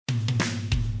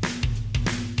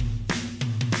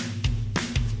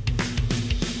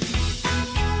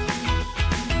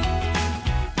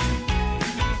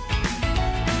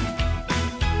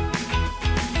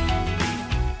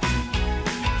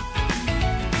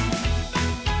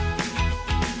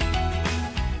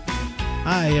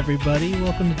Hi, everybody.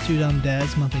 Welcome to Two Dumb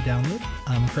Dads Monthly Download.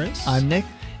 I'm Chris. I'm Nick.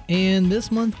 And this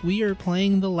month we are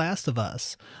playing The Last of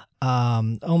Us.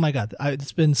 Oh my God.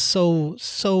 It's been so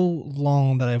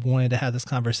long that I've wanted to have this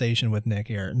conversation with Nick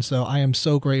here. And so I am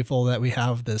so grateful that we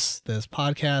have this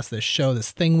podcast, this show,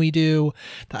 this thing we do,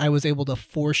 that I was able to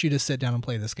force you to sit down and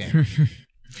play this game.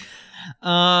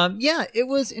 Yeah, it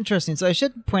was interesting. So I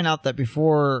should point out that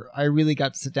before I really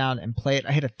got to sit down and play it,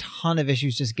 I had a ton of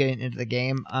issues just getting into the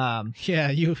game.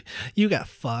 Yeah, you got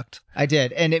fucked. I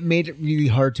did, and it made it really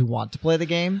hard to want to play the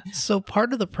game. So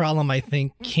part of the problem, I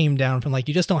think, came down from, like,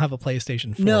 you just don't have a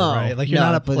PlayStation 4, No, right? Like, you're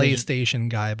no, not a PlayStation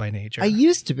guy by nature. I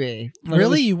used to be.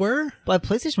 Really? You were? But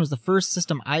PlayStation was the first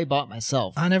system I bought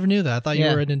myself. I never knew that. I thought you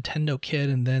were a Nintendo kid,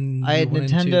 and then I had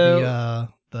went Nintendo.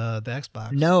 into the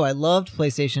Xbox. No, I loved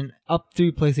PlayStation up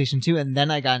through PlayStation 2, and then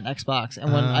I got an Xbox.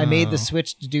 And when I made the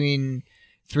switch to doing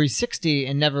 360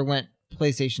 and never went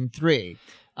PlayStation 3.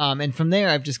 And from there,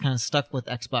 I've just kind of stuck with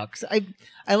Xbox.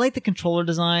 I like the controller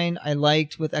design. I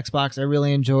liked with Xbox. I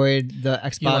really enjoyed the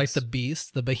Xbox. You liked the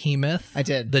Beast, the Behemoth? I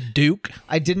did. The Duke?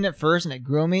 I didn't at first, and it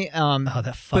grew on me.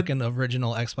 That fucking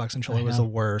original Xbox controller was the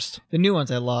worst. The new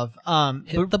ones I love.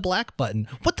 Hit the black button.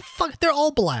 What the fuck? They're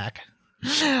all black.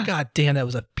 God damn, that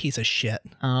was a piece of shit.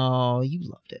 Oh, you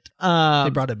loved it. They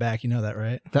brought it back. You know that,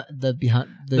 right? The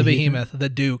Behemoth, the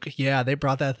Duke. Yeah, they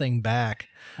brought that thing back.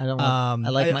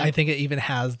 I think it even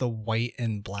has the white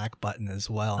and black button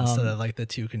as well instead of like the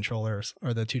two controllers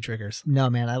or the two triggers. No,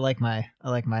 man, I like my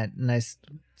nice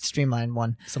streamlined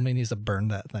one. Somebody needs to burn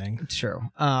that thing.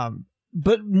 True.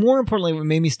 But more importantly, what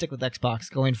made me stick with Xbox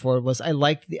going forward was I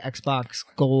liked the Xbox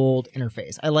Gold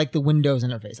interface. I like the Windows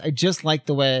interface. I just like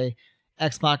the way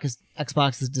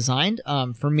Xbox is designed.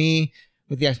 For me,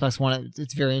 with the Xbox One,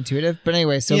 it's very intuitive. But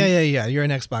anyway, so yeah, you're an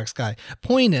Xbox guy.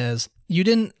 Point is, you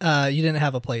didn't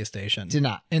have a PlayStation. Did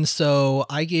not. And so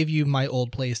I gave you my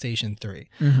old PlayStation 3.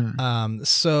 Mm-hmm.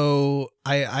 So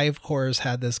I of course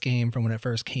had this game from when it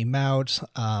first came out.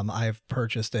 I've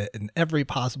purchased it in every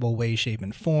possible way, shape,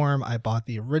 and form. I bought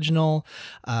the original.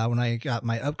 When I got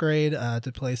my upgrade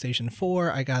to PlayStation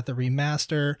 4, I got the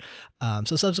remaster.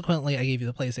 So subsequently, I gave you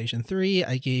the PlayStation 3.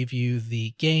 I gave you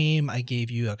the game. I gave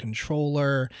you a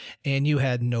controller, and you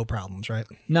had no problems, right?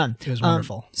 None. It was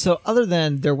wonderful. So other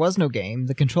than there was no game,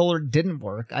 the controller didn't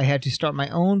work. I had to start my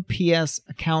own PS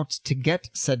account to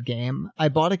get said game. I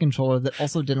bought a controller that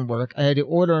also didn't work. I had to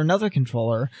order another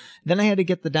controller. Then I had to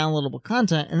get the downloadable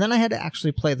content, and then I had to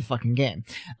actually play the fucking game.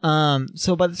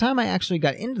 So by the time I actually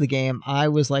got into the game, I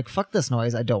was like, fuck this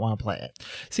noise. I don't want to play it.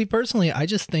 See, personally, I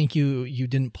just think you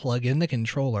didn't plug in the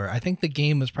controller. I think the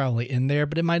game was probably in there,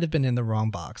 but it might have been in the wrong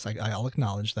box. I'll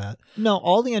acknowledge that. No,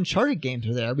 all the Uncharted games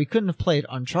are there. We couldn't have played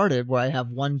Uncharted, where I have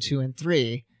 1, 2, and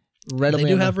 3. They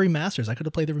do have remasters. I could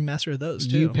have played the remaster of those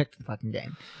too. You picked the fucking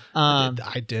game.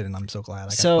 I did, and I'm so glad I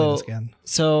got to play this again.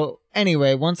 So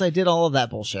anyway, once I did all of that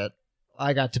bullshit,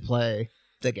 I got to play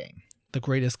the game. The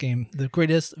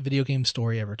greatest video game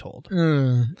story ever told.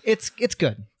 It's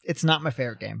good. It's not my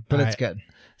favorite game, but it's good.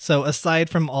 So aside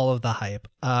from all of the hype,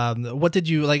 what did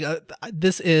you like?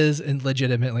 This is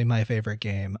legitimately my favorite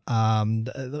game. I'm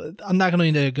not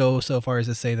going to go so far as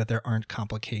to say that there aren't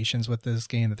complications with this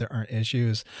game, that there aren't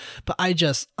issues, but I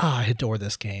adore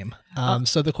this game.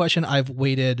 So the question I've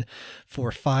waited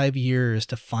for 5 years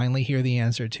to finally hear the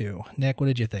answer to. Nick, what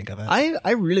did you think of it?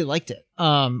 I really liked it.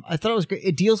 I thought it was great.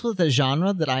 It deals with a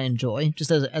genre that I enjoy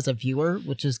just as a viewer,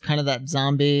 which is kind of that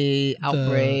zombie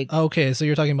outbreak. Okay, so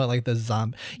you're talking about like the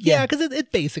zombie. Yeah, because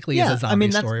it basically is a zombie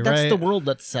story, right? That's the world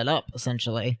that's set up,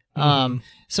 essentially.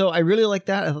 So I really liked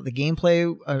that. I thought the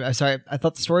gameplay, I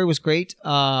thought the story was great.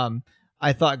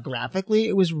 I thought graphically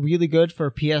it was really good for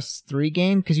a PS3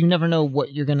 game, because you never know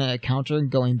what you're going to encounter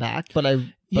going back.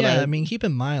 I mean, keep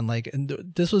in mind, like,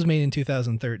 this was made in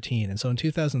 2013, and so in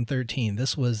 2013,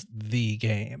 this was the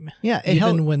game. Yeah,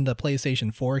 even when the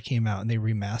PlayStation 4 came out and they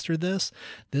remastered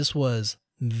this was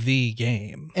the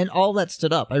game, and all that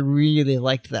stood up. I really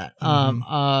liked that.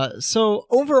 So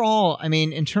overall, I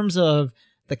mean, in terms of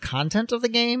the content of the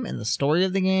game and the story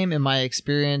of the game, and my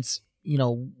experience,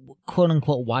 quote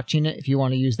unquote, watching it, if you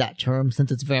want to use that term,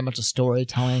 since it's very much a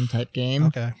storytelling type game.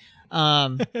 Okay.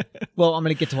 Well, I'm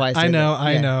going to get to why I say I know.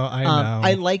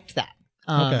 I liked that.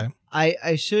 Okay.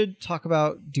 I should talk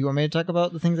about. Do you want me to talk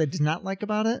about the things I did not like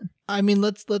about it? I mean,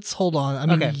 let's hold on. I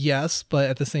mean, Okay. yes, but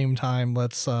at the same time,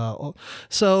 let's.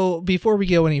 So before we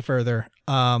go any further,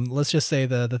 let's just say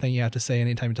the thing you have to say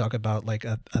anytime you talk about like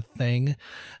a thing,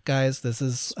 guys. This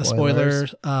is a spoiler.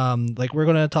 Spoilers. Like we're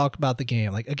gonna talk about the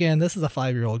game. Like again, this is a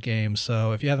 5-year-old game,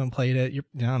 so if you haven't played it,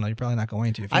 I don't know, you're probably not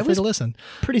going to. Feel free to listen.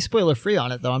 Pretty spoiler free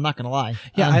on it though. I'm not gonna lie.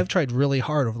 Yeah, I've tried really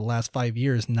hard over the last 5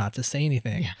 years not to say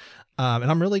anything. Yeah.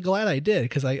 And I'm really glad I did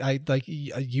because I like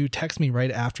you text me right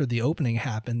after the opening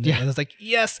happened, and it's like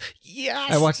yes.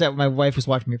 I watched that. My wife was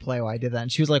watching me play while I did that,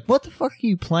 and she was like, "What the fuck are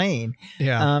you playing?"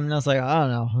 Yeah, and I was like, "I don't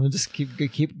know. We'll just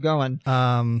keep going."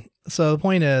 So the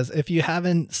point is, if you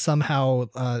haven't somehow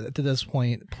to this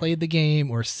point played the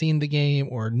game or seen the game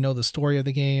or know the story of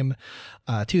the game,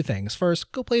 2 things.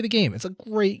 First, go play the game. It's a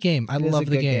great game. I love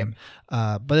the game.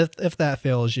 But if that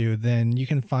fails you, then you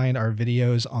can find our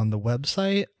videos on the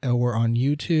website or on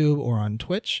YouTube or on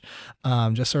Twitch.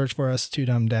 Just search for us, Two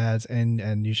Dumb Dads,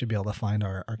 and you should be able to find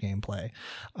our gameplay.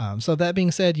 So that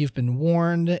being said, you've been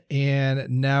warned, and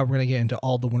now we're going to get into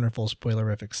all the wonderful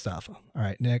spoilerific stuff. All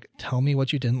right, Nick, tell me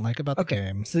what you didn't like about the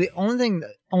game. So the only thing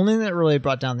that really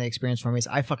brought down the experience for me is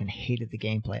I fucking hated the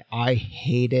gameplay. I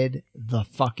hated the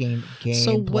fucking gameplay.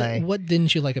 So what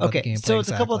didn't you like about the gameplay? So it's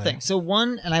a couple of things. So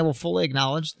one, and I will fully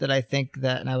acknowledge that I think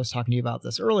that, and I was talking to you about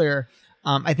this earlier,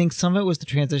 I think some of it was the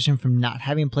transition from not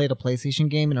having played a PlayStation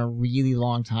game in a really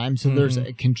long time. So there's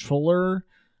a controller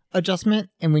adjustment,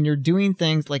 and when you're doing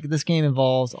things like this game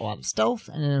involves a lot of stealth,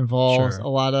 and it involves a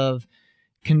lot of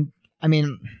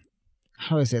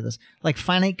how do I say this? Like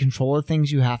finite controller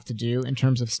things you have to do in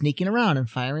terms of sneaking around and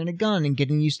firing a gun and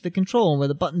getting used to the control and where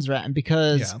the buttons are at. And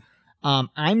because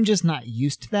I'm just not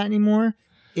used to that anymore,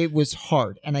 it was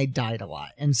hard and I died a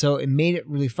lot. And so it made it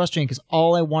really frustrating because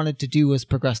all I wanted to do was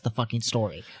progress the fucking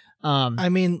story. I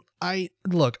mean, I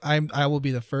will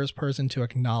be the first person to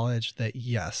acknowledge that,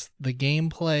 yes, the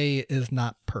gameplay is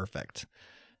not perfect.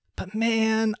 But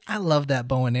man, I love that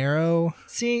bow and arrow.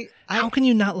 See, how can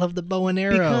you not love the bow and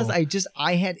arrow? Because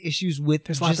I had issues with.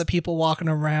 There's lots of people walking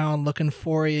around looking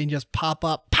for you and just pop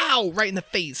up, pow, right in the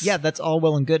face. Yeah, that's all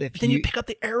well and good. Then you pick up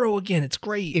the arrow again. It's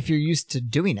great if you're used to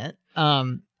doing it.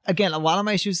 Again, a lot of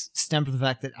my issues stem from the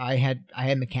fact that I had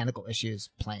mechanical issues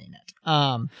playing it.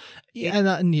 And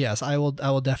yes, I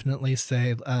will definitely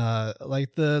say,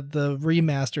 like the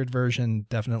remastered version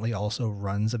definitely also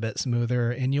runs a bit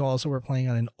smoother. And you also were playing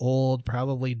on an old,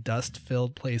 probably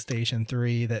dust-filled PlayStation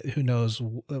 3 that who knows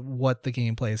what the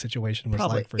gameplay situation was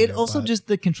like for you. It also just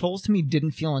the controls to me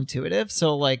didn't feel intuitive.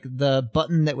 So like the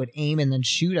button that would aim and then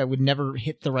shoot, I would never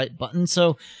hit the right button.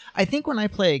 So I think when I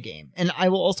play a game, and I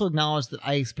will also acknowledge that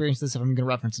I experienced this if I'm going to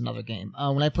reference another game.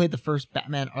 When I played the first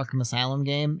Batman Arkham Asylum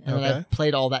game, and then I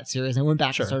played all that series and went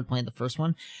back and started playing the first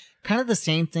one, kind of the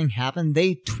same thing happened.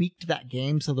 They tweaked that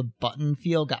game so the button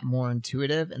feel got more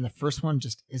intuitive, and the first one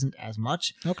just isn't as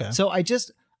much. So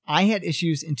I had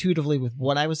issues intuitively with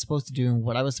what I was supposed to do and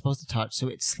what I was supposed to touch, so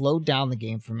it slowed down the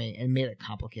game for me and made it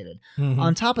complicated.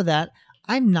 On top of that,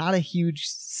 I'm not a huge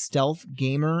stealth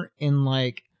gamer in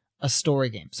like a story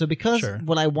game. So because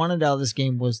what I wanted out of this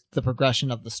game was the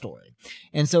progression of the story.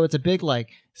 And so it's a big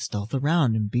like stealth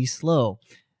around and be slow.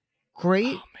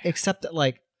 Great, except that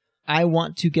like I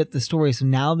want to get the story. So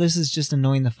now this is just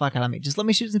annoying the fuck out of me. Just let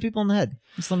me shoot some people in the head.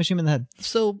 Just let me shoot them in the head.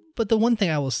 So, but the one thing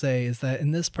I will say is that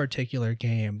in this particular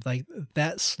game, like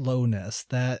that slowness,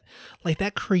 that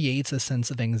creates a sense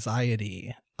of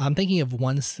anxiety. I'm thinking of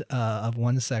one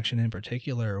section in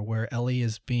particular where Ellie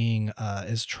is being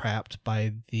is trapped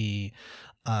by the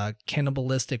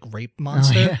cannibalistic rape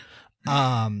monster.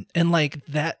 And like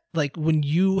that, like when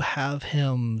you have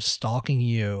him stalking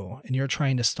you and you're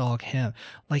trying to stalk him,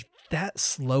 like that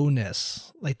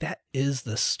slowness, like that is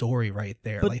the story right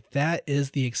there. Like that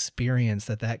is the experience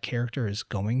that character is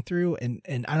going through.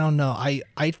 And I don't know,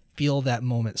 I feel that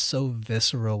moment so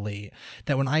viscerally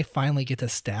that when I finally get to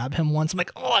stab him once, I'm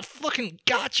like, oh, I fucking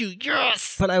got you.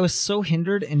 Yes. But I was so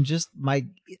hindered in just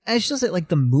I should say like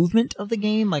the movement of the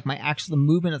game, like the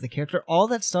movement of the character, all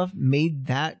that stuff made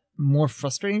that more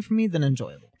frustrating for me than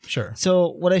enjoyable. Sure. So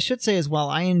what I should say is while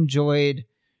I enjoyed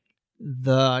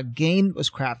the game that was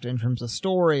crafted in terms of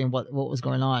story and what was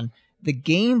going on, the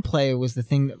gameplay was the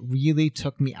thing that really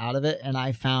took me out of it and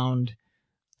I found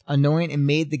annoying and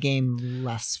made the game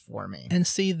less for me. And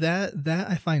see, that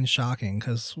I find shocking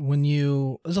because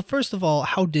so first of all,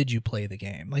 how did you play the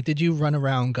game? Like, did you run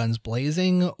around guns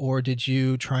blazing or did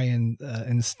you try and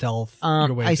stealth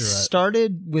your way through it? I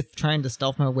started with trying to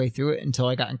stealth my way through it until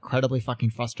I got incredibly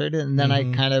fucking frustrated. And then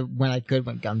I kind of, when I could,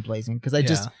 went gun blazing because I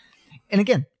just, and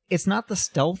again, it's not the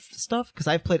stealth stuff, because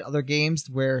I've played other games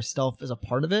where stealth is a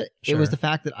part of it. Sure. It was the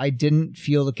fact that I didn't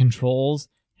feel the controls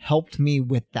helped me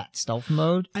with that stealth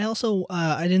mode. I also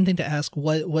I didn't think to ask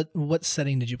what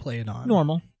setting did you play it on?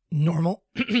 Normal.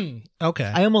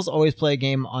 Okay. I almost always play a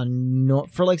game on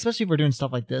for like, especially if we're doing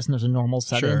stuff like this and there's a normal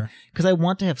setting, because I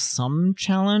want to have some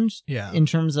challenge in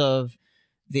terms of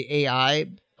the AI.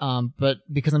 But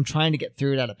because I'm trying to get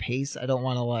through it at a pace, I don't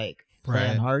want to like play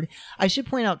on hard. I should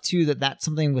point out too that that's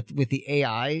something with the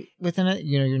AI within it.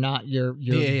 You know,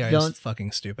 the AI is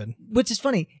fucking stupid. Which is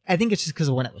funny. I think it's just because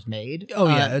of when it was made. Oh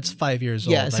yeah, it's 5 years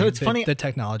old. Yeah, so it's funny. The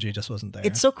technology just wasn't there.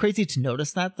 It's so crazy to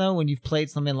notice that though when you've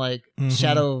played something like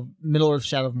Middle Earth,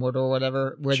 Shadow of Mordor, or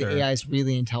whatever, where the AI is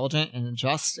really intelligent and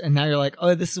adjusts, and now you're like,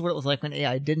 oh, this is what it was like when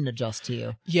AI didn't adjust to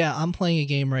you. Yeah, I'm playing a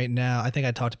game right now. I think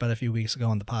I talked about it a few weeks ago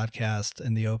on the podcast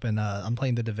in the open. I'm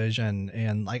playing The Division,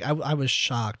 and like I was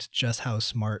shocked just how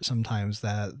smart sometimes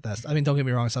that's. I mean, don't get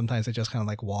me wrong. Sometimes they just kind of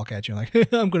like walk at you and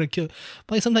like I'm gonna kill.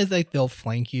 But like sometimes they'll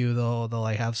flank you. They'll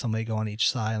like have somebody go on each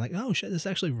side. And like, oh shit, this is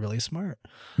actually really smart.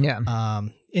 Yeah.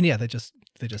 And yeah, they just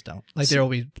don't. Like there will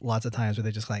be lots of times where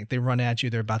they just like they run at you,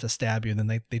 they're about to stab you, and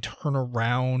then they turn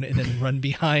around and then run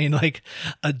behind like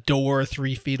a door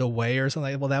 3 feet away or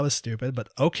something. Well, that was stupid, but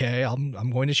okay, I'm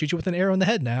going to shoot you with an arrow in the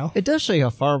head now. It does show you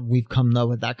how far we've come though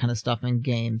with that kind of stuff in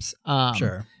games.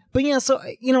 Sure. But yeah, so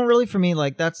really for me,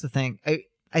 like that's the thing.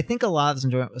 I think a lot of this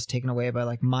enjoyment was taken away by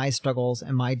like my struggles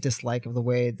and my dislike of the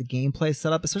way the gameplay is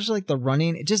set up, especially like the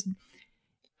running.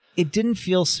 It didn't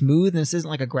feel smooth, and this isn't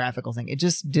like a graphical thing. It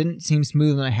just didn't seem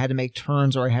smooth, and I had to make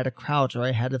turns, or I had to crouch, or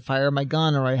I had to fire my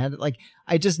gun, or I had to, like,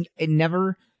 it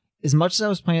never, as much as I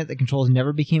was playing it, the controls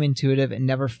never became intuitive. It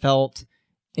never felt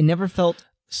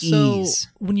ease.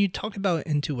 When you talk about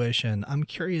intuition, I'm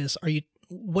curious,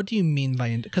 what do you mean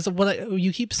by because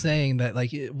you keep saying that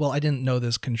like, well, I didn't know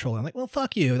this controller. I'm like, well,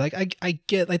 fuck you. Like I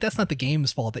get like that's not the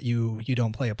game's fault that you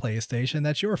don't play a PlayStation.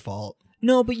 That's your fault.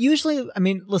 No, but usually, I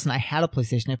mean, listen, I had a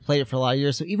PlayStation. I played it for a lot of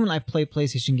years. So even when I've played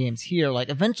PlayStation games here, like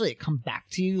eventually it comes back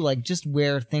to you, like just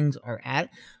where things are at.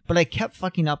 But I kept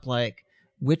fucking up like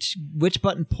which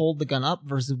button pulled the gun up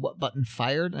versus what button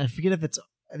fired. And I forget if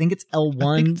I think it's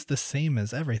L1. I think it's the same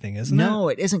as everything, isn't it? No,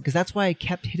 it isn't, because that's why I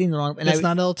kept hitting the wrong. And it's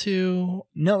not L2.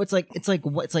 No, it's like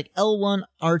L1,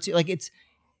 R2. Like it's,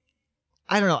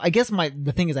 I don't know. I guess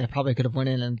the thing is I probably could have went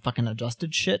in and fucking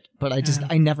adjusted shit, but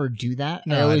I never do that.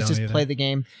 No, I always just either. play the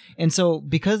game. And so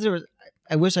because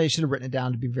I wish I should have written it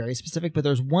down to be very specific, but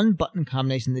there was one button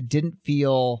combination that didn't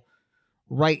feel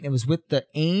right, and it was with the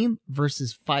aim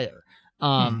versus fire.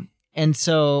 And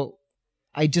so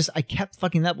I kept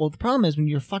fucking that. Well, the problem is when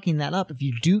you're fucking that up, if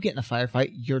you do get in a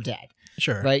firefight, you're dead.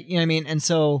 Sure. Right? You know what I mean? And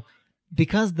so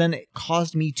because then it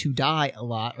caused me to die a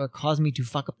lot, or it caused me to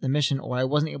fuck up the mission, or I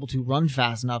wasn't able to run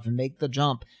fast enough and make the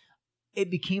jump,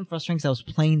 it became frustrating because I was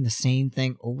playing the same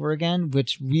thing over again,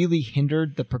 which really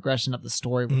hindered the progression of the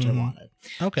story, which I wanted.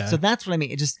 Okay. So that's what I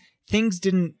mean. It just, things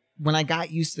didn't, when I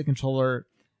got used to the controller,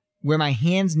 where my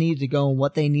hands needed to go and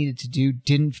what they needed to do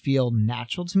didn't feel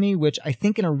natural to me, which I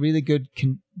think in a really good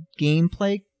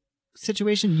gameplay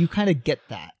situation, you kind of get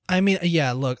that. I mean,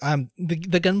 yeah, look,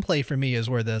 the gunplay for me is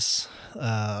where the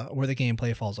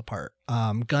gameplay falls apart.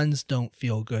 Guns don't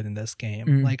feel good in this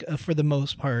game. Like for the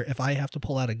most part, if I have to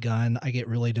pull out a gun, I get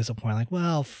really disappointed. Like,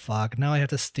 well, fuck, now I have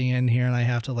to stand here and I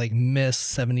have to like miss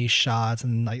 70 shots,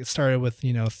 and I started with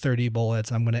 30 bullets,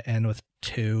 and I'm going to end with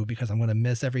 2 because I'm going to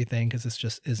miss everything because this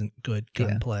just isn't good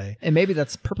gunplay. And maybe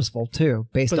that's purposeful too,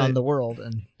 based on the world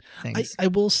and things. I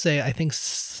will say I think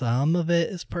some of it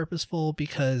is purposeful,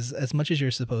 because as much as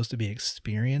you're supposed to be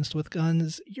experienced with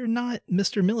guns, you're not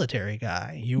Mr. Military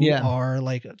Guy. You are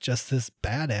like just this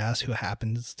badass who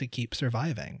happens to keep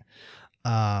surviving.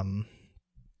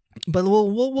 But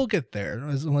we'll get there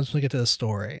once we get to the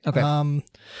story. Okay.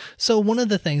 So one of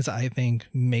the things I think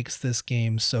makes this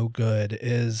game so good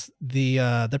is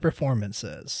the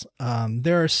performances.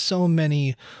 There are so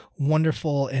many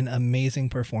wonderful and amazing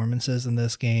performances in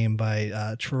this game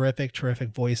by terrific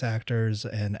voice actors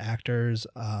and actors,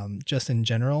 just in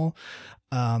general.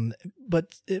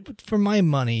 But for my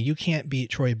money, you can't beat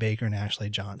Troy Baker and Ashley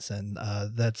Johnson.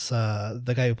 That's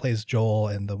the guy who plays Joel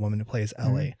and the woman who plays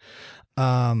Ellie.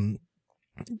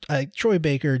 Troy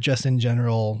Baker, just in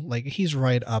general, like he's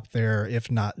right up there,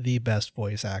 if not the best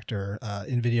voice actor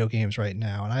in video games right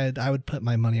now. And I would put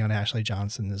my money on Ashley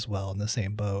Johnson as well in the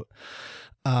same boat.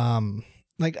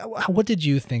 Like, what did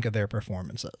you think of their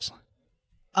performances?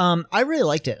 I really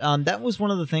liked it. That was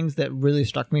one of the things that really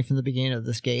struck me from the beginning of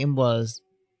this game was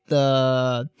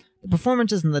the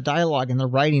performances and the dialogue and the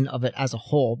writing of it as a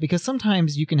whole. Because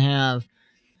sometimes you can have,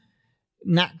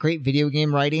 not great video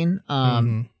game writing,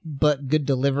 but good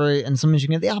delivery. And sometimes you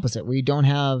can get the opposite, where you don't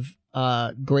have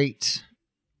great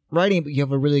writing, but you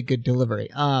have a really good delivery.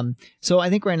 So I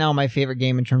think right now my favorite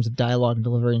game in terms of dialogue and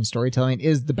delivery and storytelling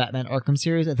is the Batman Arkham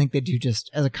series. I think they do, just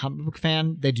as a comic book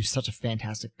fan, they do such a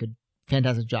fantastic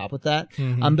job with that.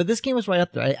 But this game was right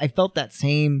up there. I felt that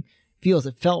same feels.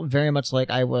 It felt very much like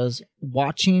I was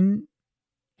watching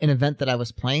an event that I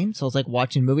was playing. So it's like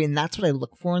watching a movie, and that's what I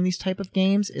look for in these type of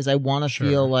games. Is I want to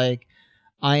feel like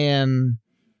I am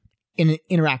in an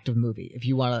interactive movie, if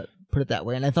you want to put it that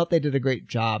way. And I thought they did a great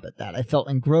job at that. I felt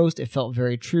engrossed. It felt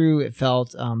very true. It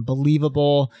felt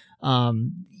believable.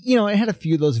 It had a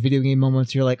few of those video game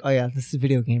moments. You're like, oh yeah, this is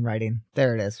video game writing.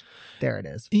 There it is. There it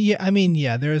is. Yeah, I mean,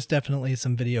 yeah, there's definitely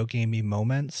some video gamey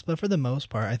moments, but for the most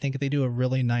part, I think they do a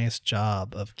really nice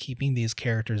job of keeping these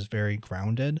characters very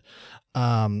grounded.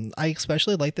 I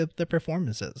especially like the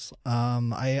performances.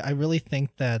 I really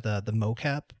think that the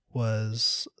mocap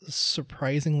was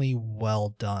surprisingly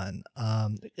well done,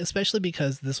 especially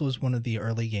because this was one of the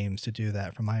early games to do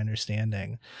that, from my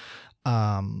understanding.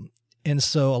 And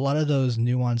so a lot of those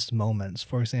nuanced moments,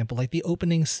 for example, like the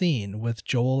opening scene with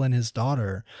Joel and his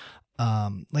daughter,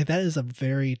 like that is a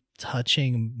very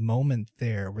touching moment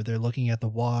there, where they're looking at the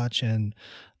watch and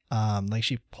like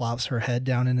she plops her head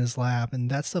down in his lap,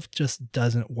 and that stuff just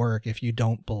doesn't work if you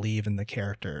don't believe in the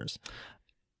characters.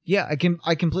 Yeah,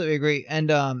 I completely agree.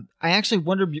 And I actually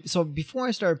wondered, so before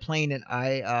I started playing it,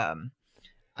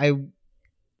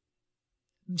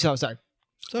 sorry.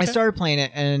 Okay. I started playing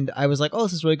it and I was like, oh,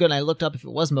 this is really good. And I looked up if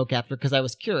it was mocap because I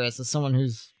was curious, as someone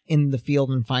who's in the field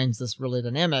and finds this really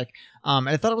dynamic. And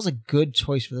I thought it was a good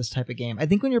choice for this type of game. I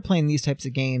think when you're playing these types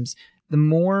of games, the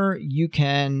more you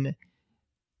can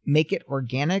make it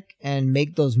organic and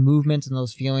make those movements and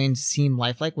those feelings seem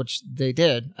lifelike, which they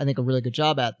did, I think, a really good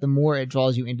job at, the more it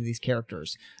draws you into these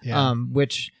characters. Yeah.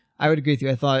 Which I would agree with you.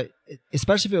 I thought,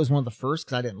 especially if it was one of the first,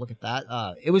 because I didn't look at that,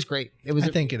 it was great. I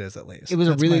think it is, at least. It was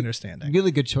That's a my understanding. really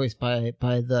good choice by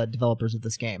the developers of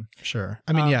this game. Sure.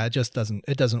 I mean, yeah, it just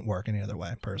doesn't work any other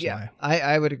way, personally. Yeah,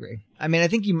 I would agree. I mean, I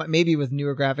think you might, maybe with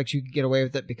newer graphics you could get away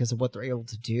with it because of what they're able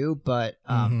to do. But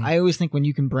I always think when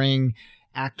you can bring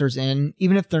actors in,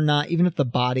 even if the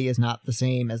body is not the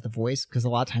same as the voice, because a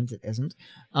lot of times it isn't,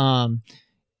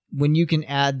 when you can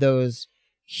add those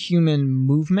human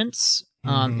movements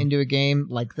into a game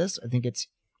like this, I think it's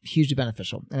hugely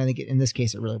beneficial. And I think in this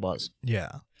case, it really was.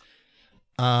 Yeah.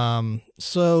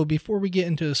 So before we get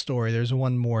into the story, there's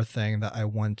one more thing that I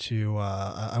want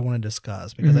to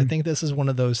discuss, because I think this is one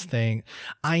of those things.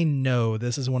 I know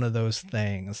this is one of those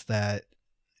things that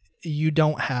you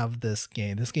don't have this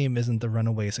game. This game isn't the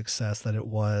runaway success that it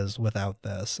was without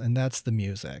this, and that's the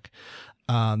music.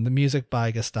 The music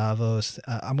by Gustavo,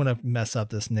 I'm going to mess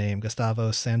up this name, Gustavo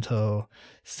Santolala.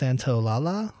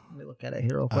 Let me look at it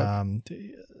here real quick.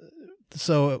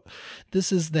 So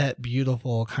this is that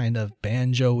beautiful kind of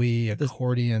banjo-y,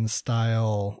 accordion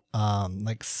style,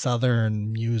 like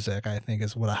Southern music, I think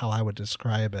is how I would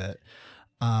describe it.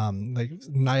 Like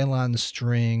nylon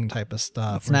string type of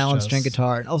stuff. It's nylon string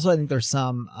guitar. And also I think there's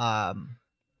some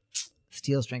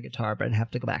steel string guitar, but I'd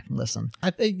have to go back and listen. I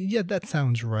think, yeah, that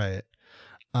sounds right.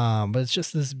 But it's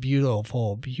just this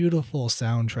beautiful, beautiful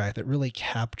soundtrack that really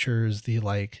captures the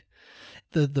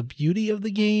beauty of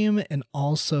the game, and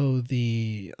also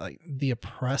the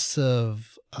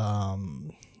oppressive,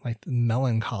 the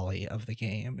melancholy of the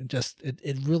game.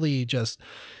 It really just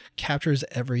captures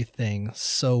everything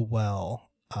so well.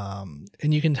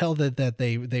 And you can tell that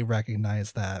they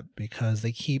recognize that, because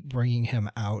they keep bringing him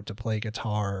out to play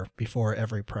guitar before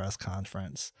every press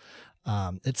conference.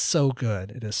 It's so good.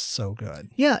 It is so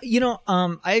good. Yeah.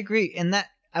 I agree. And that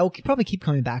I will probably keep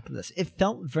coming back to this. It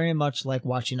felt very much like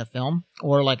watching a film,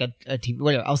 or like a TV,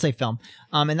 whatever. I'll say film.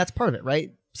 And that's part of it,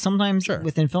 right? Sometimes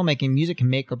within filmmaking, music can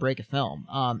make or break a film.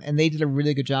 And they did a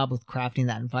really good job with crafting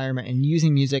that environment and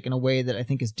using music in a way that I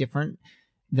think is different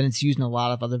than it's used in a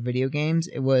lot of other video games.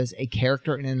 It was a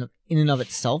character in and of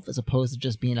itself, as opposed to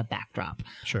just being a backdrop.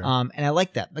 Sure. And I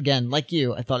like that. Again, like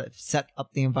you, I thought it set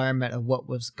up the environment of what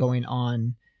was going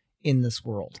on in this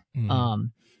world.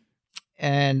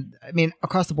 And I mean,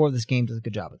 across the board, this game does a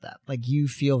good job at that. Like, you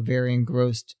feel very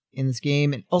engrossed in this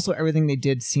game, and also everything they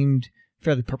did seemed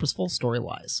fairly purposeful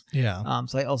story-wise. Yeah.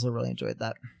 So I also really enjoyed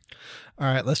that. All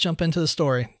right, let's jump into the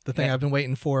story. The thing I've been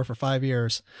waiting for 5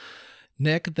 years.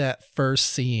 Nick, that first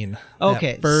scene.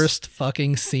 Okay. That first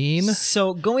fucking scene.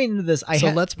 So going into this,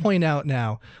 let's point out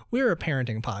now, we're a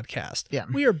parenting podcast. Yeah.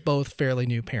 We are both fairly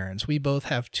new parents. We both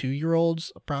have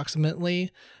 2-year-olds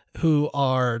approximately, who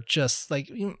are just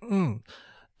like,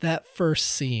 that first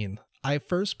scene. I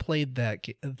first played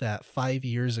that 5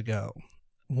 years ago.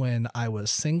 when I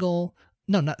was single.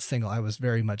 No, not single. I was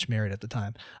very much married at the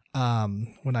time.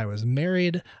 When I was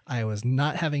married, I was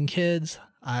not having kids.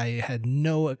 I had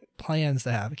no plans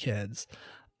to have kids.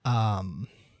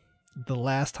 The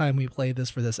last time we played this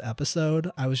for this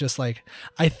episode, I was just like,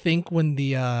 I think when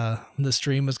the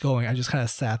stream was going, I just kind of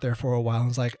sat there for a while and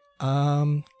was like,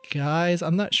 guys,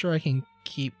 I'm not sure I can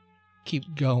keep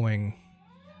going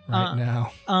right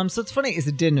now. So it's funny is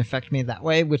it didn't affect me that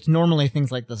way, which normally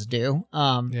things like this do.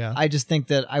 Yeah. I just think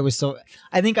that I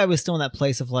think I was still in that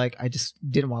place of like, I just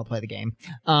didn't want to play the game.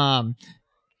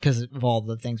 Because of all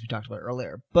the things we talked about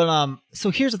earlier. But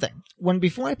so here's the thing.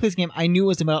 Before I played this game, I knew it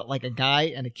was about like a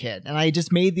guy and a kid. And I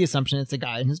just made the assumption it's a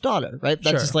guy and his daughter, right?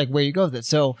 That's just like where you go with it.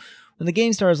 So when the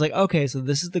game started, I was like, okay, so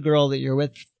this is the girl that you're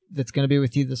with that's going to be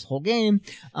with you this whole game.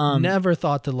 Never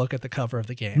thought to look at the cover of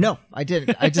the game. No, I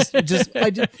didn't. I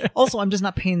did. Also, I'm just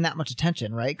not paying that much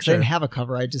attention, right? Because I didn't have a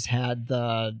cover. I just had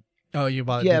the... Oh, you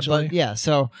bought it digitally? But yeah.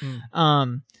 So,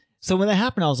 so when that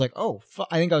happened, I was like, oh,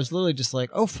 I think I was literally just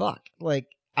like, oh, fuck. Like,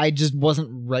 I just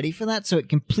wasn't ready for that, so it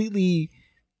completely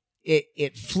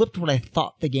it flipped what I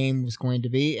thought the game was going to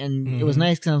be, and it was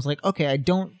nice because I was like, okay,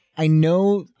 I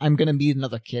know I'm gonna meet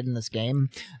another kid in this game,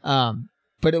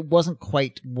 but it wasn't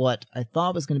quite what I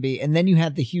thought it was gonna be. And then you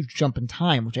had the huge jump in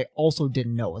time, which I also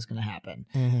didn't know was gonna happen.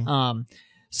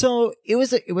 So it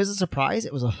was a surprise.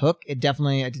 It was a hook. I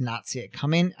did not see it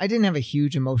coming. I didn't have a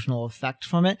huge emotional effect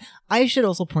from it. I should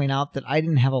also point out that I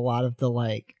didn't have a lot of the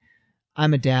like,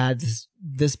 I'm a dad,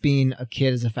 this being a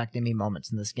kid is affecting me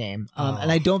moments in this game. And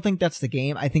I don't think that's the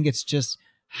game. I think it's just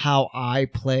how I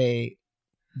play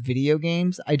video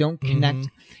games. I don't connect.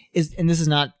 And this is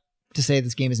not to say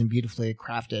this game isn't beautifully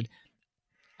crafted.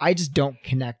 I just don't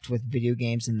connect with video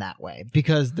games in that way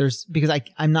because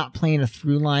I'm not playing a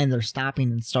through line. They're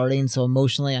stopping and starting. So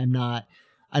emotionally, I'm not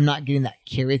getting that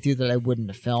carry through that I would in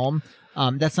a film.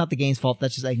 That's not the game's fault.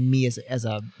 That's just like me as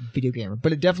a video gamer.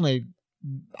 But it definitely,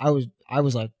 I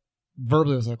was like,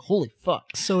 verbally, I was like, holy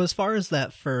fuck. So as far as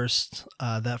that first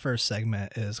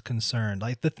segment is concerned,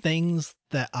 like the things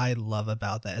that I love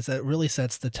about that is that it really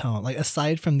sets the tone. Like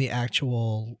aside from the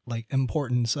actual like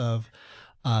importance of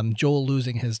Joel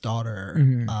losing his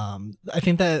daughter, I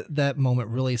think that moment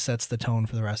really sets the tone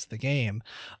for the rest of the game.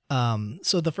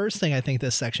 So the first thing I think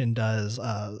this section does,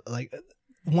 like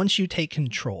once you take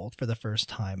control for the first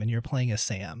time and you're playing as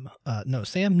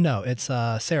it's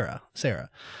Sarah,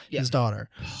 his daughter.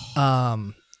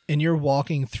 And you're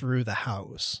walking through the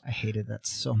house. I hated that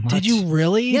so much. Did you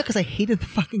really? Yeah, because I hated the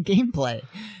fucking gameplay.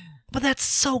 But that's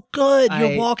so good.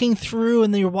 You're walking through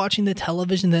and then you're watching the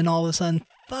television, then all of a sudden,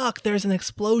 fuck, there's an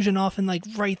explosion off and like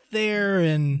right there,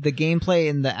 and the gameplay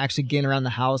and the actually getting around the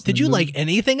house. Did you like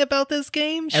anything about this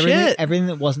game? Everything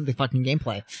that wasn't the fucking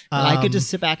gameplay. I could just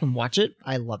sit back and watch it.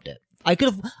 I loved it. I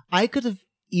could have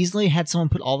easily had someone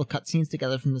put all the cutscenes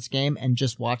together from this game and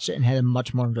just watched it and had a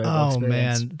much more enjoyable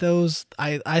experience. Man, those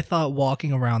I thought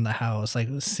walking around the house, like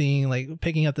seeing, like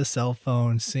picking up the cell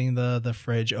phone, seeing the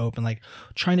fridge open, like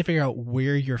trying to figure out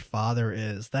where your father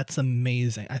is. That's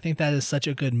amazing. I think that is such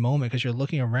a good moment because you're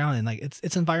looking around and like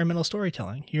it's environmental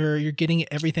storytelling. You're getting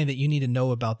everything that you need to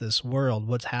know about this world,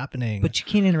 what's happening. But you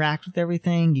can't interact with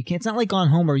everything. You can't. It's not like Gone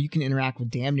Home where you can interact with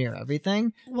damn near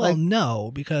everything. Well, like,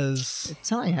 no, because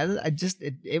it's not.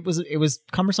 It was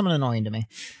cumbersome and annoying to me.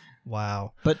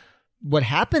 Wow. But what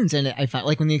happens in it, I found,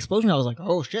 like when the explosion, I was like,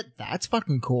 oh shit, that's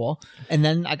fucking cool. And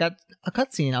then I got a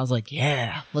cutscene. I was like,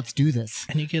 yeah, let's do this.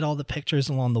 And you get all the pictures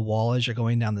along the wall as you're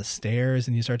going down the stairs,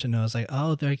 and you start to notice like,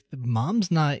 oh, like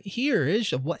mom's not here, is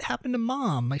she? What happened to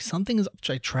mom? Like something is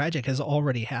tragic has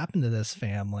already happened to this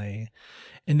family,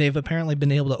 and they've apparently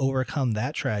been able to overcome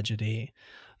that tragedy.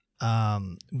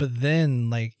 But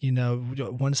then, like, you know,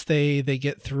 once they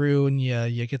get through and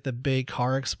you get the big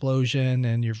car explosion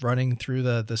and you're running through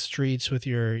the streets with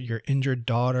your injured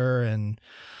daughter, and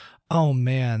oh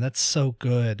man, that's so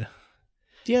good.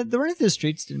 Yeah, the running through the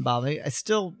streets didn't bother me. It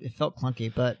felt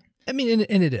clunky, but I mean,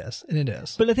 and it is.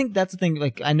 But I think that's the thing.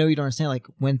 Like, I know you don't understand. Like,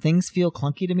 when things feel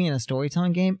clunky to me in a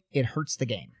storytelling game, it hurts the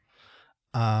game.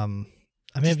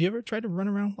 I mean, have you ever tried to run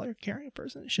around while you're carrying a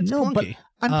person? Shit's clunky. But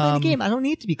I'm playing a game. I don't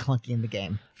need to be clunky in the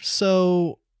game.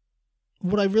 So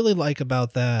what I really like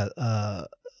about that,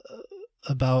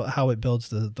 about how it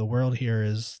builds the world here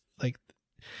is like,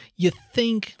 you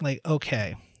think like,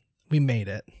 okay, we made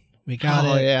it. We got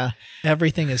it. Yeah.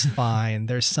 Everything is fine.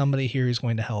 There's somebody here who's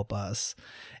going to help us.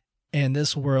 And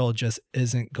this world just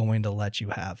isn't going to let you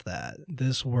have that.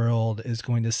 This world is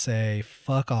going to say,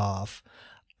 fuck off.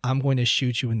 I'm going to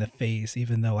shoot you in the face,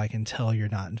 even though I can tell you're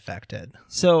not infected.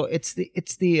 So it's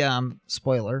the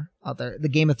spoiler. out there. The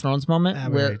Game of Thrones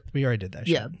moment where we already did that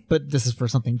shit. yeah, but this is for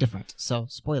something different. So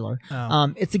spoiler.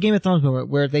 Oh. It's the Game of Thrones moment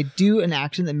where they do an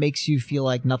action that makes you feel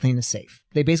like nothing is safe.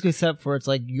 They basically set up for it's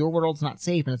like your world's not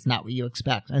safe and it's not what you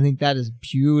expect. I think that is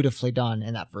beautifully done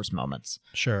in that first moments.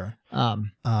 Sure.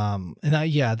 Um, and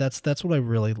that's what I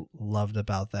really loved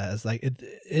about that is like it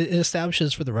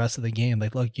establishes for the rest of the game.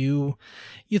 Like, look, you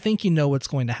think you know what's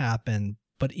going to happen,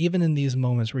 but even in these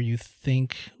moments where you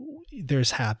think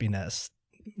there's happiness,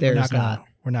 we're not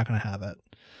gonna have it.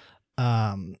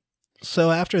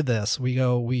 So after this,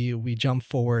 we jump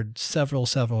forward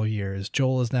several years.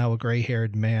 Joel is now a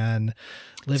gray-haired man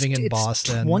living in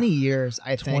Boston. 20 years,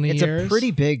 I think. 20 it's years? a pretty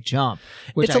big jump.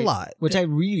 It's a lot. Which I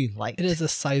really liked. It is a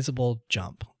sizable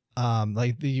jump.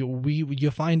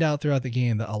 You find out throughout the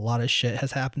game that a lot of shit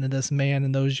has happened to this man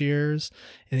in those years,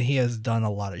 and he has done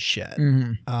a lot of shit.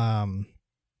 Mm-hmm.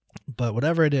 But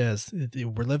whatever it is,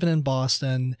 we're living in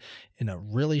Boston in a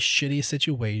really shitty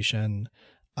situation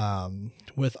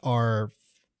with our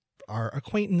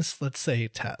acquaintance, let's say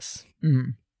Tess.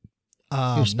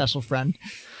 Mm-hmm. Your special friend.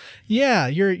 Yeah,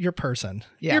 your person.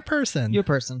 Yeah. Your person. Your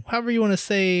person. However you want to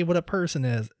say what a person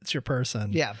is, it's your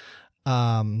person. Yeah.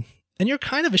 And you're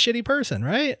kind of a shitty person,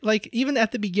 right? Like even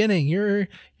at the beginning, you're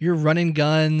running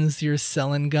guns, you're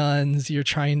selling guns, you're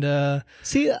trying to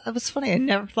see. It was funny. I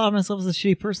never thought of myself as a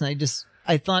shitty person.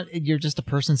 I thought you're just a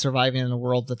person surviving in a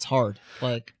world that's hard.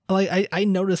 Like I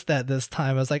noticed that this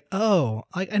time. I was like, oh,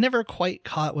 I never quite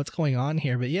caught what's going on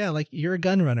here. But yeah, like you're a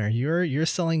gun runner. You're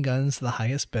selling guns to the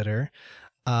highest bidder.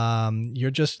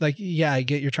 You're just like, yeah, I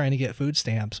get you're trying to get food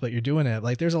stamps, but you're doing it.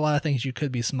 Like there's a lot of things you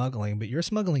could be smuggling, but you're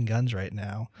smuggling guns right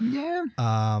now. Yeah.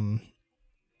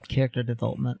 Character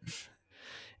development.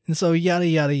 And so yada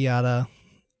yada yada.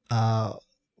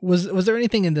 Was there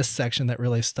anything in this section that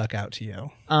really stuck out to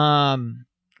you?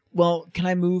 Well, can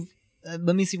I move?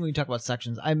 Let me see when we talk about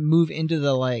sections. I move into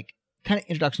the like kind of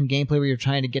introduction gameplay where you're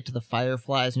trying to get to the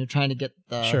fireflies and you're trying to get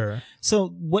the. Sure. So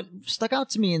what stuck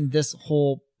out to me in this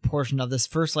whole portion of this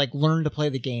first, like learn to play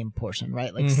the game portion,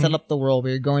 right? Like set up the world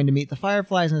where you're going to meet the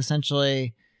fireflies and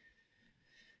essentially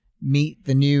meet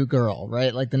the new girl,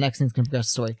 right? Like the next thing's gonna progress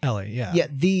the story. Ellie, yeah. Yeah.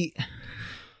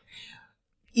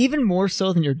 Even more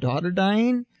so than your daughter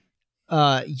dying,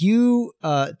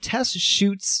 Tess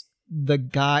shoots the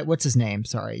guy. What's his name?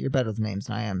 Sorry, you're better with names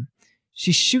than I am.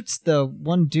 She shoots the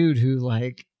one dude who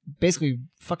like basically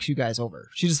fucks you guys over.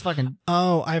 She just fucking.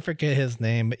 Oh, I forget his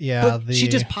name, but yeah, she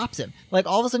just pops him. Like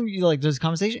all of a sudden, you like there's a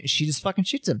conversation. She just fucking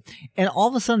shoots him, and all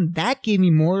of a sudden that gave me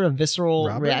more of a visceral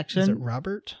reaction. Is it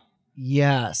Robert?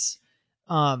 Yes.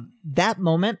 That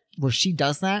moment where she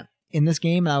does that in this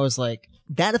game, and I was like,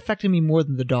 that affected me more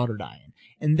than the daughter dying.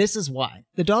 And this is why.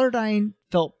 The daughter dying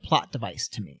felt plot device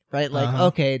to me, right? Like,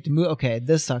 okay,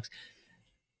 this sucks.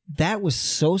 That was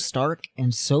so stark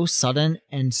and so sudden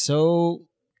and so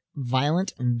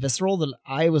violent and visceral that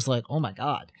I was like, oh my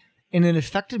God. And it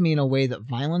affected me in a way that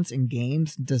violence in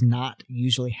games does not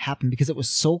usually happen because it was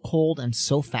so cold and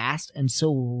so fast and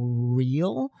so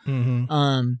real.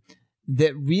 I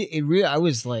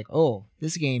was like, oh,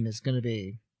 this game is going to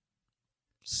be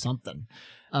something.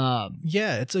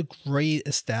 Yeah, it's a great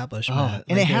establishment.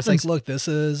 And it happens like, look, this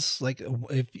is like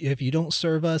if you don't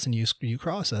serve us and you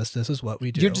cross us, this is what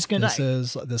we do. You're just gonna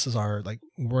die. This is our like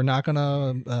we're not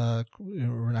gonna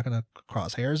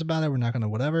cross hairs about it. We're not gonna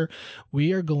whatever.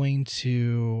 We are going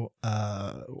to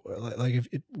like if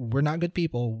we're not good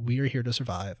people, we are here to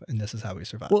survive, and this is how we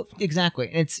survive. Well, exactly.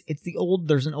 It's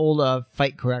there's an old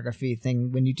fight choreography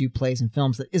thing when you do plays and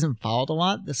films that isn't followed a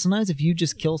lot. That sometimes if you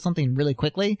just kill something really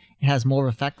quickly, it has more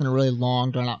of a than a really long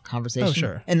drawn out conversation. Oh,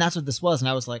 sure. And that's what this was. And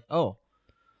I was like, oh,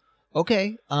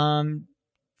 okay.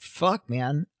 Fuck,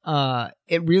 man.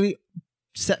 It really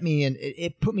set me in,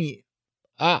 it put me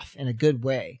off in a good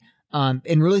way. And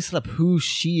really set up who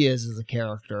she is as a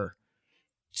character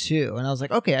too. And I was like,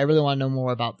 okay, I really want to know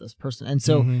more about this person. And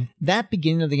so that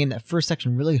beginning of the game, that first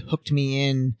section really hooked me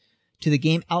in to the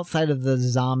game outside of the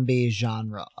zombie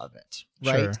genre of it.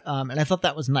 Right. Sure. And I thought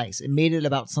that was nice. It made it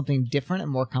about something different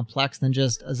and more complex than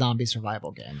just a zombie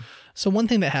survival game. So one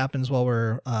thing that happens while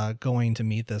we're going to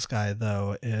meet this guy,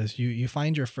 though, is you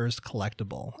find your first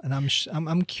collectible, and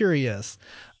I'm curious,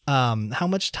 how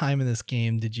much time in this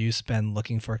game did you spend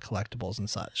looking for collectibles and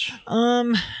such?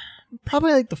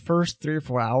 Probably like the first 3 or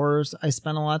 4 hours. I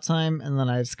spent a lot of time, and then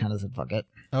I just kind of said, "Fuck it."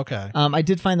 Okay. I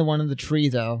did find the one in the tree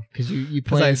though, because you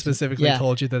played. I specifically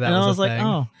told you that and was I was a like, thing.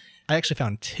 oh. I actually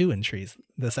found 2 in trees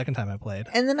the second time I played.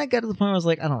 And then I got to the point where I was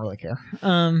like, I don't really care.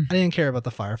 I didn't care about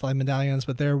the firefly medallions,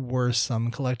 but there were some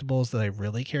collectibles that I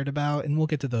really cared about, and we'll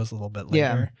get to those a little bit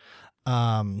later.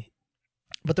 Yeah.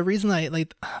 But the reason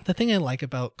the thing I like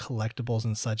about collectibles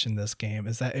and such in this game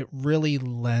is that it really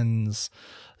lends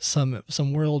some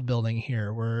world building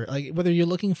here, where like whether you're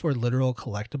looking for literal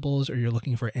collectibles or you're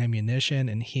looking for ammunition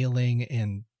and healing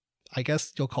and I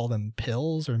guess you'll call them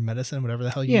pills or medicine, whatever the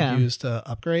hell you use to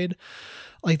upgrade.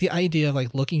 Like the idea of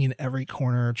like looking in every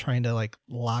corner, trying to like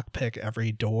lockpick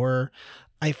every door.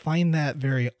 I find that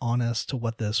very honest to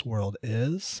what this world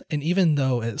is. And even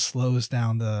though it slows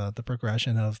down the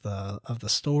progression of the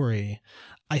story,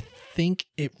 I think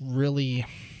it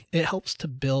helps to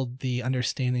build the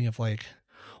understanding of like,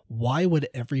 why would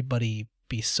everybody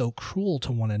be so cruel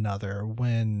to one another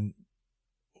when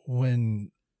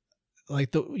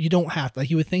like you don't have to, like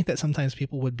you would think that sometimes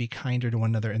people would be kinder to one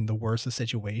another in the worst of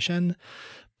situation,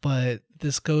 but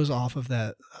this goes off of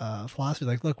that philosophy.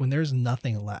 Like, look, when there's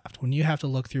nothing left, when you have to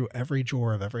look through every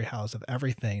drawer of every house of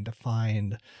everything to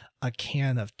find a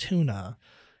can of tuna,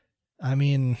 I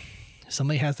mean,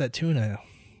 somebody has that tuna,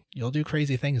 you'll do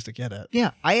crazy things to get it.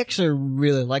 Yeah, I actually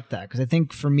really like that because I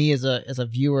think for me as a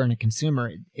viewer and a consumer,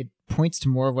 it points to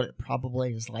more of what it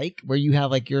probably is like, where you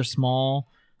have like your small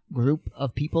group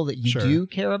of people that you do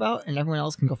care about and everyone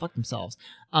else can go fuck themselves.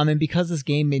 And because this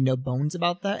game made no bones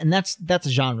about that, and that's a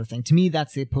genre thing. To me,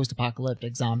 that's the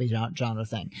post-apocalyptic zombie genre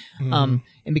thing. And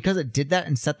because it did that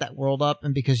and set that world up,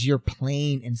 and because you're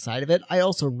playing inside of it, I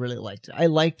also really liked it. I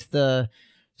liked the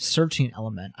searching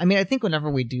element. I mean, I think whenever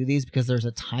we do these, because there's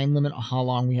a time limit on how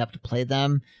long we have to play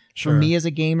them, for me as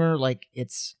a gamer, like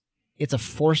it's a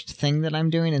forced thing that I'm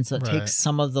doing, and so it takes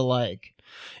some of the like.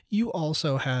 You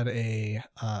also had a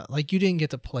like you didn't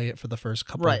get to play it for the first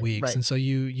couple of weeks, and so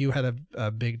you had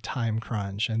a big time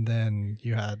crunch, and then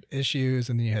you had issues,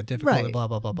 and then you had difficulty, blah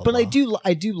blah blah blah. But I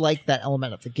do like that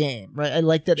element of the game, right? I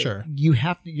like that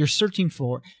you're searching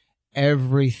for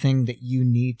everything that you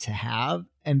need to have,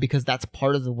 and because that's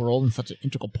part of the world and such an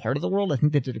integral part of the world, I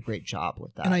think they did a great job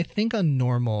with that. And I think on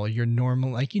normal, you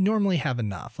normally have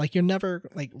enough. Like you're never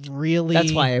like really.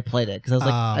 That's why I played it, because I was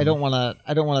like, I don't want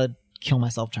to kill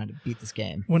myself trying to beat this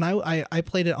game. When I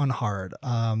played it on hard,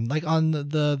 like on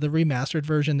the remastered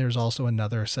version, there's also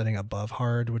another setting above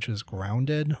hard, which is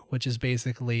grounded, which is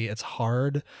basically it's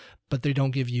hard, but they don't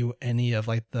give you any of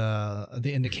like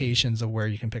the indications of where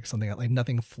you can pick something up. Like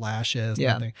nothing flashes,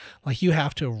 nothing. Like you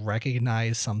have to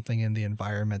recognize something in the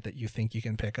environment that you think you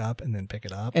can pick up and then pick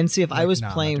it up. And see, if I was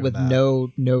playing with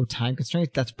no time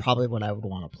constraints, that's probably what I would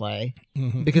want to play.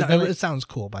 Because it sounds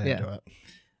cool by into it.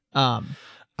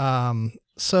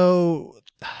 So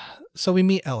we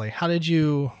meet Ellie. How did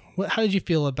you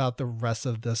feel about the rest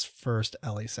of this first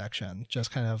Ellie section?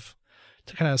 Just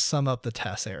to sum up the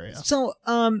Tess area. So,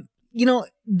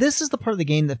 this is the part of the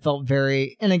game that felt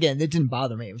very, and again, it didn't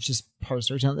bother me. It was just part of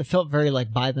storytelling. It felt very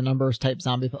like by the numbers type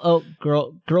zombie. Oh,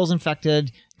 girl's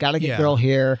infected. Got to get girl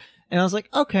here. And I was like,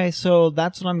 okay, so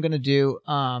that's what I'm going to do.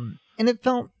 And it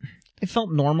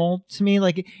felt normal to me.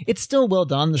 Like it's still well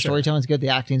done. The storytelling's good. The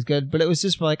acting's good, but it was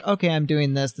just like, okay, I'm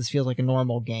doing this. This feels like a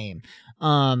normal game.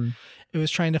 It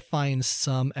was trying to find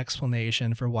some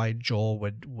explanation for why Joel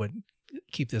would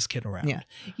keep this kid around. Yeah.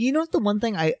 You know, the one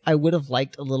thing I would have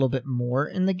liked a little bit more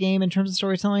in the game in terms of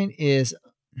storytelling is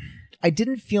I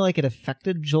didn't feel like it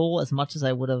affected Joel as much as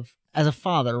I would have as a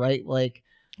father, right? Like,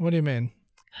 what do you mean?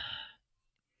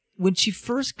 When she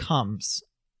first comes,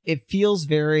 it feels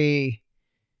very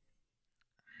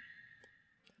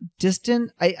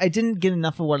distant. I didn't get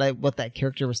enough of what that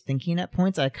character was thinking at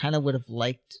points. I kind of would have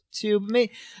liked to. But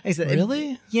like I said,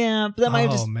 really? Yeah, but that might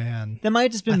have just. Oh man, that might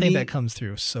have just been. I think that comes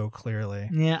through so clearly.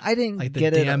 Yeah, I didn't like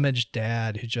get the damaged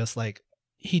dad who just like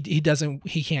he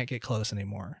can't get close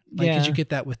anymore. Like, did you get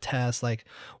that with Tess? Like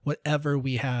whatever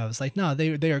we have, it's like no,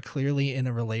 they are clearly in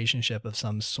a relationship of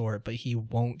some sort, but he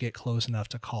won't get close enough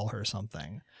to call her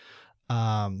something.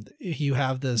 You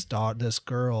have this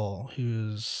girl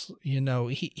who's,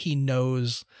 he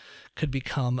knows could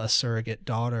become a surrogate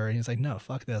daughter. And he's like, no,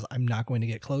 fuck this. I'm not going to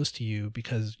get close to you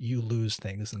because you lose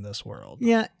things in this world.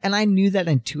 Yeah. And I knew that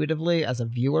intuitively as a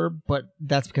viewer, but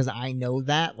that's because I know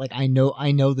that, like, I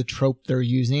know the trope they're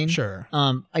using. Sure.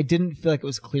 I didn't feel like it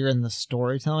was clear in the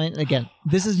storytelling. And again,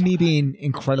 this is me being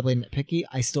incredibly nitpicky.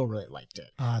 I still really liked it.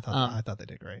 I thought they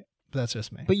did great. But that's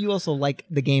just me. But you also like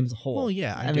the game as a whole. Well,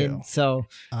 yeah, I do. mean, so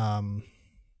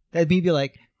that'd be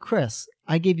like, Chris,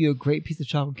 I gave you a great piece of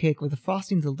chocolate cake. With the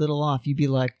frosting's a little off, you'd be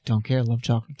like, don't care, love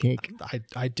chocolate cake.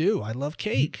 I do. I love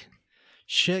cake.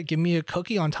 shit, give me a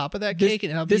cookie on top of that cake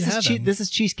and I'll be in heaven. This is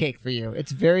cheesecake for you.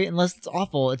 It's very, unless it's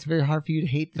awful, it's very hard for you to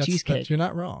hate the cheesecake. You're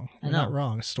not wrong. You're not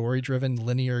wrong. Story-driven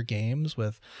linear games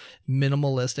with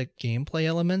minimalistic gameplay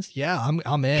elements. Yeah,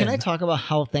 I'm in. Can I talk about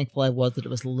how thankful I was that it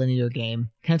was a linear game?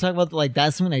 Can I talk about like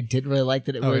that's something I did really like,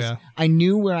 that it was. Yeah. I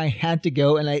knew where I had to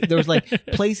go, and there was like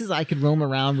places I could roam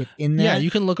around within that. Yeah,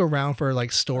 you can look around for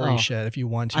like story shit if you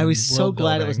want to. I was so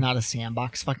glad it was not a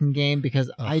sandbox fucking game,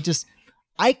 because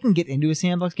I can get into a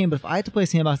sandbox game, but if I had to play a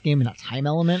sandbox game and a time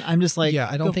element, I'm just like, yeah,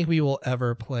 I don't think we will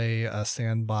ever play a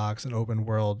sandbox, an open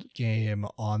world game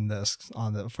for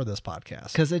this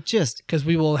podcast, because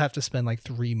we will have to spend like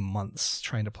 3 months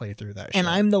trying to play through that. And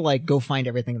shit. I'm the like go find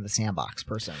everything in the sandbox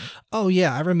person. Oh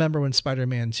yeah, I remember when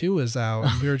Spider-Man 2 was out,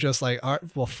 and we were just like, all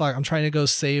right, well, fuck, I'm trying to go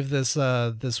save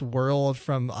this world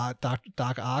from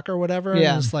Doc Ock or whatever.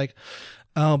 Yeah, and it's like,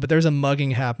 oh, but there's a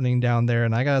mugging happening down there,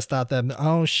 and I gotta stop them.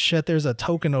 Oh shit, there's a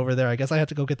token over there. I guess I have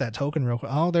to go get that token real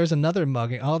quick. Oh, there's another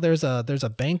mugging. Oh, there's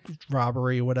a bank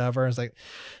robbery, whatever. It's like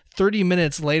 30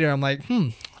 minutes later, I'm like,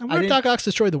 I wonder if Doc Ock's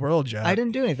destroyed the world yet. I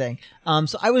didn't do anything.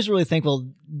 So I was really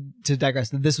thankful, to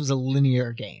digress, that this was a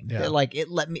linear game. Yeah. It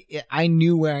let me. I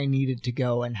knew where I needed to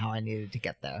go and how I needed to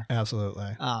get there.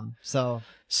 Absolutely. So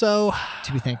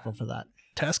to be thankful for that.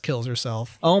 Tess kills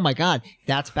herself. Oh my god,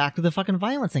 that's back to the fucking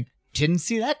violence thing. Didn't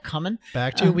see that coming.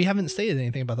 Back to we haven't stated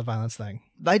anything about the violence thing.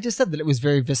 I just said that it was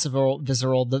very visceral.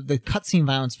 The cutscene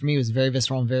violence for me was very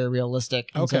visceral and very realistic.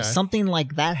 And okay. So something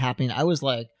like that happening, I was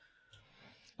like,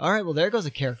 all right, well, there goes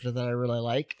a character that I really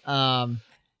like. Yeah,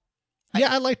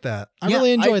 I like that. I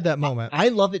really enjoyed that moment. I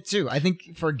love it too. I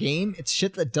think for a game, it's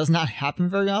shit that does not happen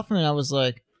very often. And I was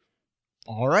like,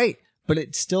 all right. But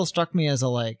it still struck me as a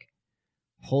like,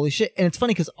 holy shit. And it's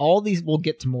funny because all these, we'll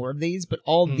get to more of these, but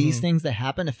all these things that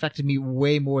happen affected me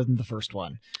way more than the first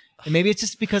one. And maybe it's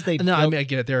just because I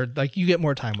get it. They're like, you get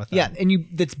more time with them. Yeah, and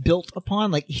that's built upon,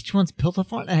 like each one's built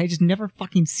upon, and I just never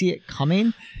fucking see it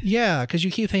coming. Yeah, because you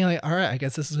keep thinking like, all right, I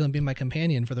guess this is going to be my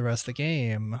companion for the rest of the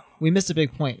game. We missed a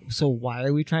big point. So why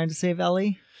are we trying to save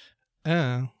Ellie?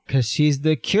 Oh. Because she's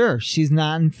the cure. She's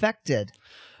not infected.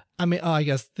 I mean, I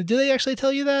guess, did they actually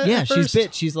tell you that? Yeah, she's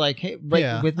bit. She's like, hey,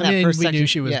 with that first section. We knew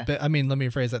she was bit. I mean, let me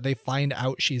rephrase that. They find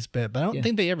out she's bit, but I don't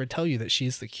think they ever tell you that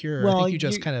she's the cure. Well, I think you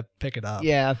just kind of pick it up.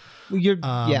 Yeah.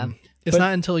 It's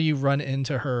not until you run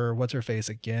into her, what's her face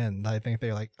again, I think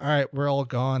they're like, all right, we're all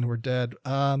gone. We're dead.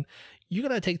 You got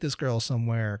to take this girl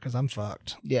somewhere because I'm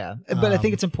fucked. Yeah. But I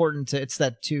think it's important it's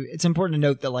important to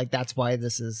note that like, that's why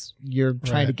you're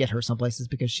trying to get her someplace, is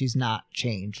because she's not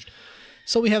changed.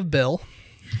 So we have Bill.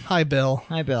 Hi, Bill.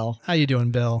 Hi, Bill. How you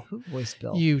doing, Bill? Who voiced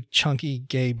Bill? You chunky,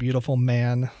 gay, beautiful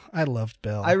man. I loved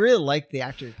Bill. I really liked the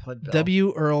actor who played Bill.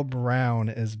 W. Earl Brown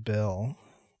is Bill.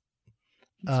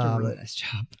 He did a really nice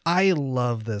job. I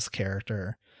love this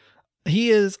character. He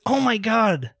is, oh my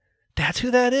God, that's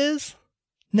who that is?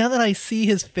 Now that I see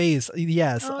his face,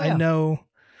 yes, I know.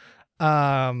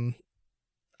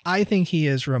 I think he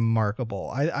is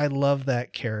remarkable. I love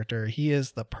that character. He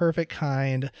is the perfect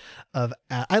kind of...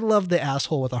 I love the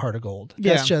asshole with a heart of gold.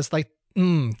 That's just like,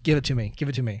 give it to me. Give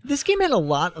it to me. This game had a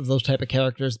lot of those type of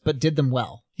characters, but did them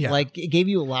well. Yeah. Like, it gave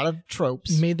you a lot of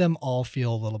tropes. Made them all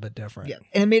feel a little bit different. Yeah.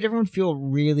 And it made everyone feel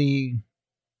really...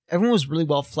 Everyone was really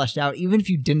well fleshed out, even if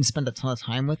you didn't spend a ton of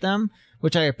time with them,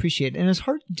 which I appreciate. And it's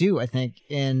hard to do, I think,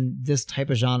 in this type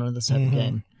of genre, this type of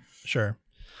game. Sure.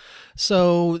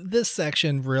 So this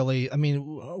section really, I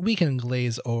mean, we can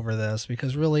glaze over this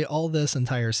because really all this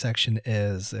entire section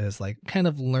is like kind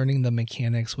of learning the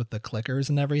mechanics with the clickers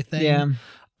and everything.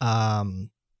 Yeah.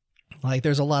 Like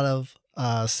there's a lot of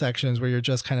sections where you're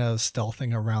just kind of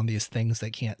stealthing around these things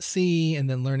they can't see, and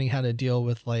then learning how to deal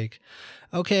with like,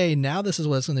 okay, now this is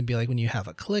what it's going to be like when you have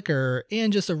a clicker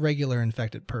and just a regular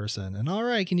infected person. And all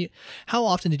right, how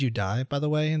often did you die, by the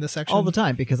way, in this section? All the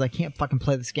time, because I can't fucking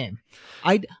play this game.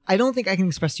 I don't think I can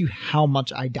express to you how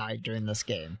much I died during this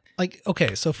game. Like,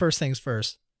 okay, so first things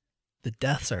first, the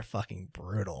deaths are fucking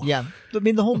brutal. Yeah. I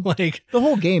mean, the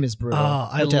whole game is brutal. Oh,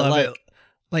 I love it.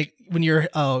 Like when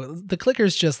the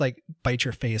clickers just like bite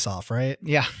your face off, right?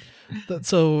 Yeah.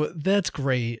 So that's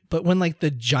great. But when like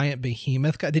the giant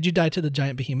behemoth guy, did you die to the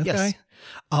giant behemoth guy?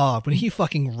 Oh, when he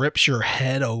fucking rips your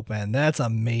head open, that's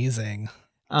amazing.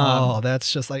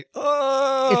 That's just like,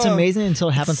 it's amazing until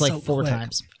it happens like 4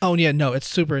 times. Oh yeah, no, it's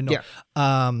super annoying.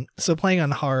 Yeah. So playing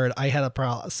on hard, I had a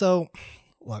problem. So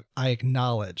look, I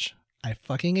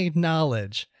fucking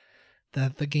acknowledge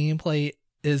that the gameplay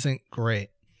isn't great.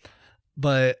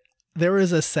 But there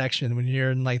was a section when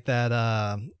you're in like that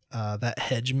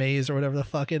hedge maze or whatever the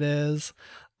fuck it is,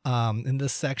 in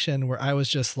this section where I was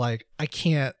just like, I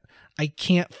can't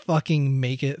fucking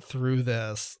make it through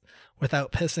this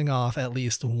without pissing off at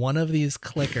least one of these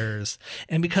clickers.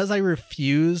 And because I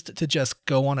refused to just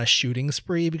go on a shooting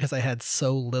spree because I had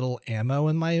so little ammo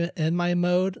in my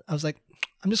mode, I was like,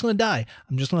 I'm just going to die.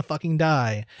 I'm just going to fucking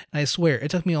die. And I swear it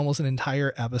took me almost an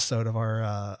entire episode of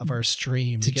our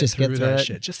stream to get through that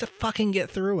shit, just to fucking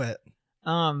get through it.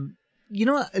 You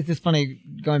know what? It's funny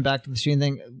going back to the shooting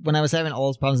thing. When I was having all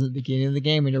those problems at the beginning of the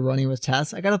game when you're running with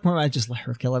Tess, I got to the point where I just let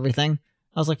her kill everything.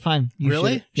 I was like, fine.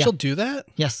 Really? Yeah. She'll do that?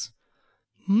 Yes.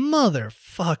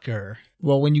 Motherfucker.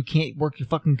 Well, when you can't work your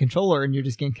fucking controller and you're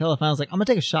just getting killed, I was like, I'm going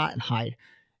to take a shot and hide.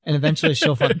 And eventually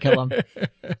she'll fucking kill him.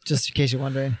 Just in case you're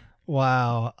wondering.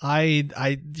 Wow.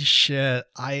 That's how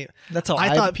I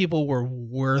thought people were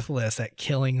worthless at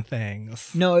killing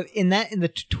things. No, in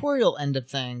the tutorial end of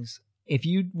things, if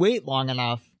you wait long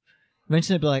enough,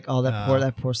 eventually they'll be like, oh,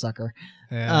 that poor sucker.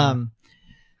 Yeah.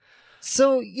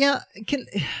 So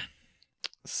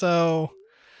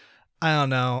I don't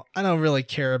know. I don't really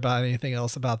care about anything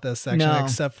else about this section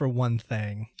except for one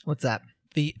thing. What's that?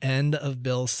 The end of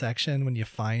Bill's section when you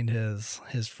find his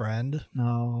friend.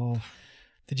 No.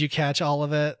 Did you catch all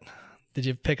of it? Did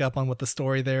you pick up on what the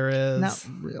story there is? Not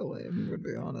really, I'm going to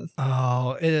be honest.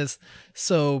 Oh, it is.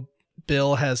 So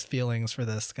Bill has feelings for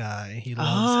this guy. He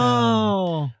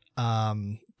loves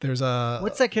him. There's a...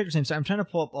 What's that character's name? Sorry, I'm trying to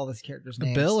pull up all these characters'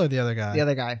 names. Bill or the other guy? The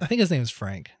other guy. I think his name's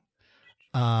Frank.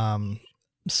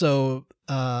 So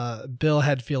Bill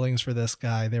had feelings for this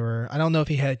guy. I don't know if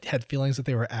he had feelings that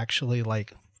they were actually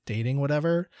like dating,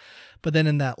 whatever. But then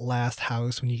in that last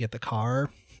house, when you get the car,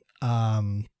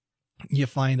 you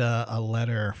find a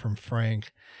letter from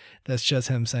Frank that's just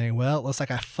him saying, well, it looks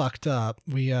like I fucked up.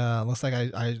 Looks like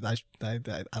I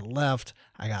left,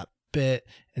 I got bit,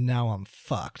 and now I'm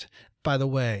fucked. By the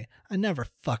way, I never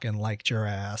fucking liked your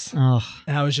ass. Ugh.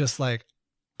 And I was just like,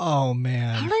 oh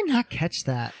man. How did I not catch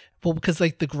that? Well, because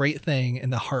like the great thing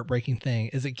and the heartbreaking thing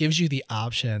is it gives you the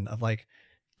option of like,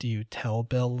 do you tell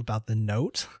Bill about the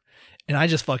note? And I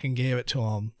just fucking gave it to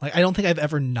him. Like, I don't think I've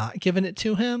ever not given it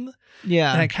to him.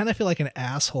 Yeah. And I kind of feel like an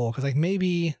asshole because like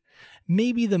maybe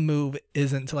the move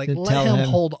isn't to like let him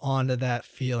hold on to that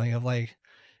feeling of like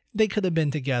they could have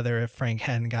been together if Frank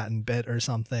hadn't gotten bit or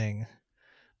something.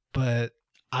 But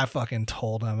I fucking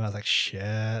told him. I was like,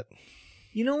 shit.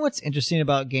 You know what's interesting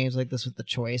about games like this with the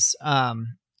choice?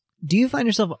 Do you find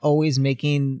yourself always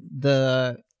making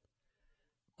the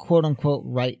quote unquote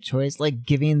right choice, like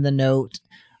giving the note?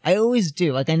 I always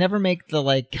do. Like I never make the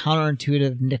like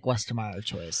counterintuitive Nick Westermeyer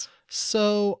choice.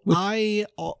 So I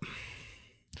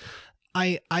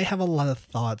have a lot of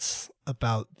thoughts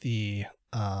about the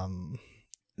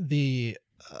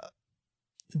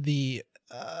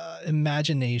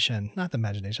imagination, not the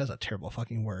imagination, that's a terrible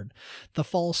fucking word. The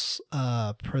false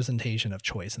presentation of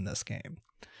choice in this game.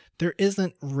 There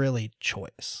isn't really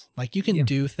choice. Like you can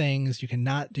do things, you can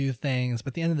not do things, but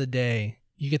at the end of the day,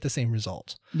 you get the same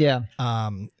result. Yeah.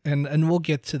 And we'll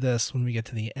get to this when we get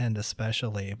to the end,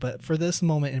 especially. But for this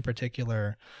moment in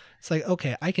particular, it's like,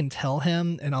 okay, I can tell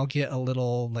him and I'll get a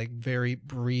little like very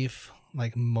brief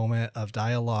like moment of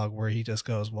dialogue where he just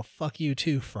goes, well, fuck you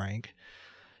too, Frank.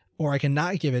 Or I can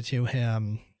not give it to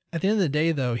him. At the end of the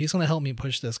day, though, he's going to help me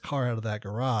push this car out of that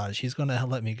garage. He's going to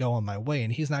let me go on my way,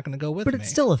 and he's not going to go with me. But it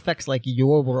still affects like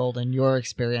your world and your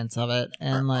experience of it,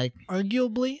 and like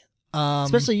arguably,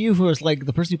 especially you, who was like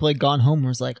the person who played Gone Home,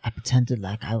 was like, I pretended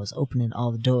like I was opening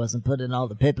all the doors and putting all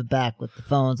the paper back with the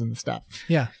phones and the stuff.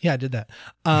 Yeah, I did that.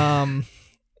 And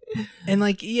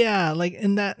like, yeah, like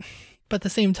in that, but at the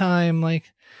same time,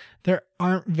 like. There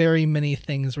aren't very many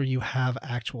things where you have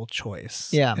actual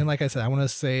choice. Yeah. And like I said, I want to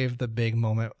save the big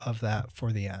moment of that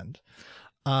for the end.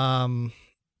 So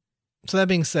that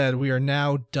being said, we are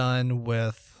now done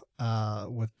with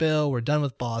Bill. We're done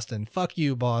with Boston. Fuck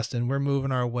you, Boston. We're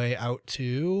moving our way out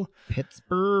to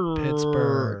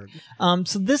Pittsburgh.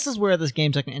 So this is where this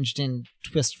game took an interesting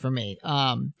twist for me.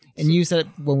 And you said it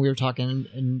when we were talking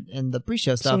in the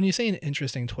pre-show stuff. So when you say an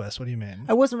interesting twist, what do you mean?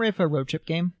 I wasn't ready for a road trip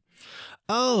game.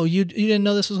 Oh, you didn't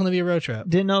know this was going to be a road trip?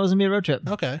 Didn't know it was going to be a road trip.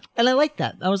 Okay. And I like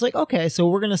that. I was like, okay, so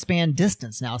we're going to span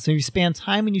distance now. So you span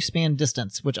time and you span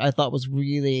distance, which I thought was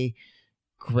really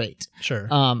great. Sure.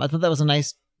 I thought that was a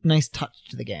nice touch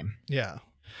to the game. Yeah.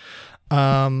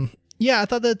 Yeah, I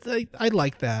thought that I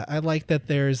like that. I like that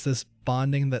there's this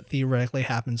bonding that theoretically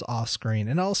happens off screen.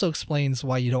 And it also explains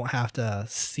why you don't have to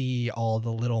see all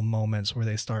the little moments where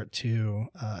they start to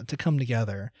come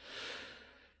together.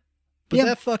 But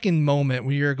that fucking moment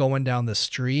where you're going down the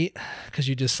street because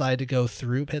you decide to go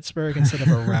through Pittsburgh instead of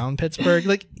around Pittsburgh.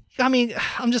 Like, I mean,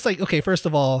 I'm just like, okay, first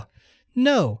of all,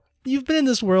 no, you've been in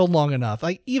this world long enough.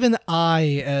 Like, even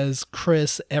I, as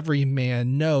Chris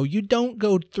Everyman, know you don't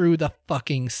go through the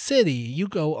fucking city. You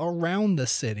go around the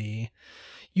city.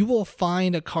 You will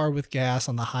find a car with gas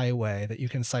on the highway that you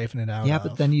can siphon it out of. Yeah,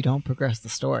 but then you don't progress the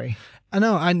story. I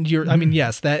know. I mean,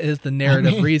 yes, that is the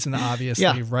narrative reason,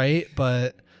 obviously, right?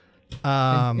 But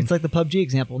it's like the PUBG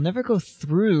example. Never go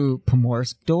through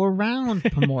Pomorsk, go around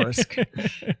Pomorsk.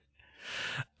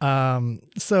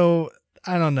 So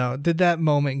I don't know. Did that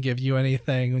moment give you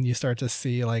anything when you start to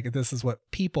see like this is what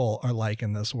people are like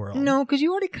in this world? No, because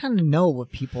you already kind of know what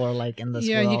people are like in this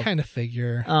world. Yeah, you kind of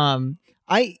figure.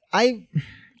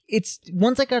 It's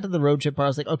once I got to the road trip, I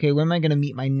was like, okay, when am I going to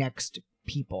meet my next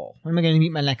people? When am I going to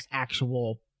meet my next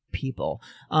actual people?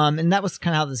 And that was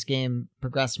kind of how this game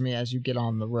progressed for me as you get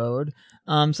on the road.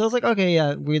 So I was like, okay,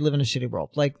 yeah, we live in a shitty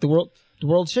world. Like the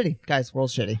world's shitty, guys. The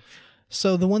world's shitty.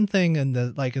 So the one thing in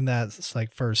that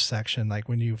like first section, like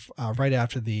when you right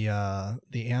after the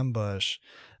ambush,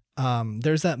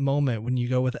 there's that moment when you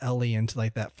go with Ellie into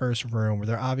like that first room where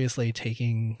they're obviously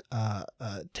taking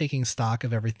stock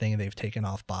of everything they've taken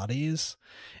off bodies,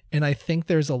 and I think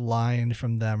there's a line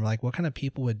from them like, "What kind of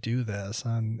people would do this?"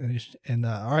 I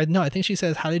think she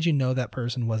says, "How did you know that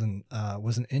person wasn't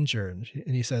injured?"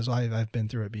 And he says, "Well, I've been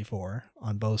through it before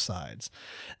on both sides."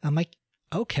 And I'm like,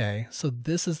 okay, so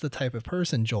this is the type of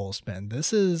person Joel's been.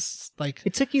 This is like...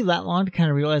 It took you that long to kind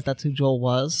of realize that's who Joel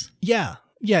was? Yeah.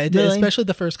 Yeah, it did, especially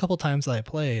the first couple times that I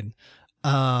played.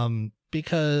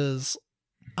 Because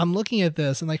I'm looking at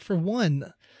this and like, for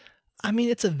one, I mean,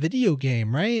 it's a video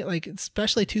game, right? Like,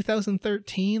 especially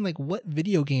 2013, like what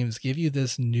video games give you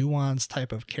this nuanced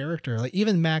type of character? Like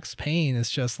even Max Payne is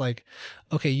just like,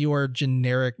 okay, you are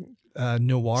generic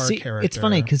noir character. It's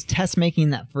funny because Tess making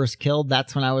that first kill,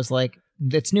 that's when I was like,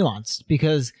 it's nuanced,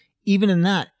 because even in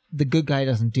that, the good guy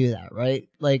doesn't do that, right?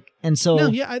 Like, and so no,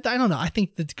 yeah, I don't know. I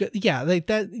think that's good. Yeah, like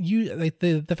that. You like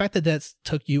the fact that that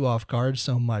took you off guard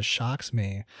so much shocks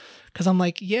me, because I'm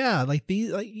like, yeah, like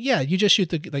these, like yeah, you just shoot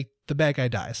the bad guy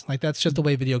dies. Like that's just the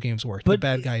way video games work. But the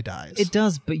bad guy dies. It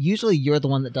does, but usually you're the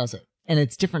one that does it. And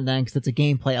it's different then because it's a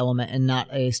gameplay element and not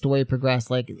a story progress,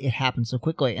 like it happens so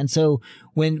quickly. And so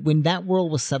when that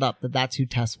world was set up, that's who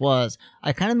Tess was,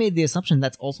 I kind of made the assumption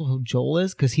that's also who Joel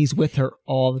is, because he's with her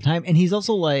all the time. And he's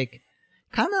also like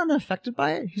kind of unaffected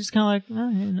by it. He's kind of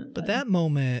like, But that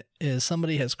moment is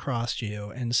somebody has crossed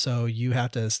you, and so you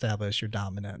have to establish your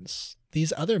dominance.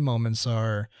 These other moments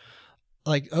are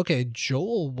like, okay,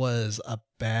 Joel was a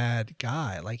bad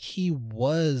guy. Like he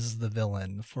was the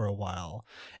villain for a while.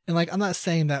 And like, I'm not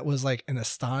saying that was like an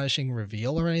astonishing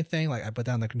reveal or anything. Like I put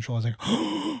down the controls and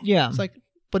like, yeah, it's like,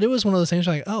 but it was one of those things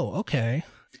like, oh, okay.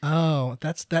 Oh,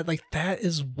 that's that. Like that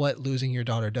is what losing your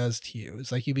daughter does to you.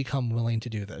 It's like you become willing to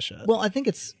do this shit. Well, I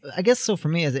guess so for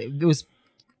me, it was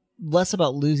less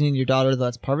about losing your daughter, though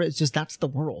that's part of it. It's just, that's the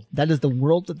world. That is the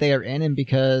world that they are in. And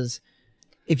because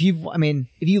if you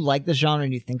like this genre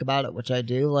and you think about it, which I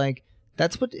do, like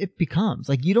that's what it becomes.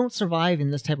 Like you don't survive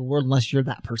in this type of world unless you're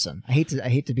that person. I hate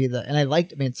to be the, and I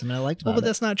liked something I liked about it. But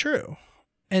that's not true.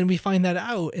 And we find that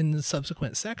out in the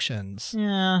subsequent sections.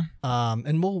 Yeah.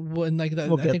 And we'll I think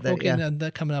we'll get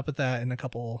that coming up with that in a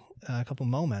couple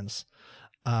moments.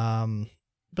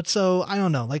 But so I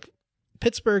don't know, like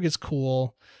Pittsburgh is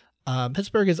cool.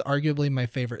 Pittsburgh is arguably my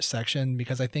favorite section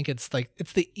because I think it's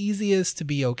the easiest to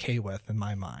be okay with in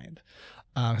my mind.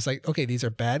 It's like, okay, these are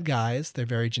bad guys. They're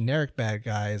very generic bad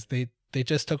guys. They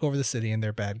just took over the city and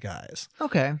they're bad guys.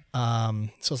 Okay.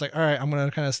 So it's like, all right, I'm going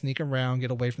to kind of sneak around,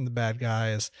 get away from the bad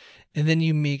guys. And then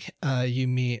you meet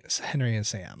Henry and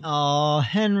Sam. Oh,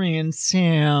 Henry and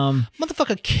Sam.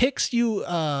 Motherfucker kicks you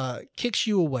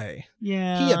away.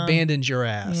 Yeah. He abandoned your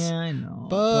ass. Yeah, I know.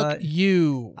 Fuck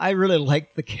you. I really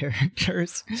like the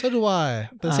characters. So do I.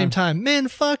 But at the same time, man,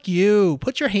 fuck you.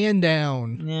 Put your hand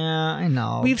down. Yeah, I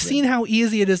know. We've seen how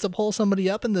easy it is to pull somebody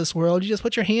up in this world. You just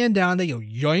put your hand down, they go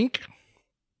yoink.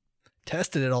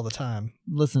 Tested it all the time.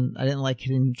 Listen, I didn't like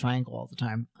hitting the triangle all the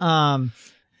time.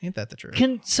 Ain't that the truth?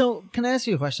 Can I ask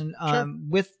you a question? Sure.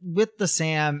 With the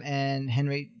Sam and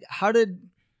Henry, how did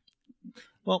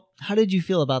you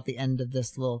feel about the end of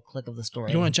this little click of the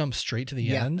story? You want to jump straight to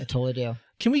the end? I totally do.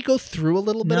 Can we go through a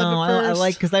little bit of it first? I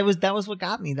like, because that was what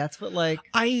got me. That's what like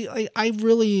I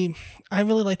really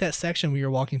like that section where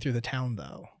you're walking through the town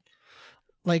though.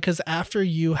 Like, because after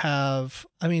you have,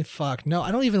 I mean, fuck, no,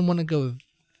 I don't even want to go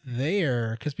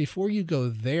there, because before you go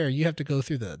there you have to go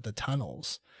through the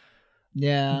tunnels.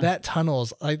 That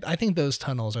tunnels, I think those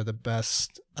tunnels are the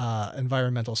best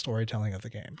environmental storytelling of the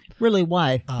game. Really?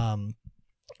 Why?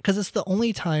 Because it's the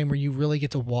only time where you really get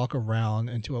to walk around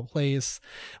into a place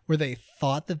where they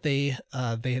thought that they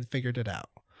had figured it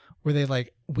out, where they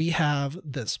like, we have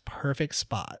this perfect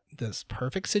spot, this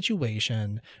perfect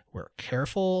situation. We're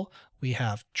careful. We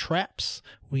have traps.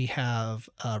 We have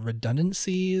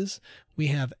redundancies. We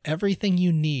have everything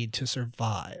you need to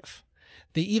survive.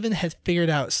 They even had figured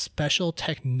out special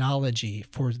technology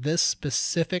for this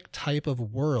specific type of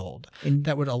world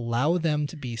that would allow them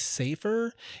to be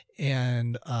safer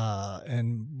and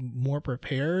more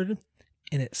prepared.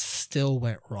 And it still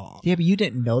went wrong. Yeah, but you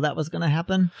didn't know that was going to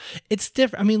happen? It's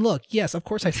different. I mean, look, yes, of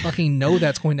course I fucking know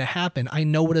that's going to happen. I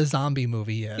know what a zombie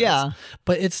movie is. Yeah.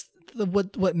 But it's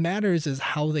what matters is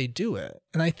how they do it.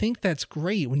 And I think that's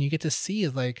great when you get to see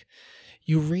is like,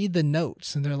 you read the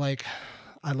notes and they're like,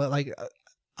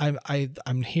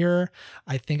 I'm here.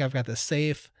 I think I've got this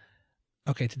safe.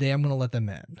 Okay, today I'm going to let them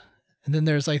in. And then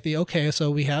there's like okay, so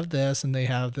we have this and they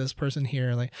have this person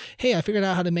here like, hey, I figured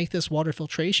out how to make this water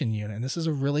filtration unit. And this is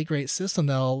a really great system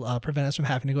that'll prevent us from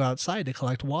having to go outside to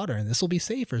collect water. And this will be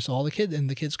safer. So all the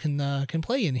kids can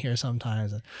play in here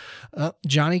sometimes. And,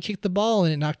 Johnny kicked the ball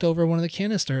and it knocked over one of the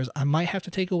canisters. I might have to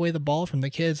take away the ball from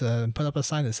the kids and put up a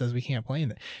sign that says we can't play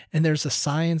in it. And there's the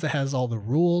signs that has all the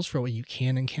rules for what you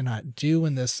can and cannot do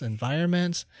in this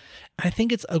environment. I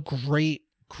think it's a great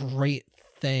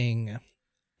thing.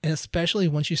 And especially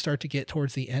once you start to get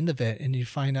towards the end of it and you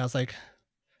find out it's like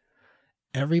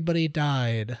everybody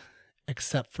died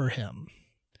except for him.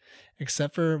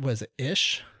 Except for, was it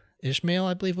Ishmael,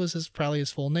 I believe was probably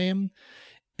his full name.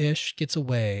 Ish gets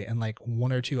away and like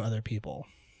one or two other people.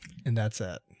 And that's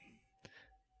it.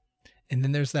 And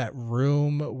then there's that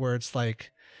room where it's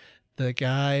like the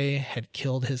guy had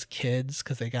killed his kids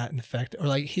because they got infected, or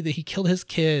like he killed his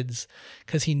kids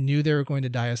because he knew they were going to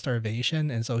die of starvation,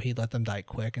 and so he let them die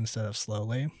quick instead of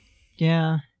slowly.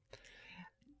 Yeah.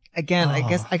 Again, I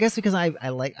guess because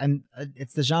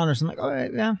it's the genre, so I'm like, all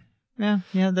right,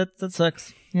 yeah, that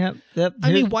sucks. Yep.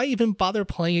 I mean, why even bother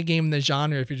playing a game in the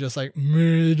genre if you're just like,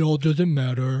 it all doesn't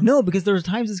matter? No, because there was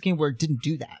times in this game where it didn't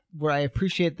do that, where I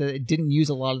appreciate that it didn't use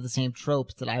a lot of the same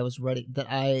tropes that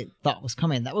I thought was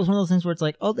coming. That was one of those things where it's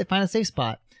like, oh, they find a safe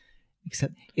spot.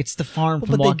 Except it's the farm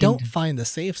from But they don't find the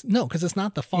safe. No, because it's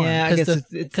not the farm. Yeah, because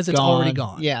it's already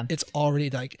gone. Yeah. It's already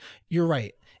like, you're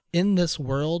right. In this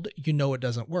world, you know it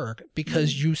doesn't work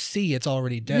because you see it's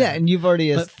already dead. Yeah, and you've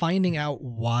already... But finding out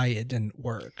why it didn't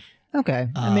work. Okay,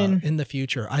 I mean... in the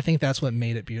future, I think that's what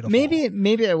made it beautiful.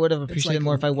 Maybe I would have appreciated it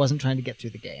more if I wasn't trying to get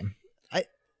through the game.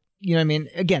 You know what I mean?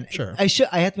 Again, sure. I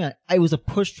have to admit, it was a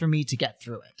push for me to get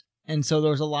through it. And so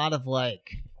there was a lot of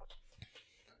like...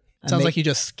 Sounds like you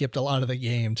just skipped a lot of the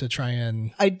game to try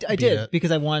and I did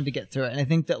because I wanted to get through it. And I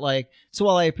think that so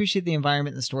while I appreciate the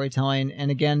environment and the storytelling,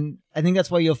 and again, I think that's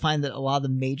why you'll find that a lot of the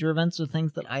major events are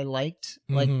things that I liked,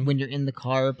 like when you're in the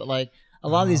car, but like a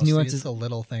lot of these nuances. It's the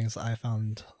little things I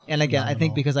found. And again, phenomenal. I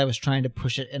think because I was trying to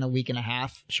push it in a week and a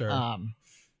half. Sure.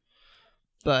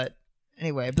 But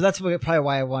anyway, but that's probably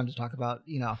why I wanted to talk about,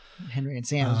 Henry and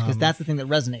Sam, because that's the thing that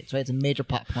resonates, right? It's a major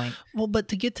plot point. Well, but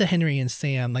to get to Henry and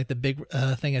Sam, like the big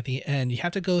thing at the end, you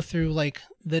have to go through like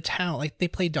the town. Like they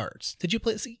play darts. Did you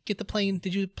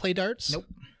play darts? Nope.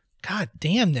 God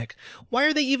damn, Nick. Why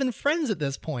are they even friends at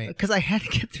this point? Because I had to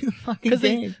get through the fucking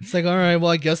game. It's like, all right,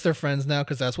 well, I guess they're friends now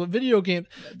because that's what video game.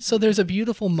 So there's a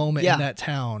beautiful moment in that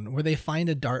town where they find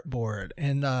a dartboard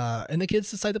and the kids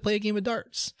decide to play a game of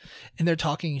darts. And they're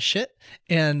talking shit.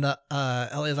 And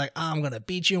Ellie's like, I'm going to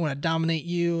beat you. I'm going to dominate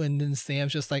you. And then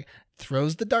Sam's just like,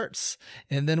 throws the darts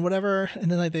and then whatever,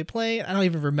 and then like they play. I don't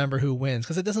even remember who wins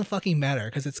because it doesn't fucking matter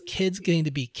because it's kids getting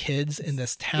to be kids in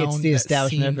this town. It's the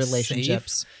establishment of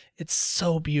relationships. Safe. It's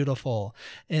so beautiful.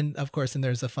 And of course, then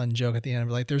there's a fun joke at the end of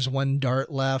like there's one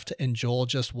dart left and Joel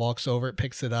just walks over it,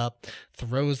 picks it up,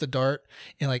 throws the dart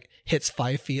and like hits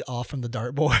 5 feet off from the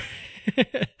dartboard.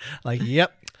 Like,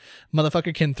 yep,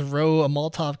 motherfucker can throw a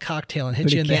Molotov cocktail and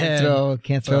hit you in the head.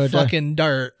 Can't throw a fucking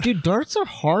dart. Dude, darts are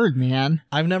hard, man.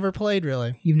 I've never played,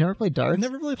 really. You've never played darts? I've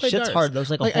never really played darts. Shit's hard. There's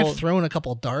like I've thrown a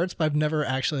couple darts, but I've never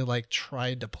actually like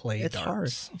tried to play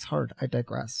darts. It's hard. I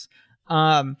digress.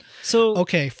 So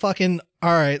okay, fucking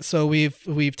all right. So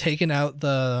we've taken out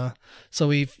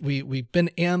we've been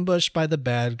ambushed by the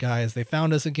bad guys. They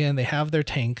found us again. They have their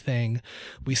tank thing.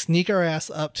 We sneak our ass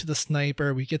up to the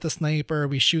sniper. We get the sniper.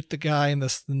 We shoot the guy in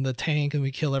the tank, and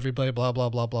we kill everybody. Blah blah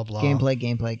blah blah blah.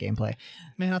 Gameplay.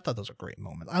 Man, I thought those were great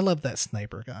moments. I love that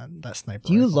sniper gun. That sniper.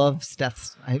 Do you love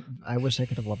Steph's? I wish I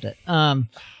could have loved it.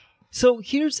 So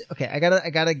here's okay. I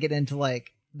gotta get into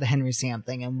like the Henry Sam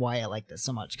thing and why I like this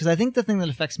so much. Because I think the thing that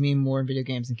affects me more in video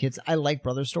games and kids, I like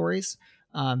brother stories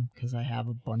because I have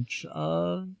a bunch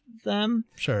of them.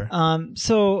 Sure.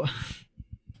 So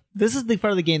This is the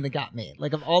part of the game that got me.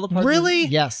 Like, of all the parts... Really?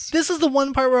 Yes. This is the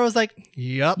one part where I was like,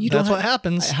 yep, that's what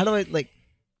happens. How do I, like...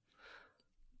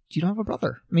 You don't have a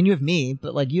brother. I mean, you have me,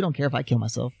 but, like, you don't care if I kill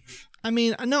myself. I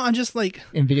mean, no, I'm just like...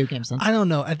 In video game sense. I don't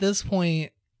know. At this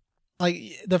point, like,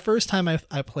 the first time I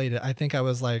played it, I think I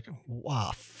was like,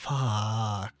 wow,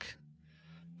 fuck.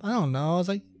 I don't know. I was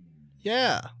like,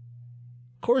 yeah.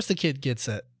 Of course the kid gets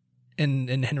it.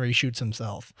 And Henry shoots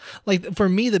himself. Like, for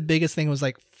me, the biggest thing was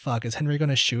like, fuck, is Henry going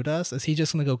to shoot us? Is he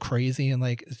just going to go crazy and,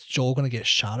 like, is Joel going to get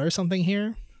shot or something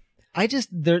here?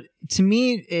 To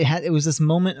me, it was this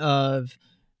moment of...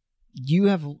 You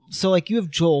have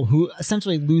Joel, who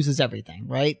essentially loses everything,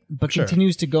 right? But Sure.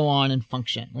 continues to go on and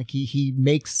function. Like he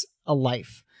makes a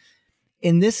life.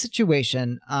 In this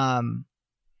situation,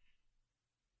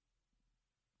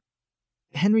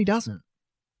 Henry doesn't.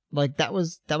 Like that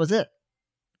was it.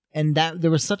 And that there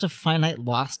was such a finite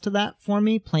loss to that for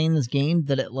me playing this game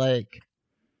that it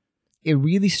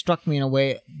really struck me in a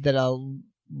way that a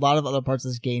lot of other parts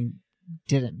of this game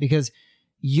didn't, because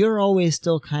you're always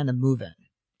still kind of moving.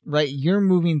 Right, you're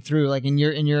moving through, like, and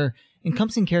you're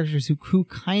encompassing characters who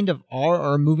kind of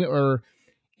are moving, or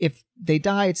if they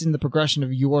die, it's in the progression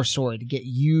of your story to get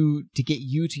you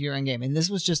to your end game. And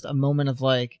this was just a moment of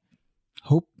like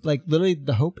hope, like literally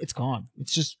the hope. It's gone.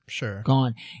 It's just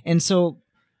gone. And so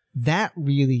that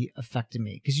really affected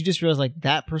me, because you just realize like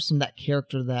that person, that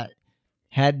character that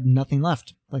had nothing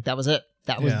left, like that was it.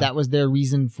 That was their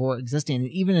reason for existing. And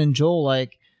even in Joel,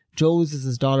 like Joel loses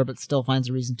his daughter, but still finds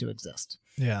a reason to exist.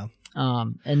 Yeah.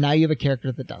 And now you have a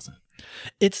character that doesn't.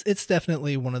 It's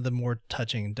definitely one of the more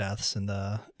touching deaths in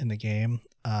the game.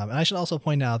 And I should also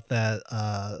point out that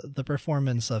the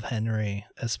performance of Henry,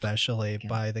 especially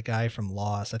by the guy from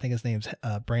Lost, I think his name's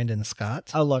Brandon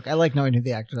Scott. Oh, look, I like knowing who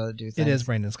the actors are that do things. It is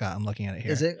Brandon Scott. I'm looking at it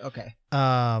here. Is it? Okay.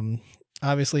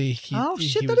 Obviously, that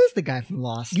is the guy from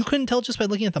Lost. You couldn't tell just by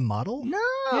looking at the model? No.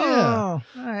 Yeah.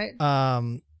 All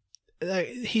right.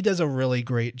 He does a really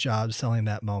great job selling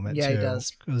that moment. Yeah, too. he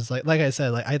does. Because like I said,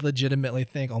 like I legitimately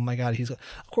think, oh my god, of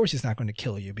course he's not going to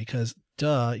kill you, because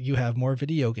duh, you have more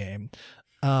video game.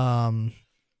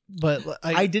 But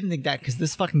I didn't think that, because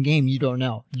this fucking game, you don't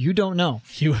know. You don't know.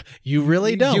 You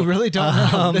really don't. You really don't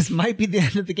know. This might be the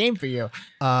end of the game for you.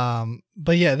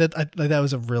 But yeah, that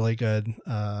was a really good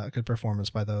performance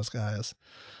by those guys.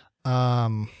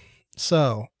 Kind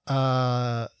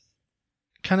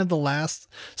of the last.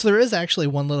 So there is actually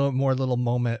one little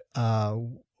moment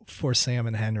for Sam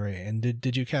and Henry. And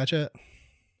did you catch it?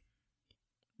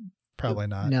 Probably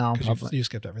not. No, because you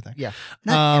skipped everything. Yeah,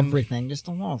 not everything, just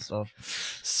a lot of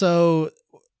stuff. So,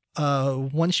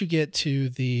 once you get to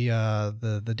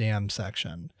the dam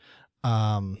section,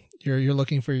 you're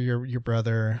looking for your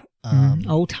brother. Tommy.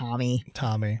 Oh, Tommy.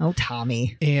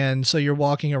 And so you're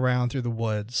walking around through the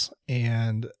woods,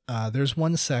 and there's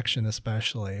one section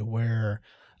especially where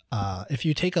if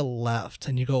you take a left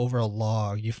and you go over a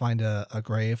log, you find a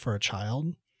grave for a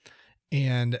child.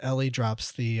 And Ellie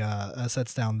drops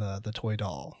sets down the toy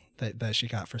doll that she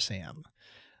got for Sam.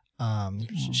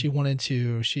 She wanted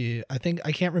to,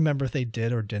 I can't remember if they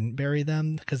did or didn't bury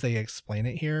them, because they explain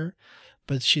it here,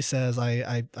 but she says,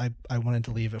 I wanted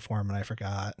to leave it for him and I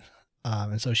forgot.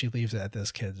 And so she leaves it at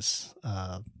this kid's,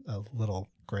 a little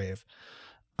grave.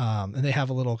 And they have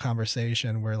a little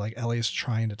conversation where like Ellie's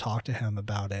trying to talk to him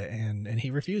about it, and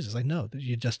he refuses. Like, no,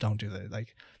 you just don't do that.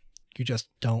 Like, you just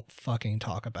don't fucking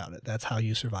talk about it. That's how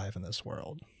you survive in this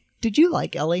world. Did you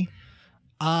like Ellie?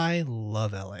 I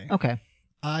love Ellie. Okay.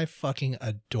 I fucking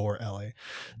adore Ellie.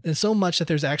 And so much that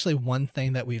there's actually one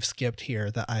thing that we've skipped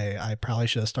here that I probably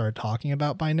should have started talking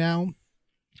about by now.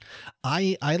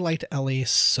 I liked Ellie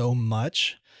so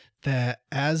much that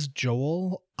as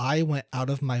Joel, I went out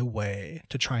of my way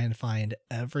to try and find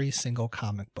every single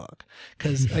comic book.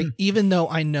 Because like, even though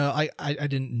I know, I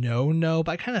didn't know,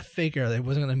 but I kind of figured it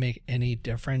wasn't going to make any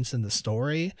difference in the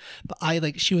story.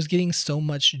 But she was getting so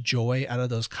much joy out of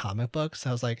those comic books.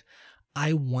 I was like,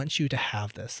 I want you to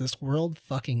have this. This world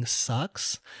fucking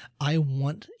sucks. I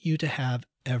want you to have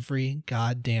every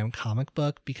goddamn comic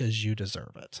book because you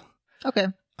deserve it. Okay.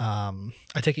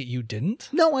 I take it you didn't?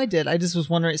 No, I did. I just was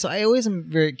wondering. So I always am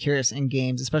very curious in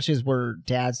games, especially as we're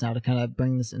dads now, to kind of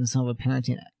bring this into some of a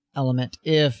parenting element.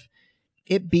 If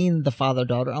it being the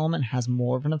father-daughter element has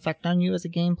more of an effect on you as a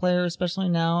game player, especially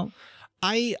now.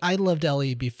 I loved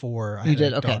Ellie before I had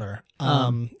a daughter.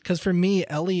 Because for me,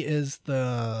 Ellie is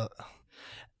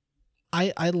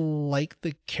I like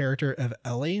the character of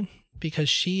Ellie because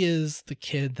she is the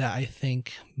kid that I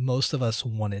think most of us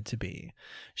wanted to be.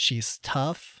 She's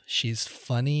tough. She's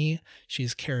funny.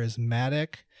 She's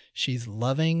charismatic. She's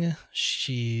loving.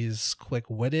 She's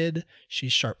quick-witted.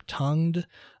 She's sharp-tongued.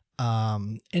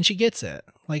 And she gets it.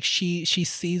 Like she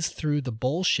sees through the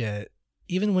bullshit,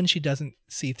 even when she doesn't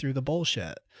see through the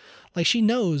bullshit. Like she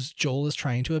knows Joel is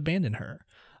trying to abandon her.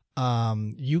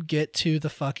 You get to the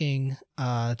fucking,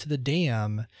 to the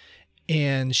dam,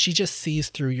 and she just sees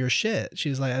through your shit.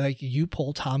 She's like you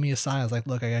pull Tommy aside. I was like,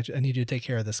 look, I need you to take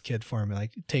care of this kid for me.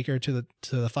 Like take her to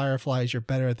the Fireflies. You're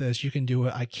better at this. You can do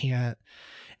it. I can't.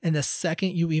 And the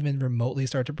second you even remotely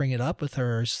start to bring it up with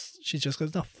her, she just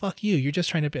goes, no, fuck you. You're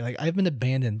just trying to be like, I've been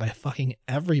abandoned by fucking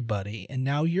everybody, and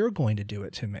now you're going to do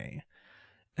it to me.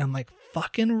 And I'm like,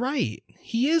 fucking right.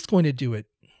 He is going to do it.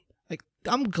 Like,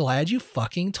 I'm glad you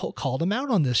fucking called him out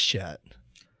on this shit.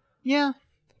 Yeah.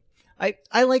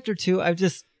 I liked her too. I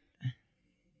guess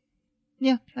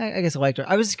I liked her.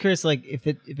 I was just curious, like, if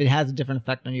it has a different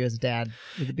effect on you as a dad,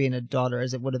 with it being a daughter,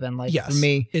 as it would have been like for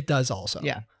me. It does also.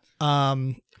 Yeah.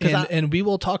 And we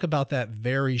will talk about that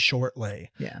very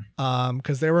shortly. Yeah.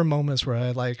 Because there were moments where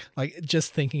I like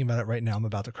just thinking about it right now, I'm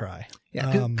about to cry.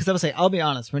 Yeah. Because I would say, I'll be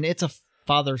honest, when it's a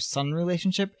father-son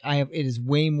relationship, it is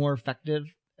way more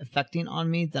affecting on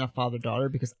me than a father-daughter,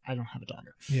 because I don't have a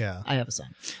daughter. Yeah. I have a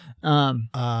son.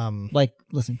 Like,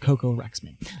 listen, Coco wrecks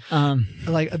me.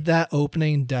 Like that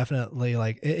opening definitely,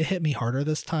 like it hit me harder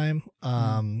this time.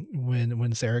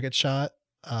 When Sarah gets shot.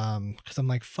 Because I'm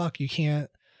like, fuck, you can't.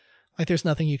 Like, there's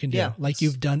nothing you can do. Yeah. Like,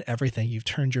 you've done everything. You've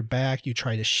turned your back. You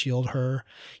try to shield her.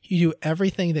 You do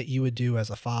everything that you would do as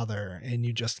a father, and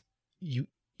you just you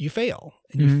fail,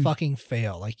 and you fucking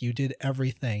fail. Like, you did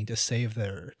everything to save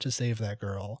that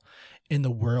girl, and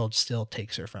the world still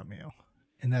takes her from you.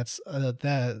 And that's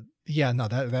that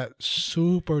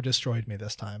super destroyed me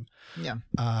this time. Yeah.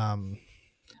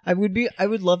 I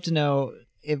would love to know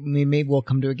if maybe we'll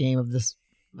come to a game of this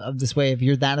way, if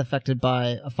you're that affected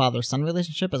by a father-son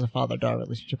relationship as a father-daughter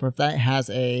relationship, or if that has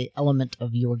a element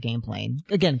of your game playing.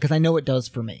 Again, because I know it does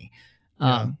for me.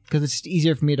 Because it's just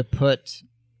easier for me to put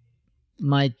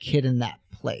my kid in that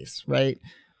place, right?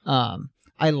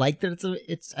 I like that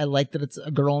it's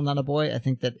a girl and not a boy. I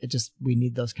think that we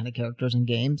need those kind of characters in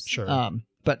games. Sure.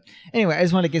 But anyway, I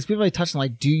just want to guess, we've already touched on,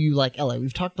 like, do you like Ellie?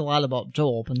 We've talked a lot about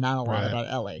Joel, but not a lot about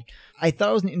Ellie. I thought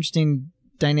it was an interesting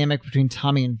dynamic between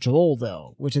Tommy and Joel,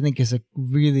 though, which I think is a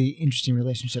really interesting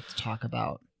relationship to talk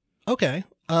about. Okay.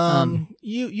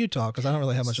 You talk, because I don't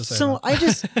really have much to say. So about.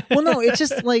 It's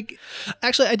just like,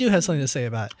 actually, I do have something to say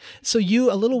about it. So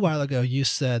a little while ago, you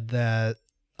said that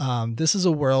this is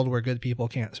a world where good people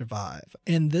can't survive,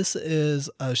 and this is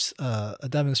a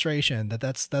demonstration that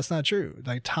that's not true.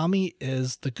 Like, Tommy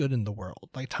is the good in the world.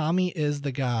 Like, Tommy is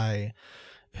the guy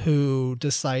who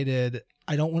decided,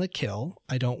 I don't want to kill.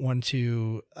 I don't want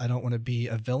to be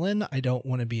a villain. I don't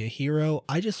want to be a hero.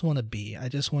 I just want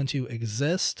to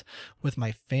exist with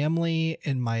my family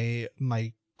and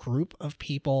my group of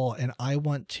people, and I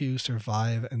want to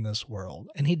survive in this world.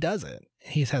 And he does it.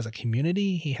 He has a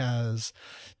community. He has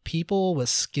people with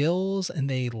skills, and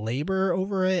they labor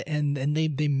over it, and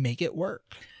they make it work.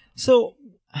 So,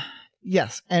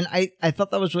 yes, and I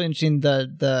thought that was really interesting,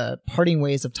 the parting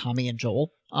ways of Tommy and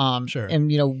Joel. Sure.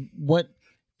 And what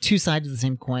two sides of the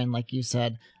same coin, like you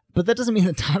said, but that doesn't mean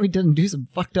that Tommy didn't do some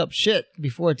fucked up shit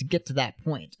before to get to that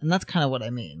point. And that's kind of what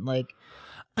I mean. Like,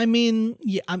 I mean,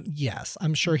 yeah, yes,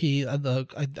 I'm sure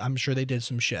I'm sure they did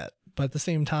some shit. But at the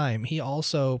same time, he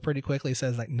also pretty quickly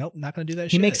says, like, nope, not going to do that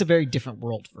shit. He makes a very different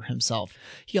world for himself.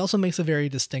 He also makes a very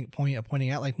distinct point of pointing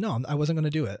out, like, no, I wasn't going to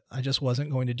do it. I just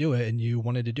wasn't going to do it. And you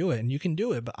wanted to do it, and you can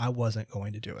do it, but I wasn't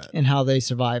going to do it. And how they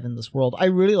survive in this world. I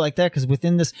really like that, because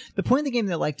within this, the point of the game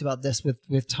that I liked about this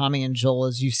with Tommy and Joel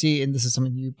is, you see, and this is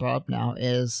something you brought up now,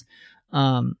 is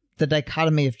the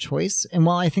dichotomy of choice. And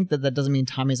while I think that doesn't mean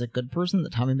Tommy's a good person,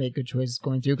 that Tommy made good choices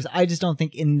going through, because I just don't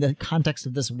think in the context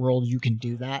of this world you can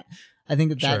do that. I think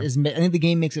that Sure. is, I think the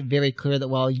game makes it very clear that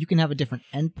while you can have a different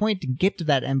endpoint, to get to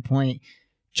that endpoint,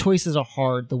 choices are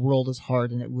hard, the world is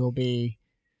hard, and it will be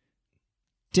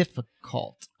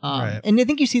difficult. Right. And I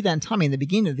think you see that in Tommy in the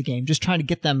beginning of the game, just trying to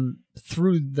get them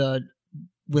through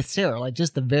with Sarah, like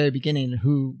just the very beginning,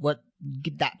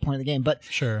 get that point of the game. But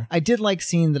Sure. I did like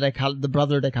seeing the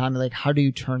brother dichotomy, like, how do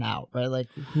you turn out, right? Like,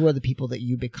 who are the people that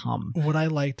you become? What I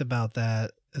liked about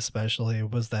that especially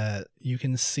was that you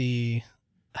can see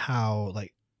how,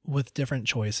 like, with different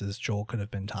choices, Joel could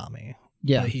have been Tommy.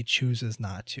 Yeah. But he chooses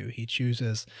not to. He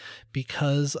chooses,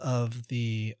 because of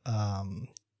the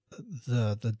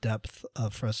depth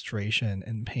of frustration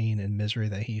and pain and misery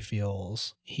that he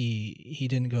feels, he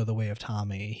didn't go the way of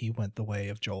Tommy. He went the way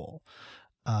of Joel.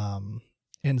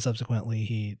 And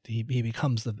subsequently he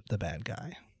becomes the bad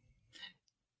guy.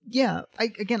 Yeah.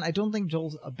 I don't think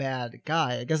Joel's a bad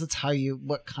guy. I guess it's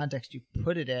what context you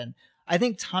put it in. I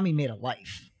think Tommy made a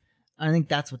life. I think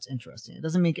that's what's interesting. It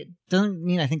doesn't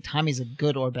mean I think Tommy's a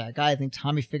good or bad guy. I think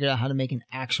Tommy figured out how to make an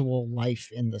actual life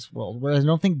in this world, whereas I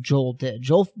don't think Joel did.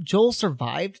 Joel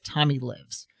survived. Tommy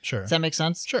lives. Sure. Does that make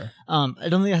sense? Sure. I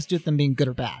don't think it has to do with them being good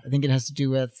or bad. I think it has to do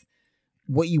with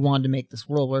what you wanted to make this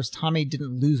world, whereas Tommy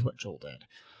didn't lose what Joel did.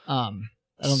 I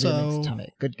don't think it makes Tommy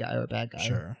a good guy or a bad guy.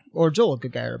 Sure. Or Joel a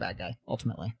good guy or a bad guy,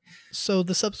 ultimately. So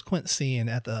the subsequent scene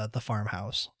at the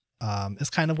farmhouse is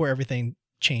kind of where everything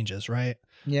changes, right?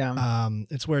 Yeah.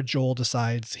 It's where Joel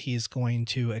decides he's going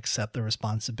to accept the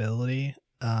responsibility,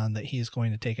 that he's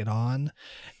going to take it on.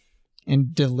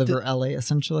 And deliver Ellie,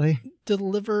 essentially.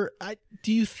 Deliver.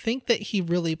 Do you think that he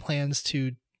really plans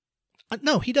to?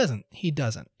 No, he doesn't. He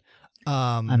doesn't.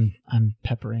 I'm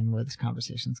peppering where this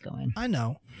conversation's going. I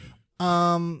know.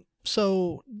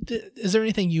 So is there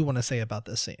anything you want to say about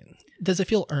this scene? Does it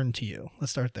feel earned to you?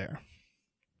 Let's start there.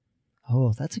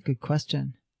 Oh, that's a good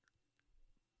question.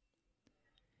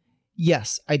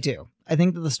 Yes, I do. I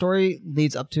think that the story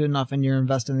leads up to enough and you're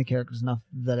invested in the characters enough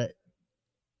that it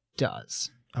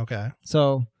does. Okay.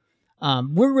 So,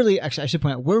 we're really, actually, I should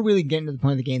point out, we're really getting to the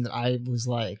point of the game that I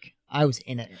was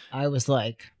in it. I was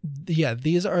like, yeah,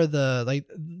 these are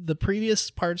the previous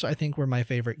parts I think were my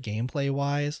favorite gameplay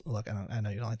wise. Look, I know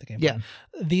you don't like the gameplay. Yeah.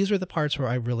 These were the parts where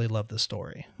I really love the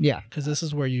story. Yeah. Because this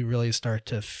is where you really start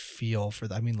to feel for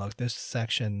I mean, look, this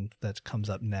section that comes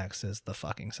up next is the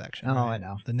fucking section. Oh, right? I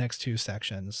know. The next two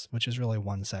sections, which is really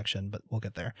one section, but we'll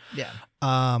get there. Yeah.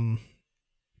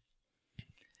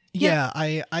 Yeah,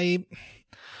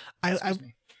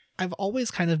 I've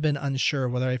always kind of been unsure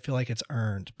whether I feel like it's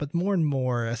earned, but more and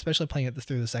more, especially playing it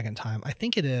through the second time, I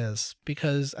think it is,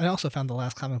 because I also found the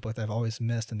last comic book that I've always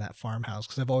missed in that farmhouse,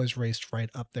 because I've always raced right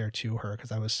up there to her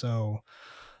because I was so,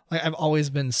 like, I've always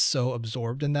been so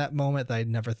absorbed in that moment that I'd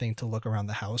never think to look around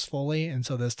the house fully. And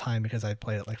so this time, because I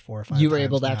played it like 4 or 5 times, you were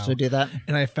able to actually do that,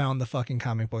 and I found the fucking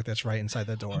comic book that's right inside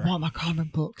the door. I want my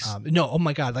comic books. No, oh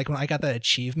my god! Like when I got that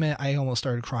achievement, I almost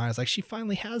started crying. I was like, "She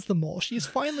finally has them all. She's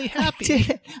finally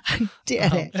happy." I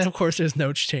did it. And of course, there's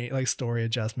no change, like story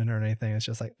adjustment or anything. It's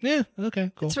just like, yeah,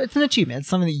 okay, cool. It's an achievement. It's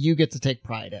something that you get to take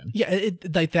pride in. Yeah,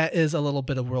 it like that is a little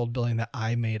bit of world building that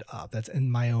I made up. That's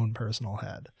in my own personal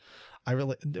head. I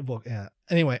really, well, yeah.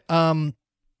 Anyway,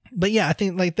 but yeah, I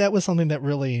think like that was something that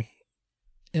really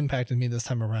impacted me this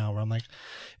time around, where I'm like,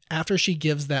 after she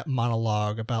gives that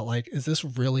monologue about like, is this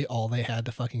really all they had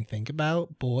to fucking think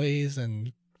about, boys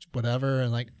and whatever,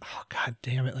 and like, oh god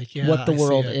damn it, like, yeah, what the I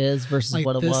world see it. is versus Like,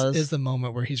 what it was. This is the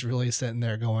moment where he's really sitting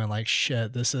there going like,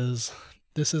 shit, this is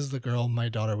the girl my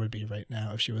daughter would be right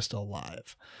now if she was still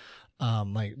alive.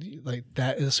 Like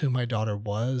that is who my daughter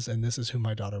was, and this is who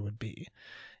my daughter would be.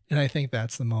 And I think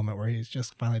that's the moment where he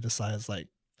just finally decides, like,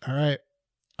 all right,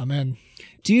 I'm in.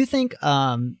 Do you think,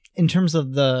 in terms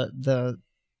of the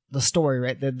story,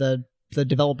 right, the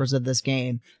developers of this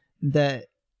game, that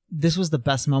this was the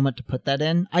best moment to put that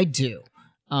in? I do.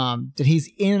 That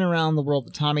he's in and around the world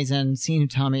that Tommy's in, seeing who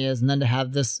Tommy is, and then to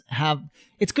have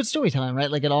it's good storytelling, right?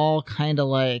 Like it all kind of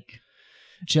like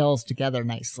gels together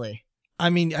nicely. I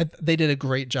mean, they did a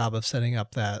great job of setting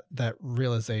up that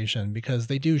realization, because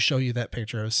they do show you that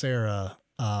picture of Sarah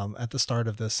at the start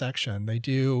of this section. They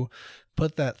do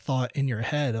put that thought in your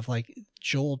head of like,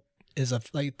 Joel is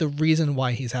like the reason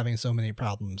why he's having so many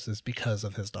problems is because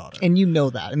of his daughter. And you know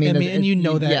that. I mean, and you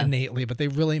know that innately, but they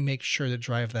really make sure to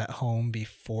drive that home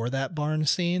before that barn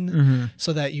scene,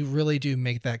 so that you really do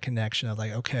make that connection of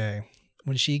like, okay,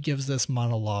 when she gives this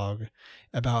monologue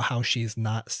about how she's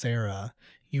not Sarah,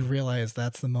 you realize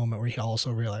that's the moment where he also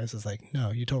realizes like,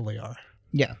 no, you totally are.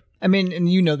 Yeah. I mean,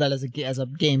 and you know that as a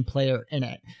game player in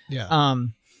it. Yeah.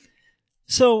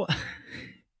 So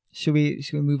should we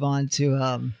move on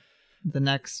to the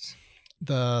next,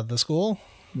 the school?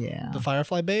 Yeah. The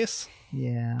Firefly base?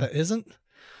 Yeah. That isn't?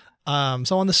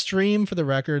 So on the stream, for the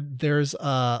record, there's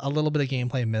a little bit of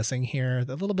gameplay missing here.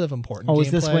 A little bit of important gameplay.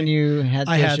 Is this when you had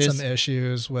I had some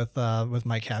issues with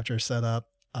my capture setup.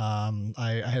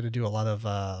 I had to do a lot of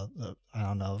I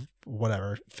don't know,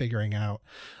 whatever, figuring out.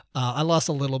 I lost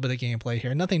a little bit of gameplay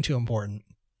here. Nothing too important.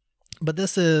 But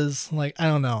this is like, I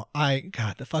don't know.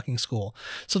 God, the fucking school.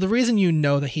 So the reason you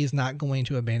know that he's not going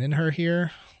to abandon her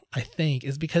here, I think,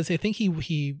 is because I think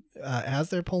he as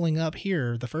they're pulling up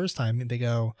here the first time, they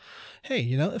go, hey,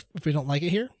 you know, if we don't like it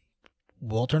here,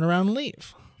 we'll turn around and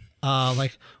leave.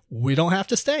 Like, we don't have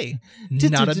to stay.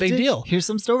 Not a big deal. Here's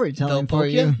some storytelling for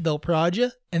you. They'll prod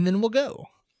you, and then we'll go.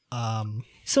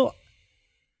 So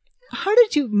how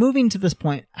did you, moving to this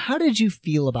point, how did you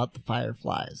feel about the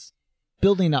Fireflies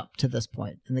building up to this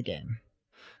point in the game?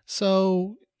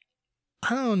 So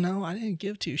I don't know. I didn't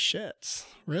give two shits,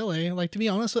 really. Like, to be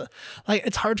honest, like,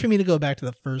 it's hard for me to go back to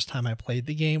the first time I played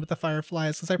the game with the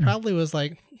Fireflies because I probably was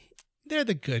like, they're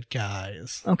the good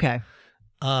guys. Okay.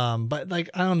 But like,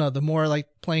 I don't know. The more like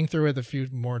playing through it a few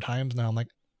more times now, I'm like,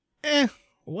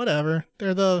 whatever.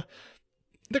 They're kind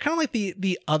of like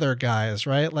the other guys,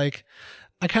 right? Like,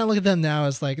 I kind of look at them now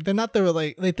as like they're not the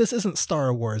like this isn't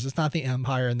Star Wars. It's not the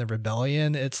Empire and the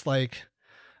Rebellion. It's like,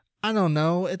 I don't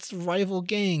know. It's rival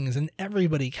gangs and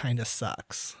everybody kind of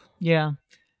sucks. Yeah.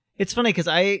 It's funny because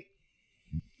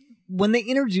when they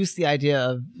introduced the idea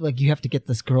of like you have to get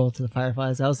this girl to the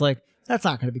Fireflies, I was like, that's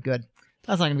not going to be good.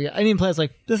 That's not going to be good. I didn't play. I was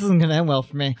like, this isn't going to end well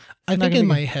for me. I think in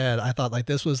my head, I thought like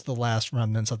this was the last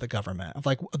remnants of the government, of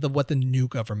like what the new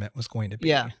government was going to be.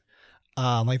 Yeah.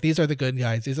 Like these are the good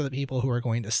guys. These are the people who are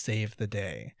going to save the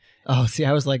day. Oh, see,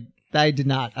 I was like, I did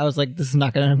not. I was like, this is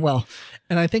not going to end well.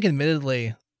 And I think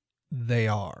admittedly they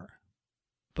are,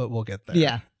 but we'll get there.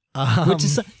 Yeah. Which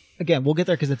is, again, we'll get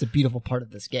there because it's a beautiful part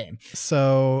of this game.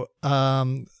 So,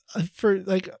 for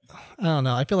like, I don't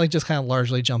know. I feel like just kind of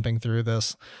largely jumping through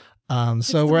this.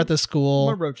 So we're at the school.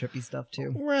 More road trippy stuff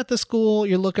too. We're at the school.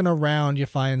 You're looking around. You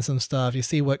find some stuff. You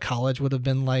see what college would have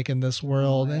been like in this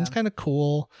world, and it's kind of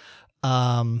cool.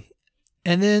 And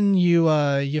then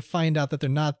you find out that they're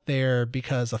not there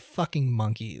because of fucking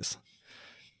monkeys.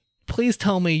 Please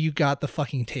tell me you got the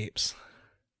fucking tapes.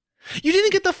 You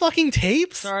didn't get the fucking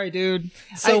tapes? Sorry, dude.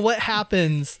 So what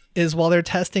happens is while they're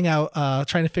testing out,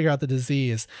 trying to figure out the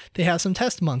disease, they have some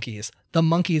test monkeys. The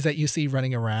monkeys that you see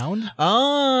running around.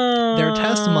 Oh, they're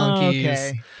test monkeys.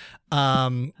 Okay.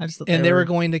 And they were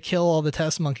going to kill all the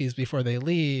test monkeys before they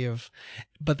leave,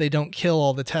 but they don't kill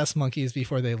all the test monkeys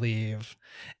before they leave.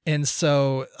 And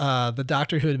so the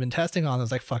doctor who had been testing on them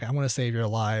was like, fuck, I want to save your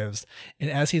lives.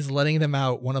 And as he's letting them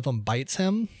out, one of them bites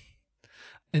him.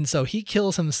 And so he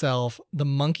kills himself, the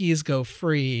monkeys go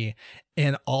free,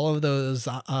 and all of those,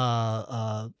 what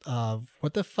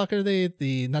the fuck are they?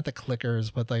 Not the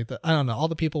clickers, but like I don't know, all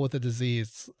the people with the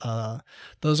disease,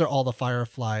 those are all the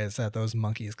fireflies that those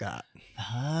monkeys got.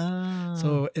 Oh.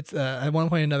 So it's, at one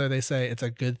point or another, they say it's a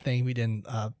good thing we didn't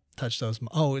touch those.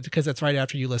 Oh, it's because it's right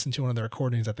after you listen to one of the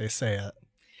recordings that they say it.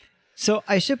 So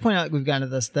I should point out, we've gotten to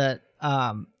this, that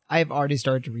I've already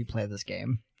started to replay this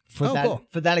game. For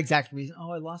that exact reason.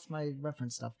 Oh, I lost my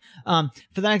reference stuff.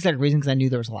 For that exact reason, because I knew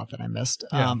there was a lot that I missed.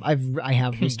 Yeah. I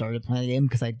have restarted playing the game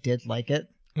because I did like it.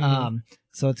 Mm-hmm.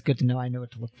 So it's good to know I know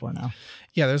what to look for now.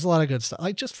 Yeah, there's a lot of good stuff.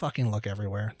 Like, just fucking look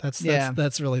everywhere. That's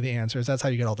really the answer. That's how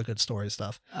you get all the good story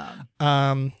stuff.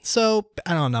 So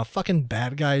I don't know. Fucking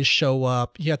bad guys show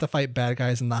up. You have to fight bad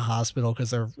guys in the hospital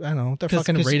because they're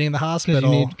fucking raiding the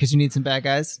hospital. Because you need some bad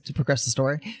guys to progress the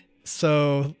story.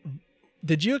 So,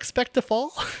 did you expect to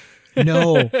fall?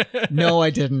 No, I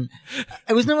didn't.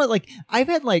 It was never like, I've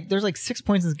had like, there's like 6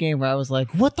 points in this game where I was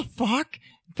like, what the fuck?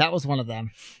 That was one of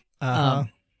them.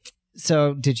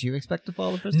 So did you expect to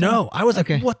fall the first time? No, I was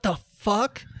like, what the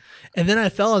fuck? And then I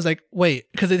fell. I was like,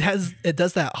 wait, because it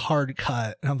does that hard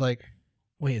cut. And I'm like,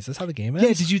 wait, is this how the game ends?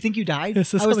 Yeah, did you think you died?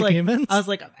 Is this how the game ends? I was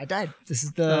like, I died. This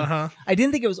is the, I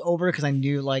didn't think it was over because I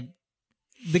knew like,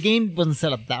 the game wasn't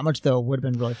set up that much, though. It would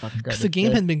have been really fucking good. Because the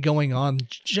game had been going on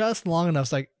just long enough.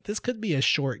 It's like, this could be a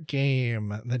short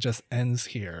game that just ends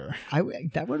here. That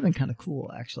would have been kind of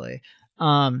cool, actually.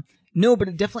 No, but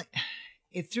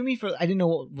it threw me for, I didn't know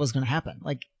what was going to happen.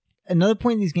 Like, another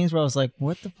point in these games where I was like,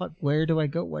 what the fuck? Where do I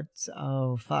go?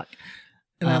 Oh, fuck.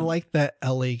 And I like that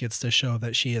Ellie gets to show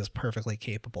that she is perfectly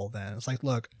capable then. It's like,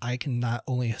 look, I can not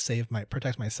only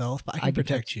protect myself, but I can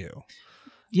protect you.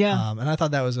 Yeah. And I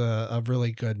thought that was a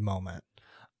really good moment.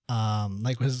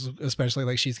 Especially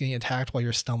like she's getting attacked while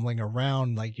you're stumbling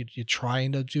around, like you're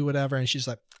trying to do whatever. And she's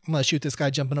like, I'm going to shoot this guy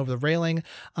jumping over the railing.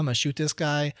 I'm going to shoot this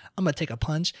guy. I'm going to take a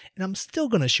punch and I'm still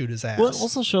going to shoot his ass. Well, it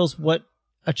also shows what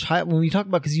a child, when we talk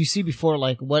about, because you see before,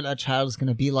 like what a child is going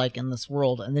to be like in this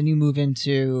world. And then you move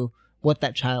into what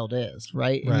that child is,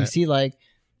 right? And you see like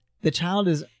the child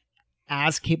is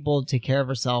as capable to take care of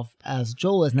herself as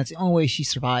Joel is, and that's the only way she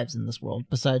survives in this world,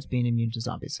 besides being immune to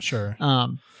zombies. Sure.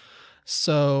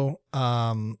 So,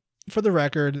 for the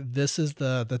record, this is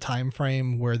the time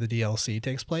frame where the DLC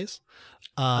takes place.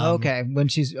 When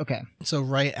she's So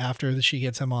right after she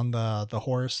gets him on the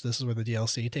horse, this is where the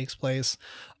DLC takes place.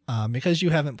 Because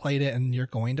you haven't played it and you're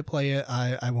going to play it,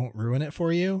 I won't ruin it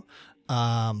for you.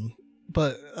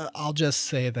 But I'll just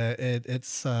say that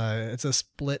it's a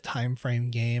split time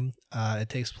frame game. It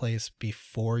takes place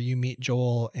before you meet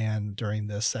Joel and during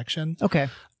this section. Okay.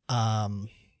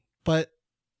 But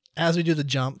as we do the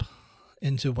jump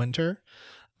into winter,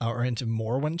 or into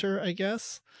more winter, I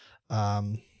guess.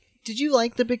 Did you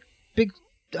like the big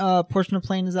portion of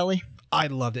playing as Ellie? I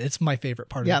loved it. It's my favorite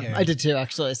part Yeah, of the game. I did too,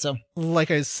 actually. So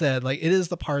Like I said, like it is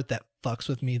the part that fucks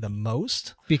with me the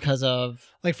most. because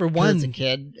of Like for 'cause one, it's a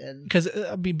kid, and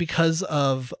because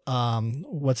of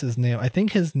what's his name? I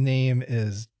think his name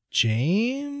is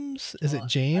James. Is it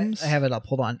James? I have it up.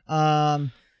 Hold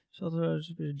on.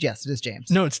 Yes, it is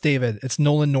James. No, it's David. It's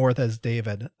Nolan North as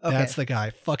David. Okay. That's the guy.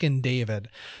 Fucking David.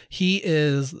 He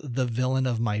is the villain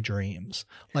of my dreams.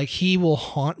 Like he will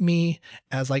haunt me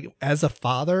as a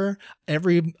father.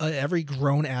 Every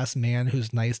grown ass man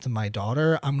who's nice to my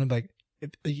daughter, I'm gonna be like,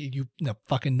 you no,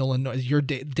 fucking Nolan North. You're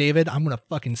David. I'm gonna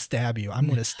fucking stab you. I'm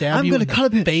gonna stab you in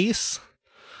the face.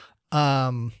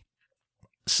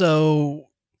 So.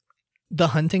 The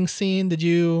hunting scene, the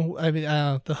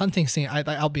hunting scene,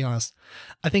 I'll be honest.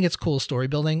 I think it's cool story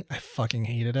building. I fucking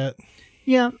hated it.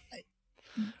 Yeah.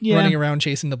 Running around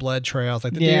chasing the blood trails,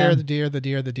 like the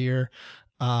deer.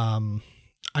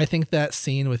 I think that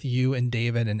scene with you and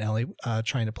David and Ellie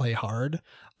trying to play hard,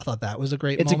 I thought that was a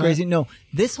great moment. It's a crazy, no,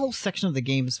 this whole section of the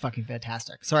game is fucking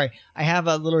fantastic. Sorry, I have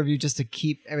a little review just to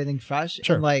keep everything fresh.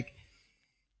 Sure. And like,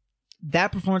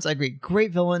 that performance, I agree.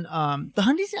 Great villain. The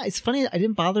hunting scene, it's funny, it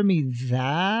didn't bother me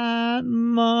that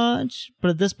much,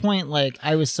 but at this point, like,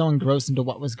 I was so engrossed into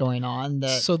what was going on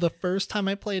that. So the first time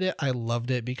I played it, I loved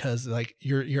it because like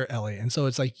you're Ellie, and so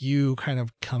it's like you kind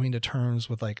of coming to terms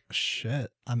with like,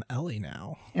 shit, I'm Ellie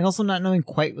now, and also not knowing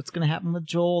quite what's going to happen with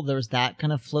Joel. There was that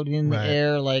kind of floating in the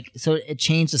air, like, so it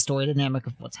changed the story dynamic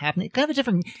of what's happening. Kind of a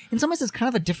different, in some ways, it's kind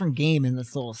of a different game in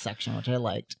this little section, which I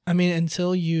liked. I mean,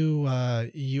 until you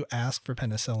ask for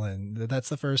penicillin, that's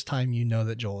the first time you know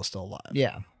that Joel is still alive.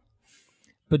 Yeah.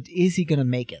 But is he going to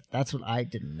make it? That's what I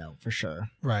didn't know for sure.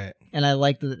 Right. And I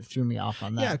like that it threw me off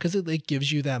on that. Yeah, because it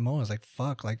gives you that moment. It's like,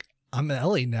 fuck, like, I'm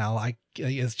Ellie now.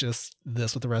 It's just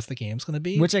this what the rest of the game's going to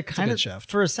be. Which I kind of,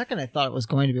 for a second, I thought it was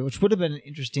going to be, which would have been an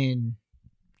interesting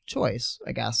choice,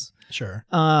 I guess. Sure.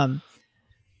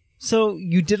 So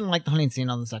you didn't like the hunting scene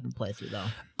on the second playthrough, though?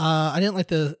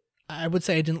 I would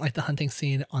say I didn't like the hunting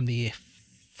scene on the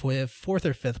fourth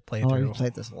or fifth playthrough. Oh, you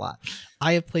played this a lot.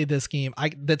 I have played this game.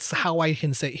 That's how I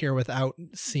can sit here without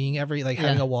seeing having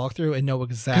a walkthrough and know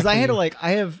exactly.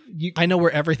 Because I know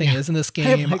where everything is in this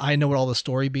game. I know what all the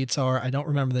story beats are. I don't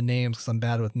remember the names because I'm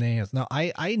bad with names. No,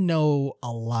 I know a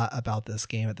lot about this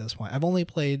game at this point. I've only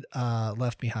played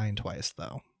Left Behind twice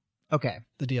though. Okay.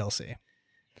 The DLC.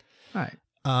 All right.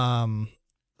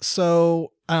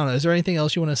 So I don't know. Is there anything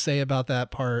else you want to say about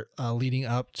that part leading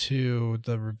up to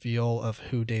the reveal of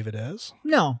who David is?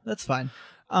 No, that's fine.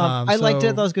 I liked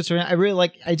it. That was a good story.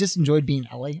 I just enjoyed being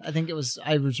Ellie. I think I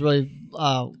was really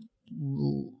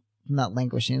not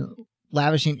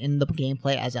lavishing in the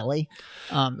gameplay as Ellie.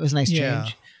 It was a nice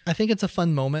change. I think it's a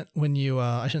fun moment when you,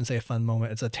 I shouldn't say a fun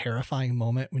moment. It's a terrifying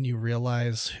moment when you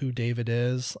realize who David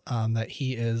is, that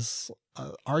he is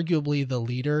arguably the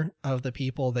leader of the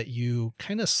people that you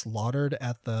kind of slaughtered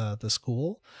at the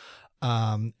school.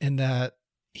 And that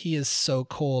he is so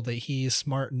cold that he's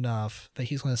smart enough that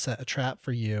he's going to set a trap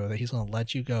for you, that he's going to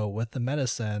let you go with the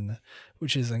medicine,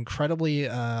 which is incredibly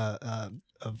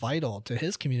vital to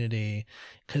his community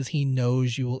because he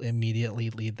knows you will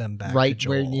immediately lead them back right to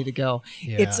where you need to go.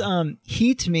 Yeah. It's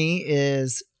he to me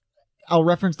is, I'll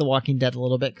reference The Walking Dead a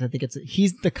little bit because I think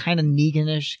he's the kind of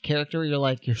Negan-ish character where you're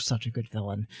like, you're such a good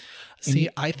villain. See,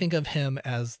 I think of him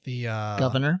as the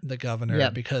governor,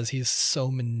 because he's so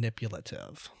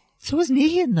manipulative. So is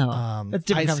Negan though. That's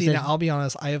different conversation. Now, I'll be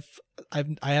honest. I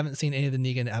haven't seen any of the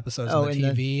Negan episodes on the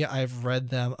TV. I've read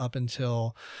them up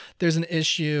until there's an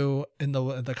issue in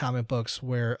the comic books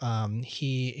where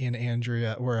he and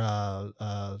Andrea, where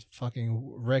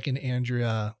fucking Rick and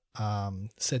Andrea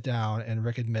sit down and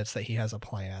Rick admits that he has a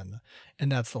plan,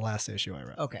 and that's the last issue I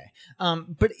read. Okay,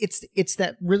 but it's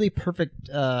that really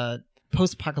perfect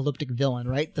post-apocalyptic villain,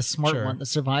 right? The smart one that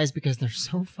survives because they're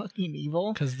so fucking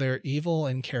evil. Because they're evil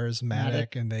and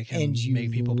charismatic, and they can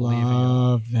make people believe in you.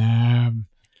 Love them.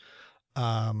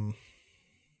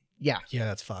 Yeah,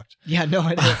 that's fucked. Yeah, no,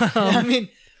 I know. I mean,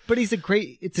 but he's a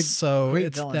great.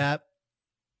 Great villain. That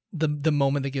the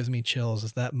moment that gives me chills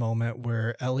is that moment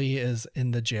where Ellie is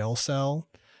in the jail cell,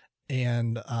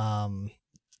 and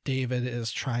David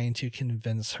is trying to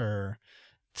convince her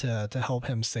to help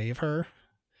him save her.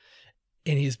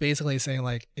 And he's basically saying,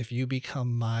 like, if you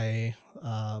become my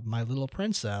little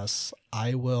princess,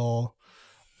 I will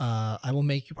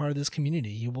make you part of this community.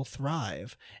 You will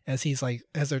thrive. As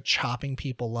they're chopping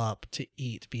people up to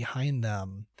eat behind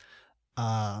them,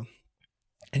 and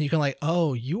you can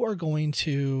you are going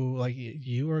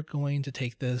to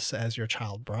take this as your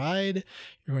child bride.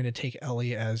 You're going to take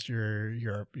Ellie as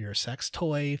your sex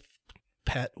toy,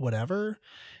 pet, whatever.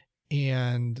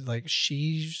 and like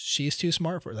she's too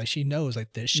smart for it. Like she knows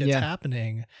like this shit's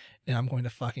happening, and I'm going to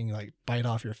fucking like bite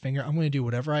off your finger. I'm going to do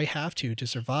whatever I have to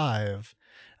survive.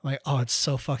 I'm like, oh, it's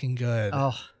so fucking good.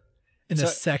 Oh. And the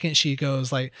second she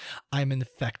goes like, I'm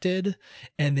infected,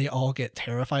 and they all get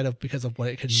terrified of because of what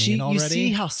it could mean already. You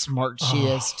see how smart she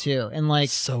is too, and like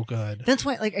so good. That's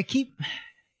why like I keep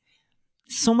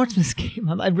so much of this game.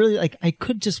 I really like. I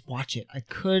could just watch it. I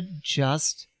could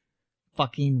just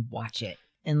fucking watch it,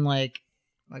 and like.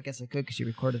 I guess I could because you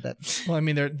recorded that. Well, I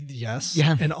mean,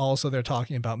 and also they're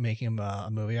talking about making a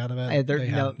movie out of it. They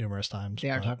have numerous times. They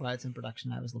are talking about it's in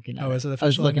production. I was looking at. Oh, is it? I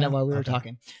was looking at while we were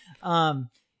talking.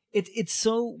 It's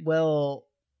so well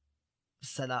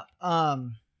set up.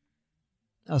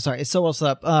 It's so well set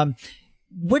up.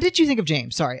 What did you think of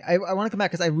James? Sorry, I want to come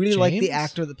back because I really like the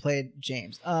actor that played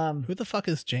James. Who the fuck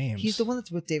is James? He's the one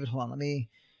that's with David. Hold on, let me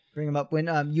bring him up. When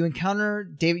you encounter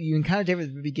David,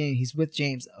 at the beginning. He's with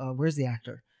James. Where's the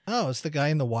actor? Oh, it's the guy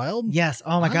in the wild? Yes.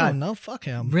 Oh my God. No, fuck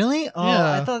him. Really? Oh,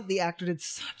 yeah. I thought the actor did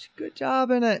such a good job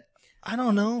in it. I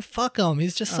don't know. Fuck him.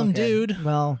 He's just some dude.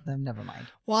 Well, then never mind.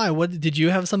 Why? What did you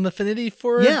have some affinity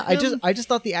for? Yeah, him? I just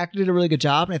thought the actor did a really good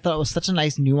job, and I thought it was such a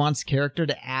nice nuanced character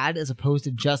to add as opposed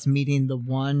to just meeting the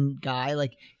one guy.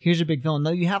 Like, here's your big villain. No,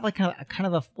 you have like a kind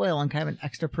of a foil and kind of an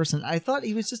extra person. I thought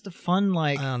he was just a fun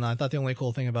like. I don't know. I thought the only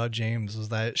cool thing about James was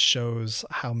that it shows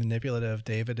how manipulative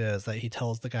David is. That he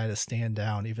tells the guy to stand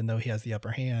down, even though he has the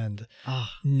upper hand,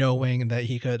 knowing that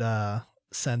he could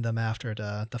send them after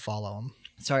to follow him.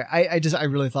 Sorry, I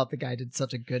really thought the guy did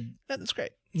such a good. Yeah, that's great.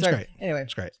 It's great. Anyway,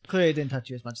 it's great. Clearly, it didn't touch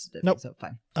you as much as it did. Nope. So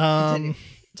fine.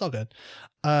 It's all good.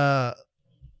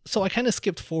 So I kind of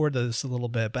skipped forward to this a little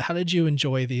bit, but how did you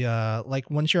enjoy the like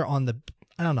once you're on the?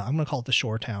 I don't know. I'm gonna call it the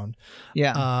shore town.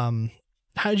 Yeah.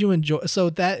 How did you enjoy?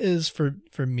 So that is for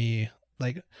me.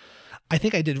 Like, I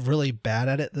think I did really bad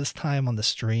at it this time on the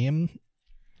stream,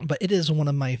 but it is one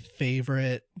of my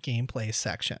favorite gameplay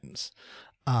sections.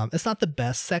 It's not the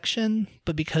best section,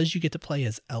 but because you get to play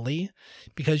as Ellie,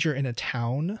 because you're in a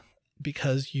town,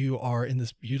 because you are in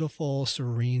this beautiful,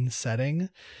 serene setting,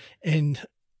 and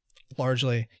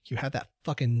largely you have that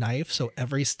fucking knife, so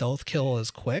every stealth kill is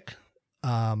quick.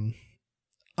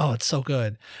 It's so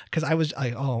good. Because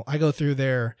I go through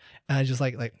there and I just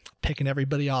like picking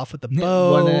everybody off with the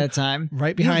bow. One at a time.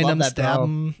 Right behind them, stab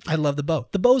them. I love the bow.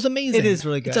 The bow's amazing. It is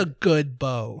really good. It's a good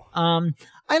bow.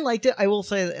 I liked it. I will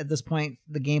say that at this point,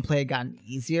 the gameplay had gotten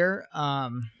easier.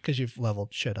 Because you've leveled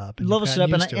shit up.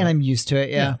 And I'm used to it.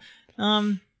 Yeah.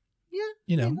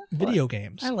 Video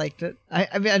games. I liked it.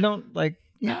 I mean, I don't like,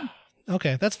 yeah.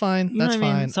 Okay, that's fine. That's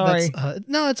fine. Mean? Sorry.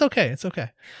 No, it's okay. It's okay.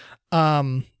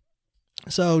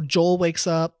 So Joel wakes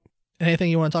up. Anything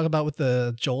you want to talk about with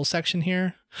the Joel section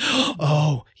here?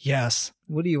 Oh, yes.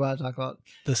 What do you want to talk about?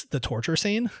 The torture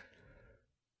scene?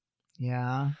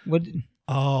 Yeah. What?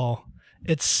 Oh,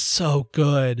 it's so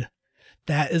good.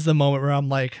 That is the moment where I'm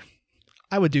like,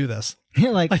 I would do this.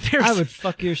 like I would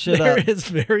fuck your shit up. There is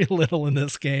very little in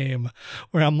this game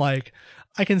where I'm like,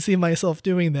 I can see myself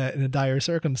doing that in a dire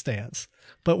circumstance.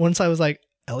 But once I was like,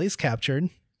 Ellie's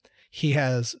captured. He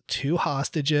has 2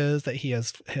 hostages that he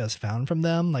has found from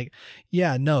them. Like,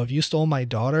 yeah, no, if you stole my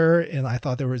daughter and I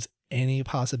thought there was any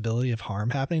possibility of harm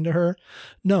happening to her,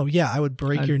 no, yeah, I would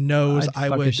break your nose.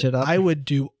 I would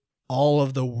do all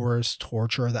of the worst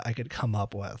torture that I could come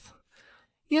up with.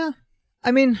 Yeah.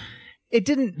 I mean,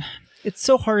 it's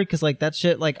so hard because like that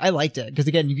shit, like I liked it because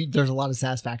again, there's a lot of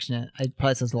satisfaction in it. It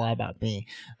probably says a lot about me.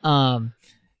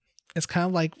 It's kind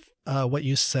of like what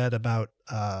you said about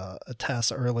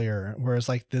Tess earlier, where it's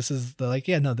like, this is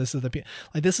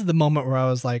the moment where I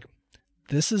was like,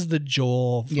 this is the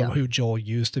Joel from who Joel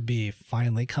used to be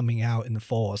finally coming out in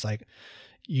full. It's like,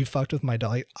 you fucked with my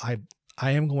dog. I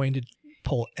am going to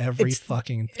pull every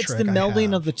fucking trick. It's the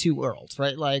melding of the two worlds,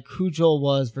 right? Like who Joel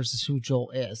was versus who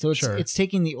Joel is. So it's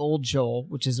taking the old Joel,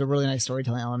 which is a really nice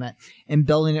storytelling element, and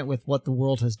building it with what the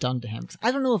world has done to him. 'Cause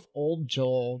I don't know if old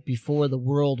Joel before the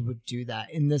world would do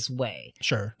that in this way.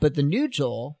 Sure. But the new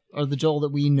Joel, or the Joel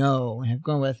that we know and have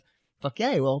gone with, fuck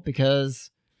yeah, he will, because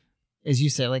as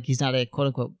you say, like he's not a quote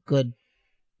unquote good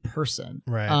person.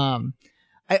 Right.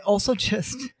 I also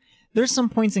just there's some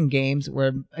points in games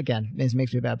where, again, this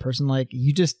makes me a bad person. Like,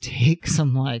 you just take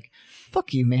some, like,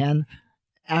 fuck you, man.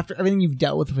 After everything you've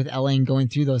dealt with Ellie and going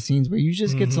through those scenes where you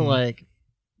just get to, like,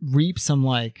 reap some,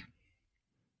 like,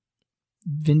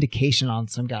 vindication on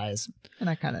some guys. And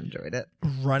I kind of enjoyed it.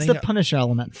 It's the Punisher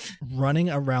element. Running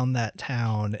around that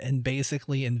town and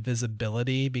basically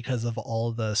invisibility because of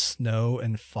all the snow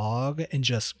and fog and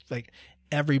just, like,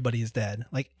 everybody's dead.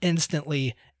 Like,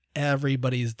 instantly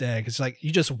everybody's dead. It's like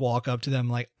you just walk up to them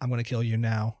like, I'm gonna kill you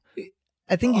now.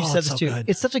 I think you Oh, said it's this so too. good.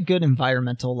 It's such a good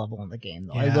environmental level in the game,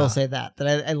 though. I Yeah. will say that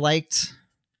I liked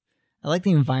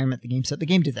the environment the game set. The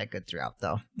game did that good throughout,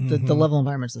 though. The Mhm. level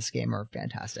environments of this game are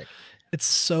fantastic. It's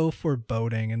so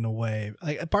foreboding in a way.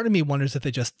 Like, part of me wonders if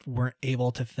they just weren't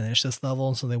able to finish this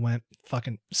level, so they went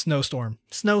fucking snowstorm.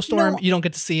 Snowstorm, No. you don't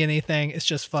get to see anything. It's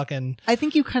just fucking. I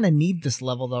think you kind of need this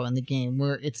level, though, in the game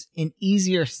where it's an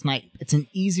easier snipe. It's an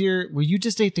easier, where you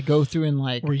just have to go through and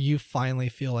like. Where you finally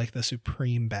feel like the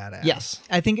supreme badass. Yes.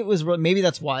 I think it was, maybe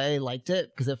that's why I liked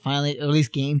it, because it finally, or at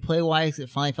least gameplay wise, it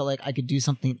finally felt like I could do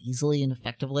something easily and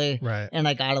effectively. Right. And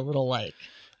I got a little like.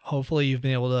 Hopefully you've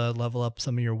been able to level up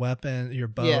some of your weapon, your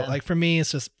bow. Yeah. Like for me, it's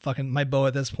just fucking, my bow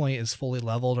at this point is fully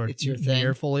leveled or It's your thing.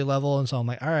 near fully leveled. And so I'm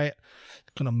like, all right,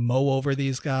 I'm going to mow over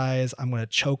these guys. I'm going to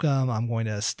choke them. I'm going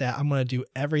to I'm going to do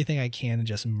everything I can and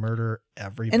just murder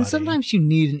everybody. And sometimes you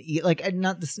need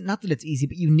not that it's easy,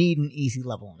 but you need an easy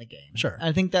level in the game. Sure.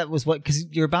 I think that was because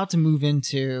you're about to move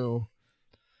into.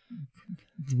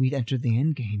 We'd entered the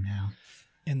end game now.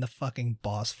 In the fucking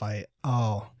boss fight.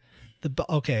 Oh,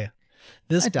 okay.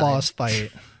 This I died. boss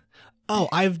fight. Oh,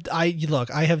 I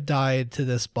have died to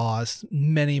this boss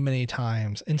many, many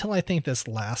times until I think this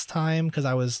last time, because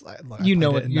I was You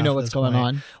know what's going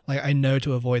on. Like, I know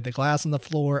to avoid the glass on the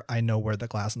floor. I know where the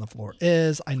glass on the floor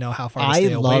is. I know how far to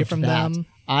stay away from them.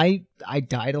 I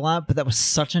died a lot, but that was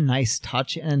such a nice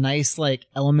touch and a nice like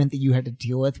element that you had to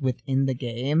deal with within the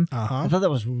game. I thought that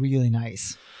was really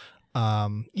nice.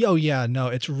 No,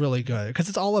 it's really good because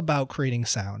it's all about creating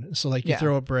sound. So like you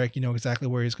throw a brick, you know exactly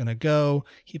where he's gonna go.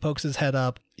 He pokes his head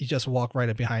up, you just walk right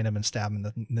up behind him and stab him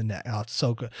in the neck. Oh, it's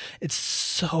so good. It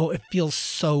feels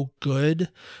so good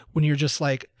when you're just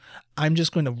like, I'm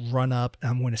just going to run up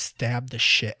and I'm going to stab the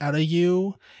shit out of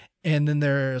you. And then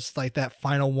there's like that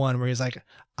final one where he's like,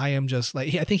 I am just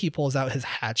like, I think he pulls out his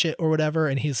hatchet or whatever,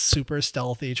 and he's super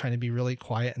stealthy, trying to be really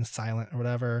quiet and silent or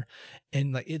whatever.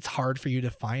 And like, it's hard for you to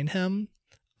find him.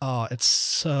 Oh, it's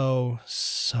so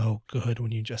good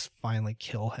when you just finally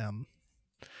kill him.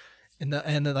 And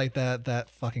then like that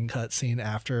fucking cutscene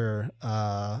after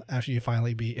you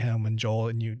finally beat him and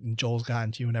Joel's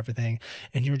gotten to you and everything,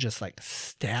 and you're just like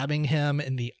stabbing him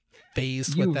in the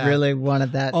face with that. You really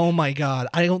wanted that. Oh my god,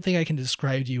 I don't think I can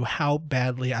describe to you how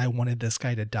badly I wanted this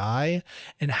guy to die,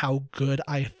 and how good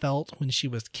I felt when she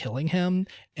was killing him,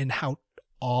 and how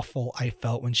awful I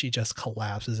felt when she just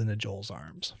collapses into Joel's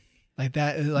arms. Like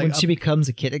that is like when she becomes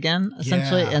a kid again,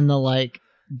 essentially, and the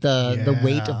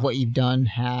weight of what you've done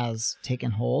has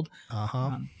taken hold.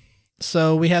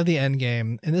 So we have the end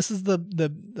game, and this is the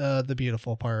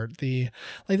beautiful part. This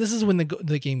is when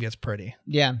the game gets pretty.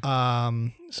 Yeah.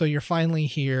 So you're finally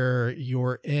here.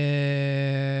 You're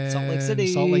in Salt Lake City.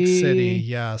 Salt Lake City.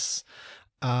 Yes.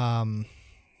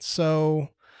 So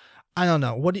I don't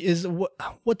know. What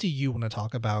do you want to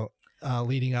talk about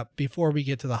leading up before we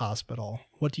get to the hospital?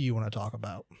 What do you want to talk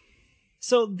about?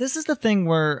 So this is the thing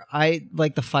where I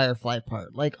like the Firefly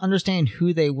part, like understanding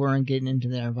who they were and getting into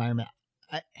their environment.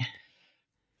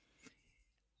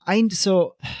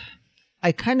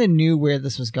 I kind of knew where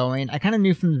this was going. I kind of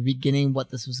knew from the beginning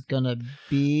what this was gonna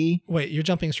be. Wait, you're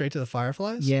jumping straight to the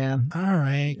Fireflies? Yeah. All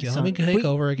right. Let me take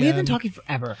over again. We've been talking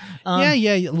forever.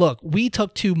 Yeah. Look, we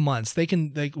took 2 months.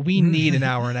 We need an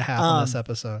hour and a half on this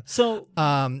episode. So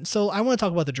I want to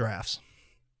talk about the giraffes.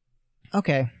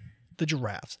 Okay. The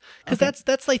giraffes, because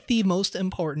that's like the most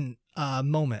important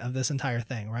moment of this entire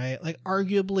thing, right? Like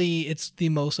arguably it's the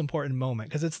most important moment,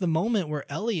 because it's the moment where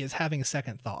Ellie is having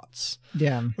second thoughts.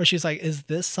 Yeah. Where she's like, is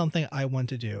this something I want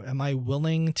to do? Am I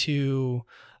willing to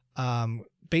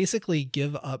basically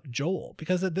give up Joel?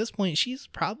 Because at this point she's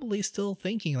probably still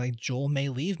thinking like Joel may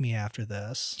leave me after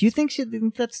this. Do you think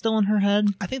that's still in her head?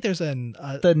 I think there's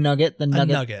the nugget,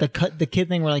 nugget. the kid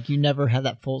thing where like you never had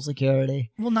that full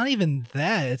security. Well, not even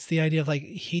that. It's the idea of like,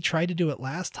 he tried to do it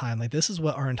last time. Like, this is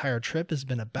what our entire trip has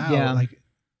been about. Yeah. Like,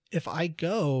 if I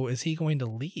go, is he going to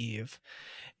leave?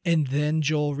 And then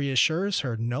Joel reassures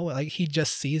her, no, like he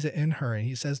just sees it in her and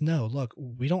he says, no, look,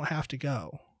 we don't have to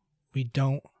go. We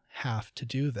don't have to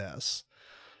do this.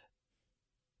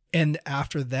 And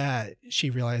after that, she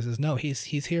realizes, no, he's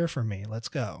here for me. Let's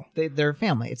go. They're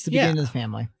family. It's the beginning of the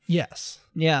family. Yes.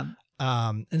 Yeah.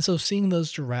 And so seeing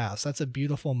those giraffes, that's a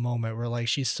beautiful moment where like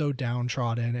she's so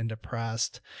downtrodden and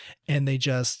depressed, and they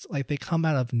just like, they come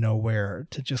out of nowhere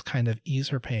to just kind of ease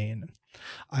her pain.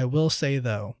 I will say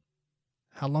though,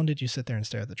 how long did you sit there and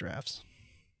stare at the giraffes?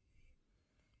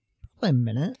 Probably a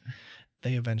minute.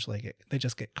 they eventually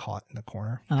just get caught in the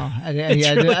corner. Oh, I It's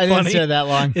really didn't funny. stay that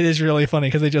long. It is really funny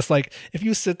because they just like, if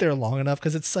you sit there long enough,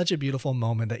 because it's such a beautiful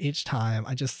moment that each time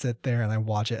I just sit there and I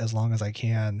watch it as long as I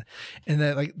can. And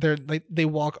then like they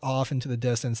walk off into the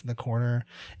distance in the corner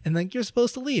and like you're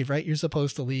supposed to leave, right? You're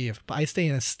supposed to leave. But I stay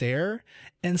in a stare.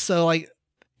 And so like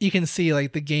you can see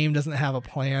like the game doesn't have a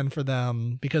plan for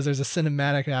them because there's a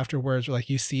cinematic afterwards where like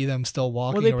you see them still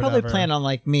walking. Well, they or probably whatever. plan on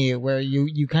like me, where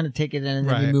you kind of take it in and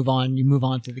then Right. you move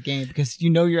on to the game because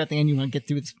you know you're at the end. You want to get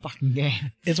through this fucking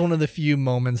game. It's one of the few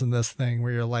moments in this thing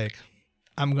where you're like,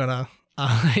 I'm gonna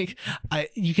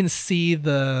you can see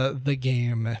the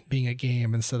game being a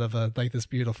game instead of a like this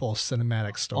beautiful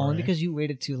cinematic story. Only because you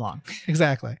waited too long.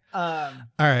 Exactly. All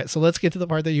right, so let's get to the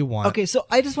part that you want. Okay, so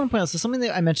I just want to point out, so something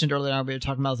that I mentioned earlier on we were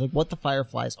talking about is like what the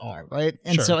Fireflies are, right?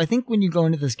 And Sure. so I think when you go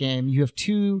into this game, you have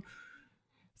two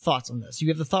thoughts on this. You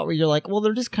have the thought where you're like, well,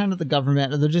 they're just kind of the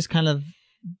government, or they're just kind of,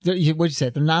 what'd you say?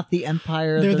 They're not the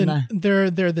empire. They're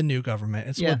the new government.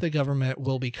 It's Yeah. what the government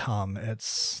will become.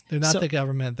 They're not the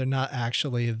government. They're not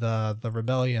actually the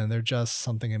rebellion. They're just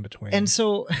something in between. And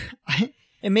so,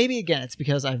 and maybe again, it's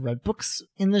because I've read books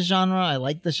in the genre. I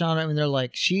like the genre. I mean, they're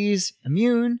like, she's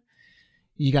immune.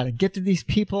 You got to get to these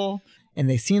people, and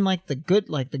they seem like the good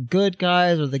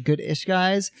guys or the good-ish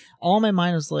guys. All in my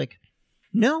mind was like,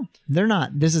 no, they're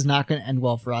not. This is not going to end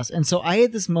well for us. And so I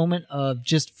had this moment of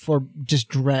just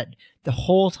dread the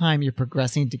whole time you're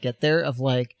progressing to get there of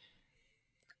like,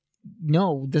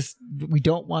 no, we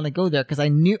don't want to go there. Cause I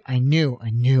knew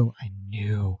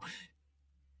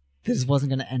this wasn't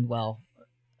going to end well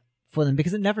for them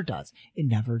because it never does. It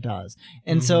never does.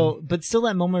 And so, but still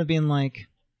that moment of being like,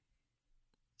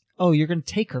 oh, you're going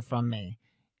to take her from me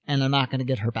and I'm not going to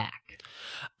get her back.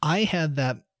 I had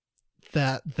that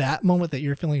moment that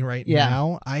you're feeling right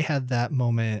now. I had that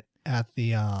moment at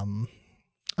the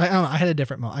I don't know, I had a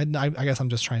different moment. I guess I'm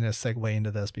just trying to segue into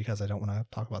this because I don't want to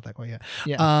talk about that quite yet.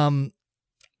 Yeah.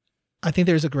 I think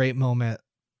there's a great moment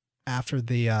after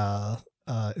the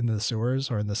in the sewers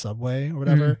or in the subway or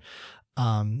whatever,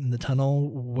 in the tunnel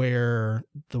where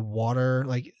the water,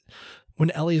 like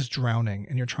when Ellie's drowning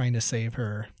and you're trying to save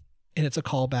her. And it's a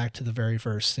callback to the very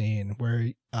first scene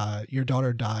where your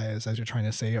daughter dies as you're trying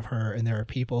to save her, and there are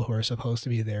people who are supposed to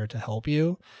be there to help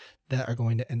you that are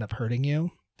going to end up hurting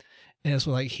you. And it's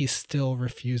like he still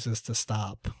refuses to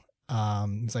stop.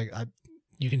 It's like,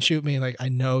 you can shoot me. Like, I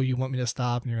know you want me to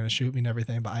stop, and you're going to shoot me and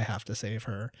everything, but I have to save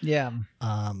her. Yeah.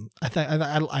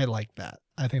 I like that.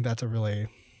 I think that's a really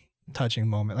touching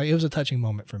moment. Like, it was a touching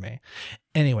moment for me.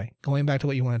 Anyway, going back to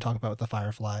what you want to talk about with the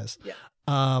Fireflies.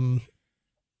 Yeah.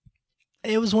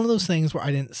 It was one of those things where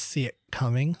I didn't see it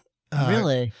coming.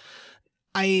 Really?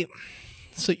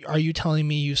 So are you telling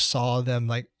me you saw them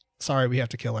like, sorry, we have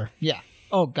to kill her? Yeah.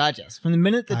 Oh God, yes. From the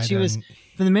minute that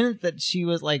she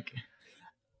was like,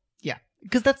 yeah,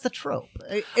 because that's the trope.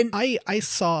 And I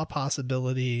saw a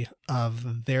possibility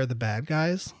of they're the bad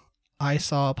guys. I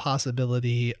saw a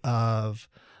possibility of,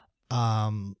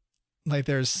 like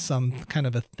there's some kind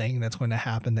of a thing that's going to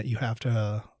happen that you have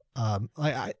to,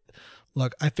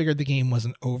 Look, I figured the game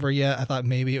wasn't over yet. I thought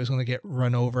maybe it was going to get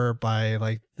run over by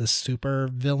like the super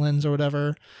villains or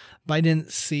whatever, but I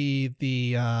didn't see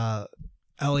the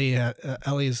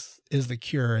Ellie's is the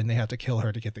cure, and they have to kill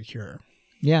her to get the cure.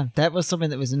 Yeah, that was something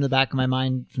that was in the back of my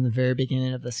mind from the very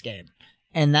beginning of this game,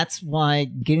 and that's why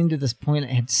getting to this point I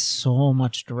had so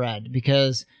much dread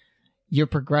because you're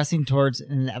progressing towards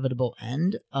an inevitable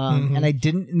end, and I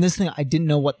didn't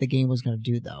know what the game was going to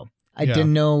do though. I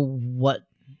didn't know what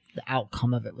the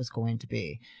outcome of it was going to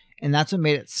be, and that's what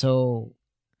made it so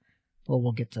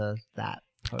we'll get to that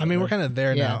totally. I mean, we're kind of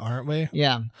there now, aren't we?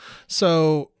 Yeah.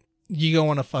 So you go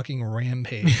on a fucking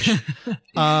rampage.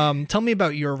 Tell me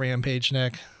about your rampage,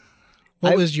 Nick.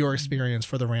 What was your experience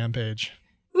for the rampage?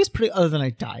 It was pretty, other than I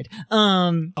died.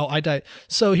 Oh, I died.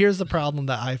 So here's the problem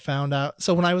that I found out.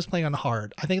 So when I was playing on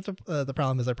hard, I think the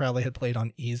problem is I probably had played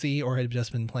on easy or had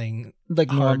just been playing like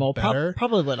hard normal. better.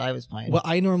 Probably what I was playing. What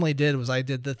I normally did was I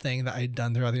did the thing that I'd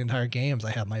done throughout the entire games.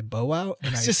 I had my bow out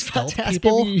and I just stealth ask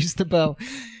people. if you used the bow.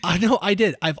 I know I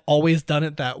did. I've always done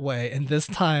it that way. And this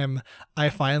time I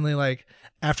finally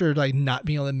after not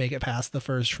being able to make it past the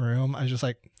first room, I was just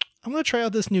like, I'm going to try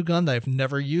out this new gun that I've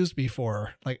never used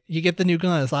before. Like, you get the new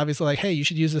gun. It's obviously like, hey, you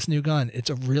should use this new gun.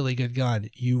 It's a really good gun.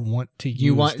 You want to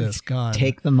use this gun.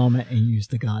 Take the moment and use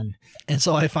the gun. And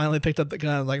so I finally picked up the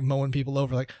gun, like mowing people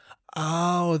over. Like,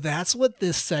 Oh, that's what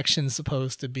this section's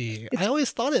supposed to be. I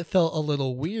always thought it felt a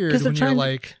little weird when because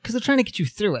they're trying to get you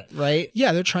through it, right?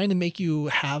 Yeah, they're trying to make you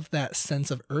have that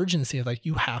sense of urgency of like,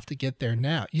 you have to get there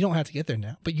now. You don't have to get there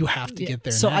now, but you have to get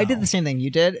there So now. I did the same thing you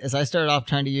did, is I started off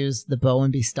trying to use the bow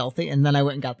and be stealthy, and then I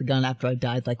went and got the gun after I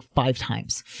died like 5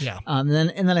 times. Yeah. And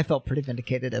then I felt pretty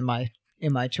vindicated in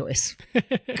my choice.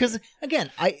 Because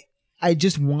again, I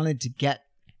just wanted to get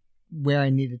where I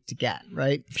needed to get,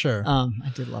 right? Sure.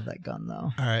 I did love that gun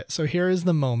though. All right. So here is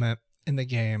the moment in the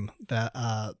game that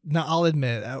now I'll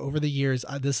admit over the years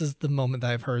this is the moment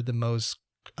that I've heard the most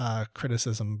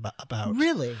criticism about.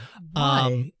 Really?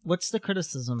 Why? What's the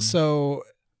criticism? So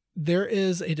there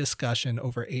is a discussion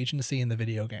over agency in the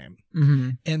video game. Mm-hmm.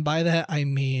 And by that I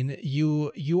mean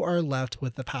you are left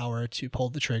with the power to pull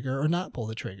the trigger or not pull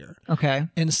the trigger. Okay.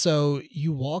 And so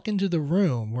you walk into the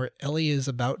room where Ellie is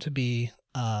about to be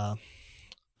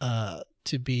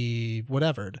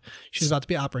whatevered. She's about to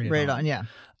be operated right on. Yeah.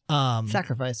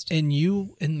 Sacrificed.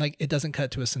 And like it doesn't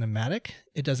cut to a cinematic.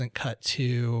 It doesn't cut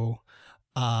to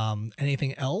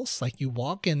anything else. Like you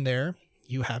walk in there,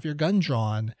 you have your gun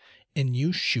drawn, and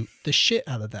you shoot the shit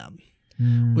out of them.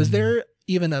 Was there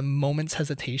even a moment's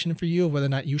hesitation for you of whether or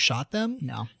not you shot them?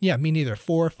 No. Yeah, me neither.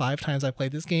 4 or 5 times I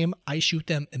played this game, I shoot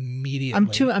them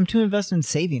immediately. I'm too invested in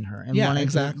saving her. And yeah,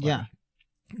 exactly. Yeah.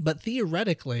 But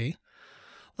theoretically,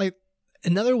 like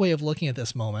another way of looking at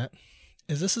this moment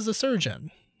is this is a surgeon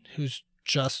who's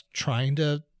just trying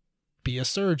to be a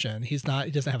surgeon. He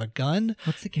doesn't have a gun.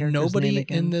 What's the character's Nobody name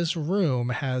again? in this room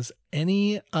has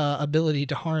any ability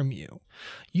to harm you.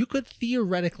 You could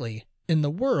theoretically, in the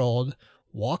world,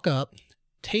 walk up,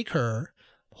 take her,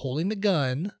 holding the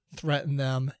gun, threaten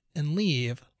them, and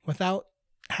leave without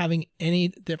having any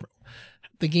different.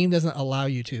 The game doesn't allow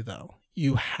you to, though.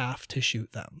 You have to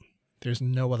shoot them. There's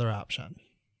no other option.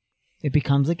 It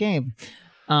becomes a game.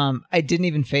 It didn't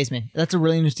even faze me. That's a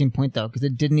really interesting point, though, because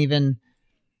it didn't even...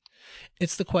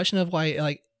 It's the question of why,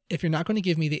 like, if you're not going to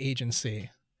give me the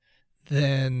agency,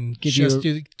 then give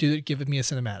me a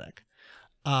cinematic.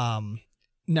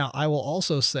 Now, I will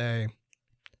also say,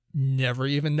 never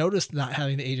even noticed not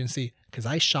having the agency because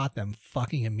I shot them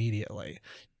fucking immediately.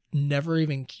 Never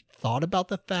even thought about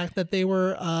the fact that they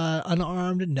were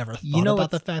unarmed. Never thought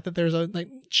about the fact that there's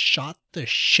shot the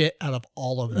shit out of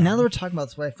all of them. Now that we're talking about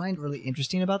this, what I find really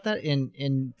interesting about that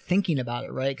in thinking about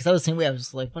it, right? Because I was the same way. I was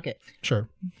just like, fuck it. Sure.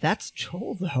 That's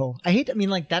Joel, though.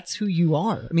 That's who you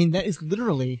are. I mean, that is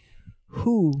literally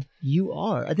who you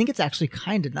are. I think it's actually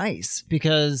kind of nice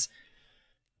because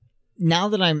now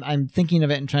that I'm thinking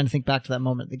of it and trying to think back to that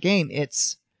moment of the game,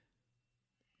 it's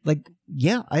like,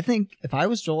 yeah, I think if I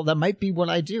was Joel, that might be what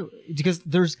I do,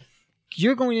 because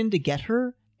you're going in to get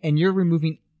her and you're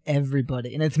removing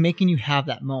everybody, and it's making you have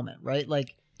that moment, right?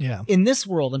 Like, yeah, in this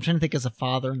world, I'm trying to think as a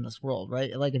father in this world,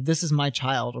 right? Like, if this is my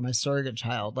child or my surrogate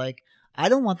child, like, I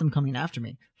don't want them coming after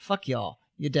me. Fuck y'all.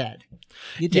 You're dead.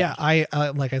 You're dead. Yeah, I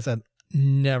like I said,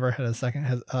 never had a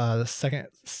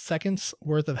second's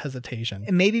worth of hesitation.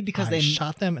 And maybe because I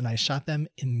shot them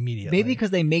immediately. Maybe because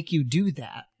they make you do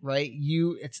that, right?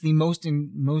 It's the most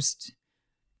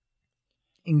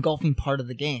engulfing part of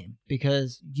the game,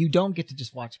 because you don't get to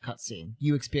just watch a cutscene.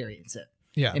 You experience it.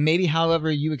 Yeah. And maybe however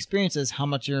you experience is how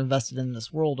much you're invested in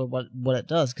this world or what it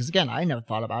does. Because again, I never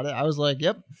thought about it. I was like,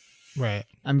 yep. Right.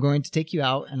 I'm going to take you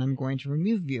out and I'm going to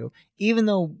remove you. Even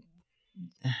though...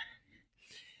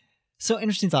 So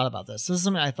interesting thought about this. This is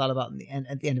something I thought about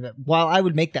at the end of it. While I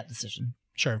would make that decision,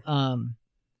 sure,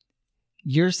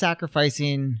 you're basically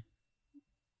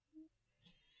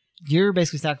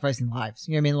sacrificing lives.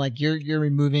 You know what I mean? Like you're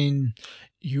removing.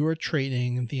 You are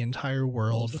trading the entire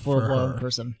world for one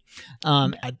person.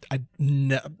 I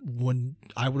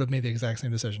would have made the exact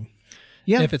same decision.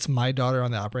 Yeah, if it's my daughter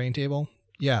on the operating table,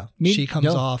 yeah, she comes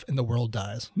off and the world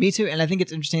dies. Me too. And I think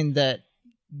it's interesting that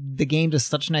the game does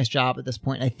such a nice job at this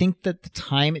point. I think that the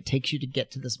time it takes you to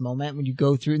get to this moment when you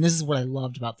go through, and this is what I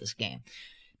loved about this game,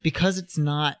 because it's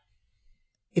not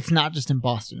just in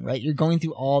Boston, right? You're going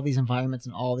through all these environments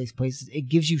and all these places. It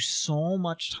gives you so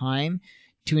much time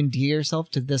to endear yourself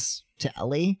to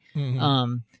Ellie.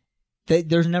 Mm-hmm. That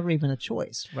there's never even a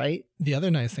choice, right? The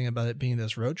other nice thing about it being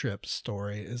this road trip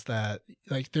story is that,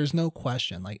 like, there's no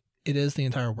question, like, it is the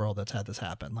entire world that's had this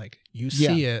happen. Like, you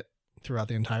see it throughout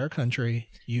the entire country.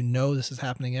 You know this is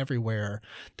happening everywhere.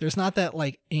 There's not that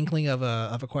like inkling of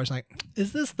a question like,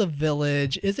 is this the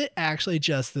village? Is it actually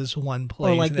just this one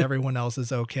place and everyone else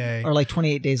is okay? Or like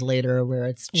 28 Days Later where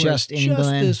it's just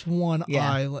England. Just this one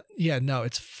island. Yeah, no,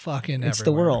 it's fucking it's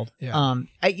everywhere. The world.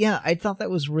 Yeah. I thought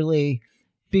that was really,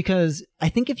 because I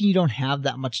think if you don't have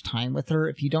that much time with her,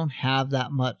 if you don't have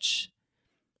that much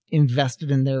invested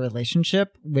in their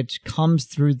relationship, which comes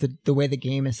through the way the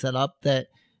game is set up, that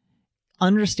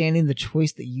understanding the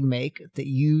choice that you make, that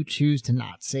you choose to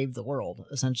not save the world,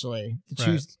 essentially, to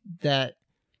choose that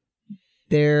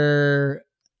the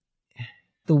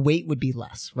weight would be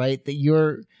less, right?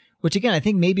 That which again, I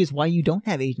think maybe is why you don't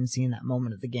have agency in that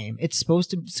moment of the game. It's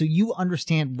supposed to, so you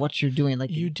understand what you're doing.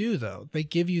 Like you do, though. They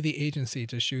give you the agency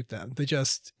to shoot them.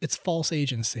 It's false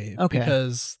agency. Okay.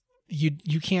 Because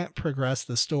you can't progress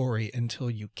the story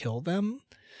until you kill them,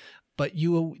 but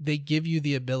they give you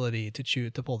the ability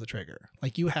to pull the trigger.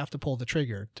 Like you have to pull the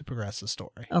trigger to progress the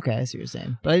story. Okay, I see what you're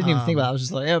saying. But I didn't even think about it. I was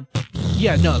just like,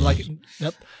 yeah, no, like,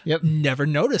 yep. Never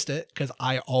noticed it because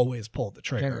I always pulled the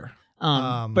trigger.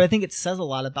 But I think it says a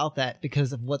lot about that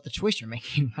because of what the choice you're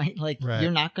making, right? Like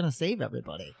you're not going to save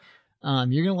everybody. You're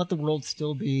going to let the world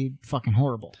still be fucking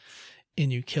horrible.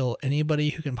 And you kill anybody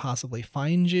who can possibly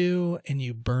find you, and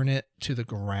you burn it to the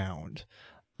ground.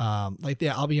 I'll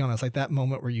be honest, like that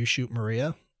moment where you shoot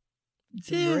Maria.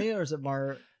 Is it Maria or is it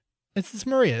It's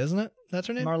Maria, isn't it? That's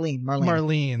her name?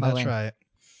 Marlene, that's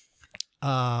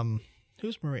right.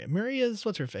 Who's Maria? Maria's,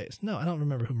 what's her face? No, I don't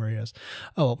remember who Maria is.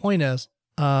 Oh, well, point is,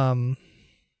 I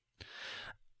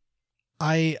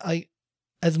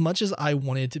as much as I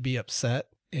wanted to be upset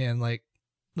and I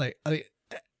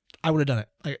would have done it.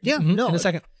 No, in a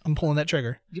second, I'm pulling that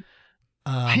trigger. Yep.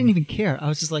 I didn't even care. I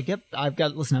was just like, yep,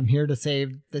 I'm here to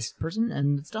save this person,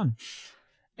 and it's done.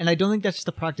 And I don't think that's just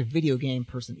a product of video game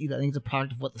person either. I think it's a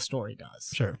product of what the story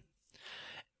does. Sure.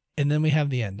 And then we have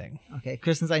the ending. Okay,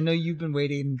 Chris, since I know you've been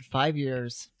waiting 5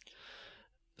 years.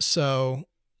 So,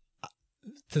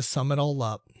 to sum it all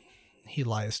up, he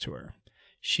lies to her.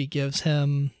 She gives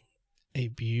him a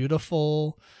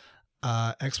beautiful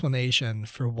explanation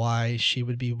for why she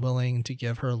would be willing to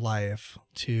give her life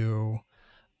to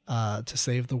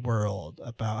save the world,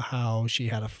 about how she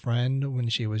had a friend when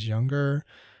she was younger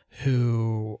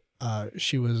who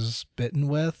she was bitten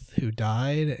with, who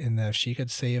died, and that if she could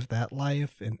save that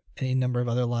life and any number of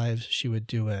other lives, she would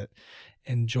do it.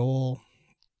 And Joel,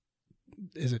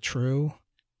 is it true?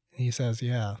 And he says,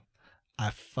 yeah.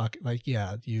 It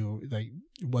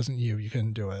wasn't you. You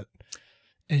couldn't do it.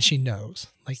 And she knows.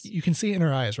 Like, you can see it in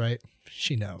her eyes, right?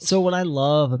 She knows. So what I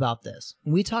love about this,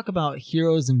 we talk about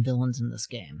heroes and villains in this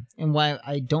game, and why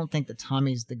I don't think that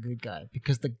Tommy's the good guy,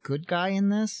 because the good guy in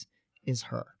this is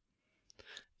her.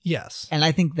 Yes. And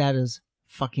I think that is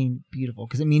fucking beautiful,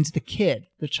 because it means the kid,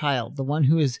 the child, the one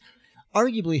who is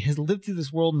arguably has lived through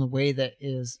this world in a way that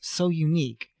is so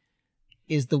unique,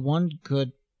 is the one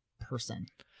good person.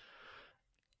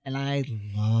 And I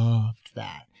loved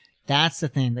that. That's the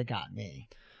thing that got me.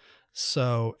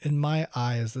 So in my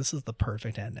eyes, this is the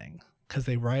perfect ending, because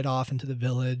they ride off into the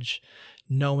village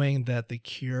knowing that the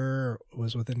cure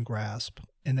was within grasp,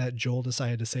 and that Joel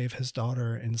decided to save his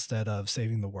daughter instead of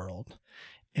saving the world.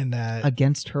 And that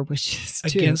against her wishes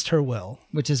too. Against her will.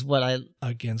 Which is what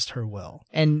against her will.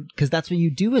 And because that's what you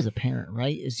do as a parent,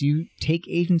 right? Is you take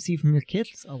agency from your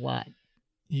kids a lot.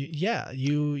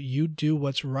 You do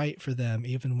what's right for them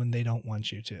even when they don't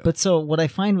want you to. But so what I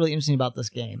find really interesting about this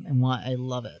game and why I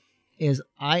love it is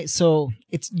if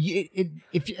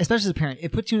especially as a parent,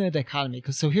 it puts you in a dichotomy,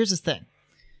 because so here's this thing.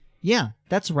 Yeah,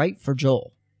 that's right for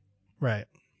Joel. Right.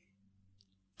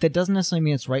 That doesn't necessarily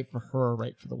mean it's right for her or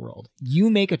right for the world.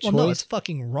 You make a choice. Well, no, it's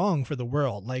fucking wrong for the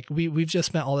world. Like we've just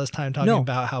spent all this time talking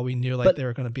about how we knew they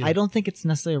were going to be. I don't think it's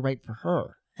necessarily right for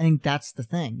her. I think that's the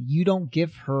thing. You don't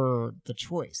give her the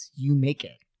choice. You make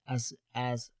it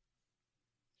as.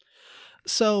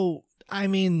 So, I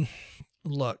mean,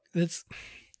 look,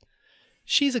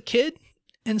 she's a kid.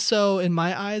 And so in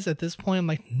my eyes at this point, I'm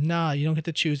like, nah, you don't get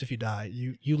to choose if you die.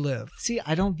 You live. See,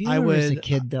 I don't view her as a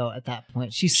kid though at that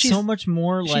point. She's so much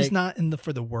more like. She's not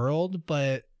for the world,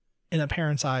 but in a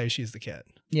parent's eyes, she's the kid.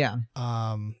 Yeah.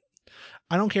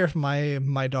 I don't care if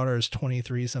my daughter is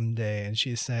 23 someday and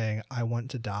she's saying, I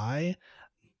want to die.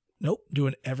 Nope.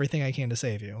 Doing everything I can to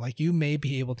save you. Like, you may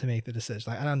be able to make the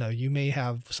decision. Like, I don't know. You may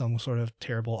have some sort of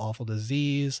terrible, awful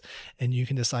disease and you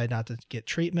can decide not to get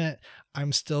treatment.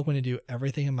 I'm still going to do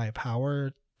everything in my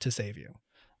power to save you.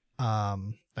 I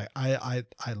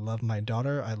love my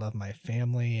daughter. I love my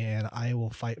family, and I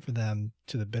will fight for them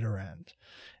to the bitter end.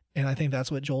 And I think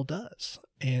that's what Joel does,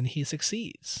 and he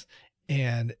succeeds.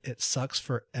 And it sucks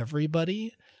for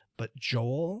everybody but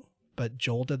Joel. But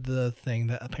Joel did the thing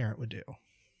that a parent would do.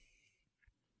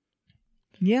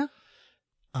 Yeah.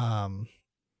 And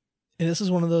this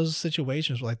is one of those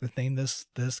situations where, like, the thing this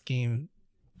game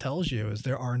tells you is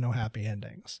there are no happy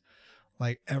endings.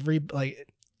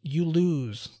 You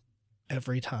lose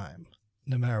every time,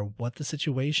 no matter what the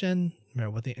situation, matter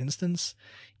what the instance,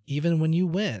 even when you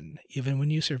win, even when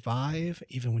you survive,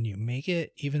 even when you make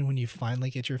it, even when you finally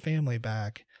get your family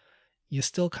back, you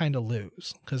still kind of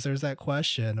lose. Because there's that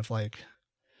question of like,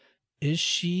 is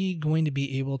she going to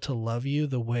be able to love you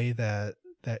the way that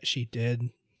she did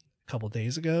a couple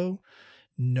days ago,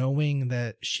 knowing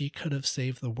that she could have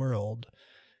saved the world,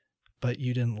 but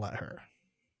you didn't let her?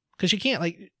 Because she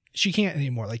can't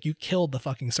anymore. Like, you killed the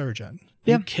fucking surgeon.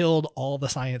 Yeah. You killed all the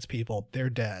science people. They're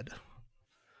dead.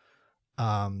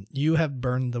 You have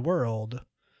burned the world,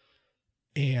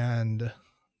 and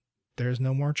there's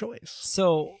no more choice.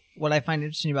 So what I find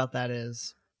interesting about that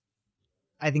is,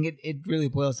 I think it really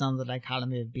boils down to the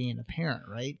dichotomy of being a parent,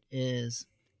 right? Is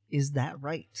that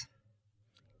right?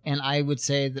 And I would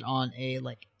say that on a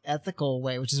like ethical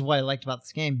way, which is what I liked about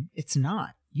this game, it's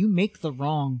not. You make the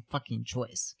wrong fucking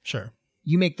choice. Sure.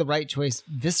 You make the right choice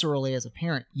viscerally as a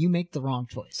parent. You make the wrong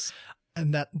choice.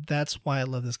 And that's why I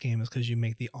love this game, is because you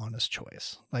make the honest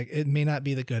choice. Like, it may not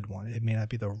be the good one, it may not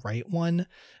be the right one,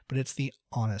 but it's the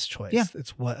honest choice. Yeah.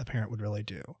 It's what a parent would really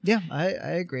do. Yeah, I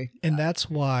agree. And that's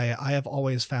why I have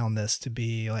always found this to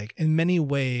be, like, in many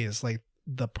ways, like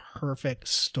the perfect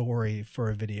story for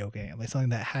a video game. Like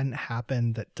something that hadn't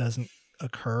happened, that doesn't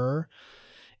occur.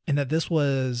 And that this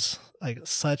was like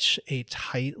such a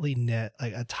tightly knit,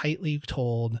 like a tightly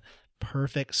told,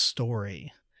 perfect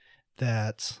story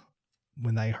that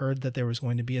when I heard that there was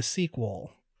going to be a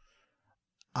sequel,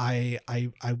 I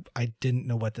didn't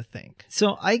know what to think.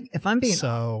 So if I'm being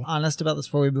honest about this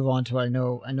before we move on to, I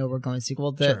know we're going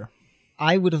sequel, that sure.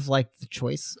 I would have liked the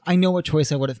choice. I know what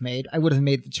choice I would have made. I would have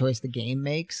made the choice the game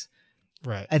makes.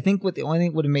 Right. I think the only thing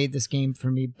that would have made this game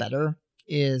for me better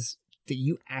is that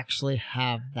you actually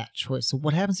have that choice. So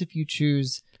what happens if you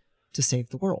choose to save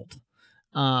the world?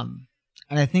 And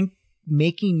I think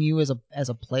making you as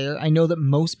a player, I know that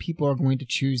most people are going to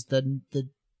choose the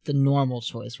normal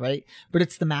choice, right? But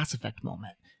it's the Mass Effect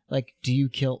moment. Like, do you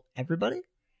kill everybody,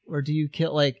 or do you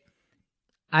kill, like,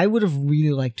 I would have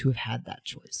really liked to have had that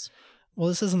choice. Well,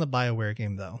 this isn't a BioWare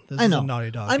game, though. This I know. is a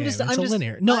Naughty Dog I'm game. just, It's I'm a just,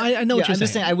 linear. No, I know what you're I'm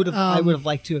just saying. I would have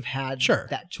liked to have had sure.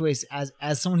 that choice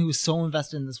as someone who was so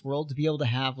invested in this world, to be able to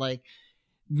have, like,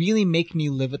 really make me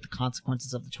live with the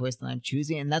consequences of the choice that I'm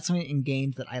choosing. And that's something in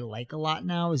games that I like a lot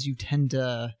now, is you tend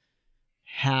to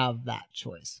have that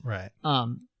choice. Right.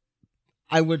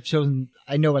 I would have chosen,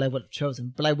 I know what I would have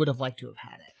chosen, but I would have liked to have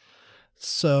had it.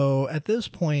 So at this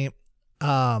point,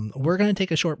 we're going to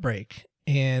take a short break.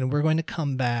 And we're going to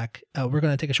come back. We're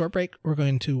going to take a short break. We're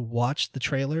going to watch the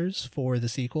trailers for the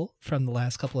sequel from the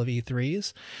last couple of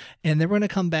E3s. And then we're going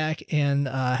to come back and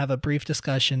have a brief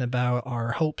discussion about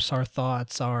our hopes, our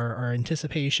thoughts, our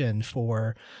anticipation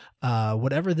for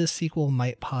whatever this sequel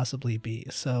might possibly be.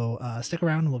 So stick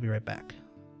around and we'll be right back.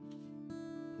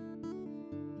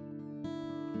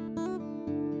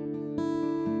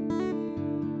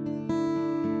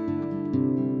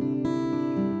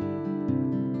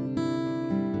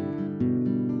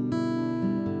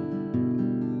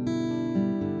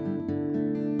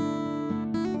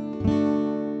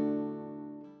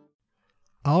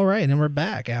 All right, and we're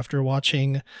back after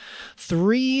watching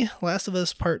 3 Last of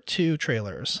Us Part 2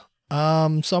 trailers. So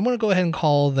I'm going to go ahead and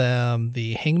call them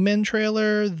the Hangman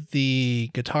trailer, the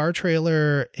Guitar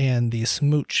trailer, and the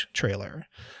Smooch trailer.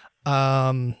 We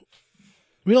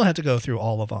don't have to go through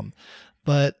all of them,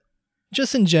 but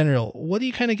just in general, what do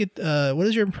you kind of get? What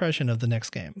is your impression of the next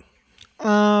game?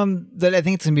 That I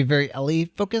think it's going to be very Ellie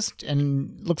focused,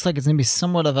 and looks like it's going to be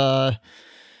somewhat of a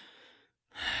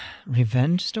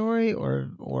revenge story,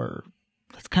 or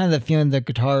that's kind of the feeling the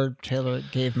Guitar trailer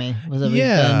gave me, was a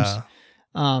revenge.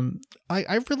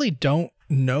 I really don't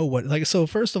know what, like, so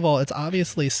first of all, it's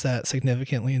obviously set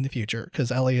significantly in the future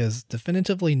because Ellie is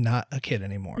definitively not a kid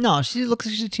anymore. No, she looks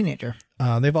like she's a teenager.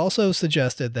 They've also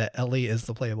suggested that Ellie is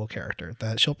the playable character,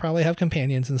 that she'll probably have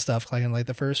companions and stuff like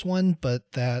the first one,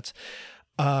 but that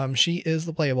she is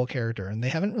the playable character, and they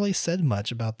haven't really said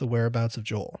much about the whereabouts of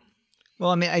Joel. Well,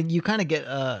 I mean, you kind of get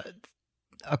a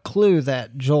clue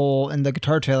that Joel in the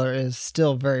Guitar trailer is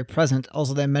still very present.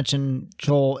 Also, they mention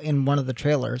Joel in one of the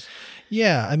trailers.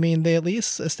 Yeah, I mean, they at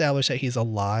least establish that he's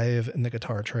alive in the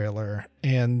Guitar trailer,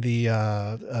 and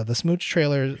the Smooch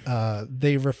trailer,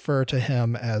 they refer to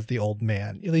him as the old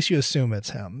man. At least you assume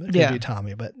it's him. It could be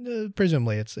Tommy, but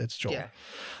presumably it's Joel.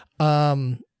 Yeah.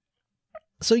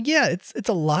 So yeah, it's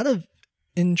a lot of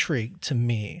intrigue to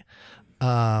me.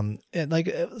 And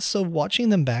like, so watching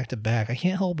them back to back, I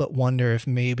can't help but wonder if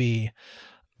maybe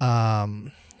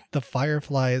the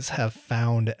Fireflies have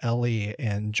found Ellie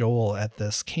and Joel at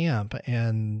this camp,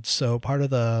 and so part of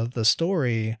the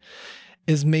story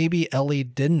is maybe Ellie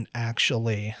didn't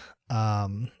actually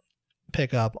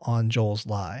pick up on Joel's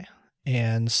lie.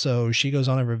 And so she goes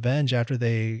on a revenge after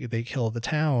they kill the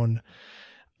town,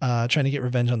 trying to get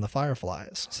revenge on the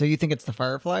Fireflies. So you think it's the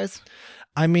Fireflies?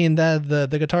 I mean, the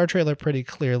guitar trailer pretty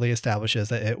clearly establishes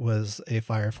that it was a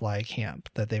Firefly camp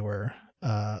that they were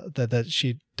that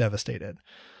she devastated.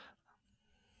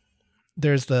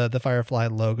 There's the Firefly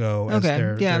logo as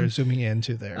they're zooming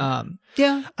into there.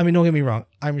 Yeah. I mean, don't get me wrong.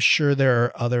 I'm sure there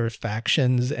are other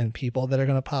factions and people that are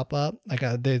going to pop up. Like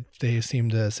they seem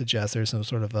to suggest there's some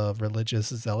sort of a religious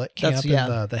zealot camp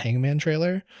in the Hangman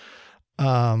trailer.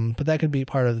 But that could be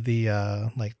part of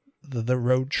the like the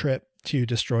road trip to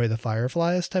destroy the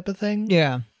Fireflies type of thing.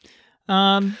 Yeah.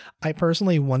 I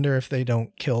personally wonder if they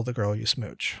don't kill the girl you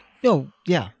smooch. Oh,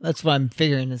 yeah. That's what I'm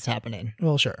figuring is happening.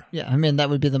 Well, sure. Yeah. I mean,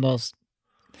 that would be the most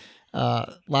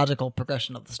logical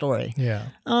progression of the story. Yeah.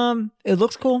 It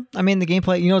looks cool. I mean, the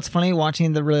gameplay, you know, it's funny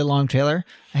watching the really long trailer.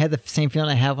 I had the same feeling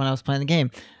I had when I was playing the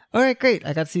game. All right, great.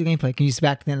 I got to see the gameplay. Can you just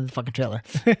back to the end of the fucking trailer?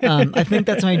 I think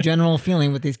that's my general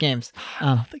feeling with these games.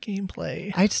 The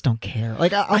gameplay. I just don't care.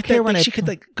 Like, I'll care when she could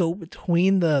like go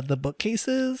between the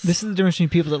bookcases. This is the difference between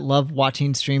people that love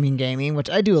watching streaming gaming, which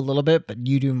I do a little bit, but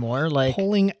you do more. Like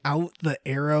pulling out the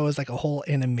arrow is like a whole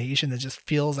animation that just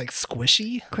feels like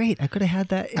squishy. Great. I could have had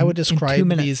that. I would describe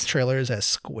these trailers as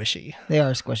squishy. They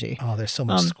are squishy. Oh, there's so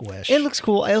much squish. It looks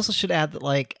cool. I also should add that,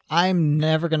 like, I'm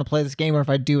never going to play this game, or if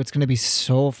I do, it's going to be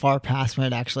so far past when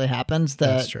it actually happens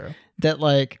that's true. That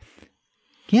like,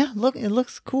 yeah, look, it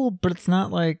looks cool, but it's not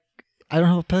like, I don't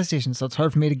have a PlayStation, so it's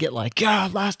hard for me to get like, yeah,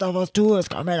 Last of Us 2 is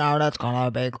coming out. That's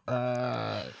gonna be.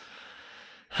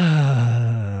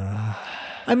 I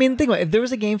mean, think about it. If there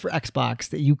was a game for Xbox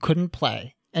that you couldn't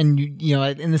play, and you know,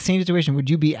 in the same situation, would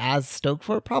you be as stoked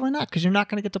for it? Probably not, because you're not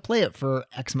going to get to play it for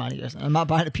X amount of years. I'm not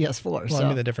buying a PS4. Well, so. I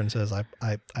mean, the difference is I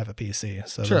have a PC,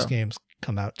 so those games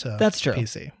come out to that's true.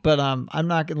 PC. But I'm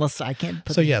not, unless I can't.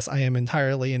 So yes, I am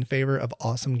entirely in favor of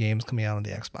awesome games coming out on the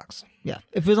Xbox. Yeah,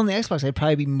 if it was on the Xbox, I'd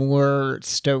probably be more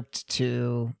stoked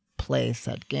to play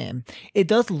said game. It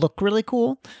does look really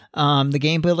cool. The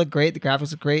gameplay looked great. The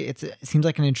graphics look great. It seems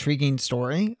like an intriguing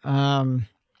story. I'm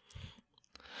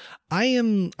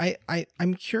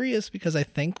curious because I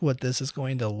think what this is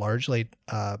going to largely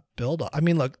build on. I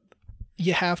mean, look,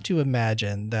 you have to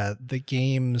imagine that the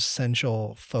game's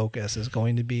central focus is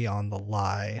going to be on the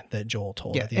lie that Joel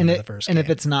told at the end of the first game. And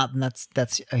if it's not, then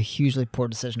that's a hugely poor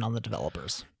decision on the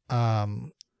developers.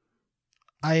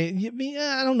 I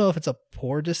don't know if it's a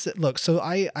poor decision. Look, so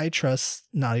I trust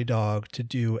Naughty Dog to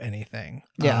do anything.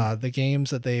 Yeah. The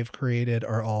games that they've created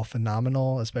are all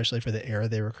phenomenal, especially for the era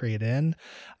they were created in.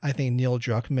 I think Neil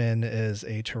Druckmann is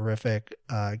a terrific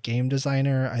game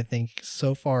designer. I think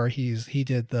so far he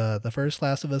did the first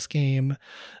Last of Us game,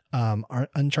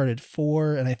 Uncharted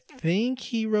 4, and I think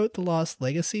he wrote the Lost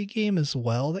Legacy game as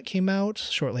well that came out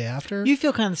shortly after. You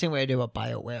feel kind of the same way I do about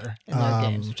BioWare in their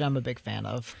games, which I'm a big fan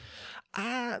of.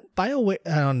 BioWare,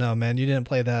 I don't know, man. You didn't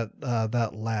play that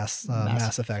last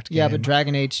Mass Effect game. Yeah, but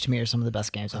Dragon Age to me are some of the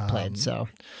best games I've played. So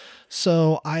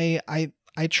I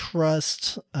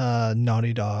trust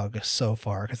Naughty Dog so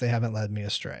far because they haven't led me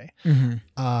astray.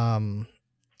 Mm-hmm.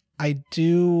 I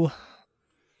do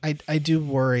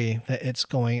worry that it's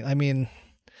going. I mean,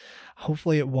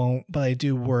 hopefully it won't, but I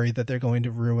do worry that they're going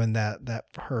to ruin that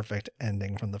perfect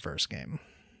ending from the first game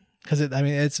because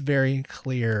it's very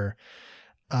clear.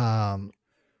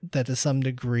 That to some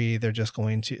degree they're just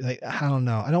going to like, I don't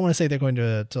know. I don't want to say they're going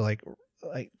to like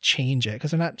change it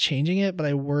because they're not changing it, but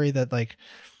I worry that like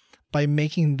by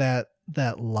making that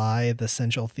lie the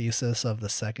central thesis of the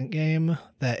second game,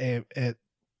 that it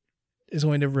is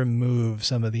going to remove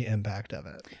some of the impact of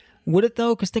it. Would it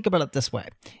though? Because think about it this way: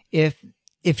 if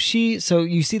so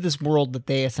you see this world that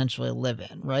they essentially live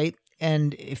in, right?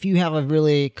 And if you have a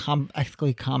really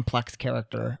ethically complex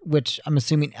character, which I'm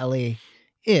assuming Ellie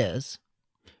is,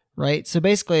 right? So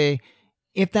basically,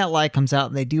 if that lie comes out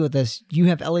and they deal with this, you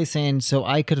have Ellie saying, so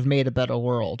I could have made a better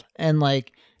world. And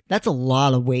like, that's a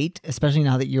lot of weight, especially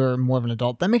now that you're more of an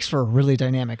adult. That makes for a really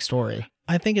dynamic story.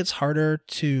 I think it's harder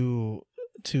to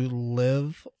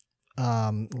live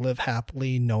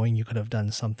happily knowing you could have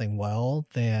done something well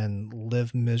than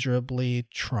live miserably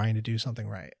trying to do something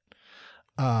right.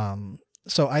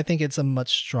 So I think it's a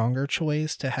much stronger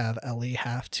choice to have Ellie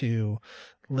have to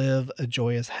live a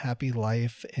joyous, happy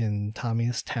life in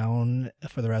Tommy's town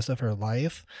for the rest of her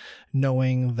life,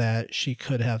 knowing that she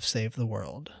could have saved the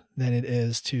world, than it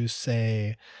is to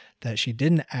say that she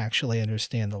didn't actually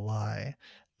understand the lie,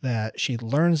 that she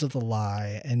learns of the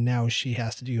lie, and now she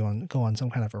has to go on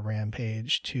some kind of a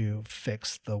rampage to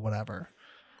fix the whatever.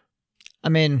 I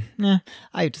mean,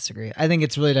 I disagree. I think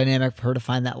it's really dynamic for her to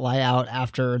find that lie out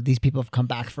after these people have come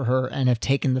back for her and have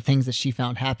taken the things that she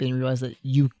found happy and realized that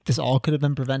this all could have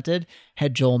been prevented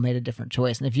had Joel made a different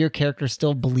choice. And if your character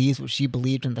still believes what she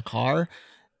believed in the car,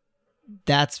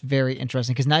 that's very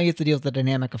interesting, because now you have to deal with the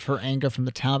dynamic of her anger from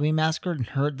the town being massacred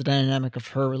and the dynamic of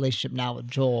her relationship now with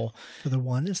Joel. For the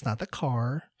one, it's not the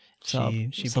car. So,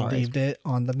 she believed it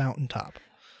on the mountaintop.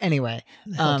 Anyway,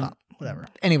 hilltop, whatever.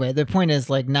 Anyway, the point is,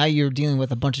 like, now you're dealing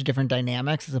with a bunch of different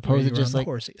dynamics as opposed to just like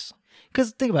horses.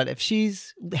 Because think about it, if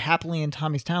she's happily in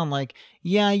Tommy's town, like,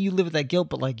 yeah, you live with that guilt,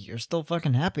 but like, you're still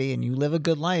fucking happy and you live a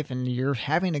good life and you're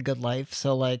having a good life.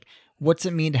 So like, what's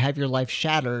it mean to have your life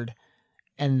shattered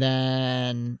and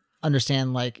then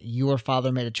understand like your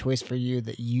father made a choice for you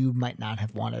that you might not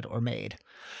have wanted or made?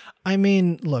 I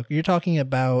mean, look, you're talking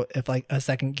about if like a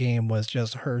second game was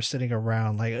just her sitting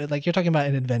around, like you're talking about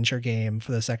an adventure game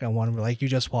for the second one where like you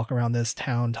just walk around this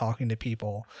town talking to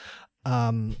people.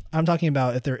 I'm talking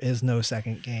about if there is no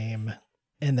second game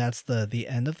and that's the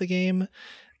end of the game,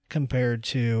 compared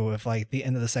to if like the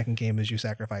end of the second game is you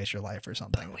sacrifice your life or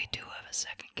something. But we do have a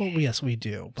second game. Well, yes, we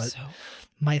do. But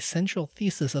my central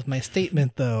thesis of my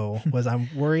statement, though, was I'm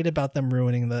worried about them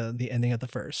ruining the ending of the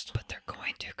first. But they're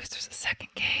going to, because there's a second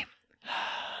game.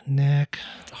 Nick.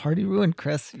 It's already ruined,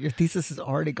 Chris. Your thesis is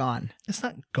already gone. It's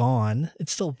not gone.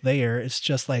 It's still there. It's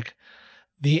just like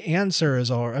the answers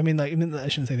are, I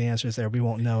shouldn't say the answer is there. We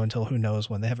won't know until who knows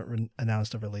when. They haven't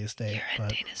announced a release date. Your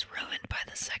ending is ruined by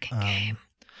the second game.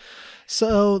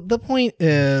 So the point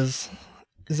is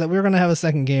that we're going to have a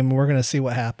second game and we're going to see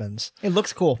what happens. It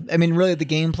looks cool. I mean, really, the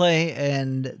gameplay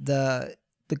and the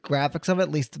graphics of it,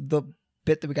 at least the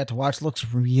bit that we got to watch,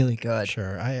 looks really good.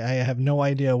 Sure. I have no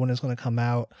idea when it's going to come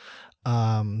out.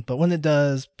 But when it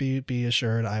does, be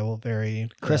assured I will very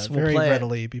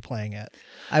readily be playing it.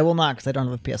 I will not, because I don't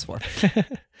have a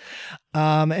PS4.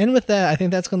 And with that, I think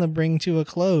that's going to bring to a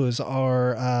close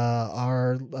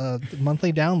our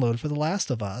monthly download for The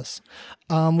Last of Us.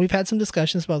 We've had some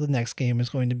discussions about the next game is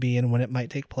going to be and when it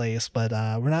might take place, but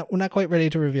we're not quite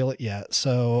ready to reveal it yet.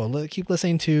 So keep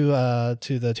listening to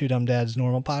the Two Dumb Dads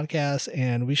normal podcast,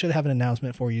 and we should have an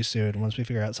announcement for you soon once we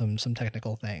figure out some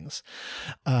technical things.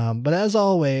 But as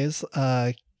always,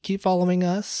 keep following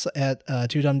us at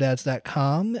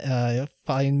twodumbdads.com.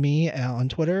 Find me on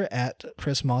Twitter at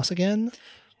Chris Mossigan.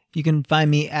 You can find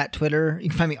me at Twitter. You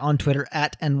can find me on Twitter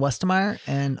at nwestemeyer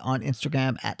and on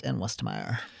Instagram at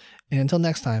nwestemeyer. And until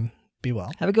next time, be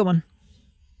well. Have a good one.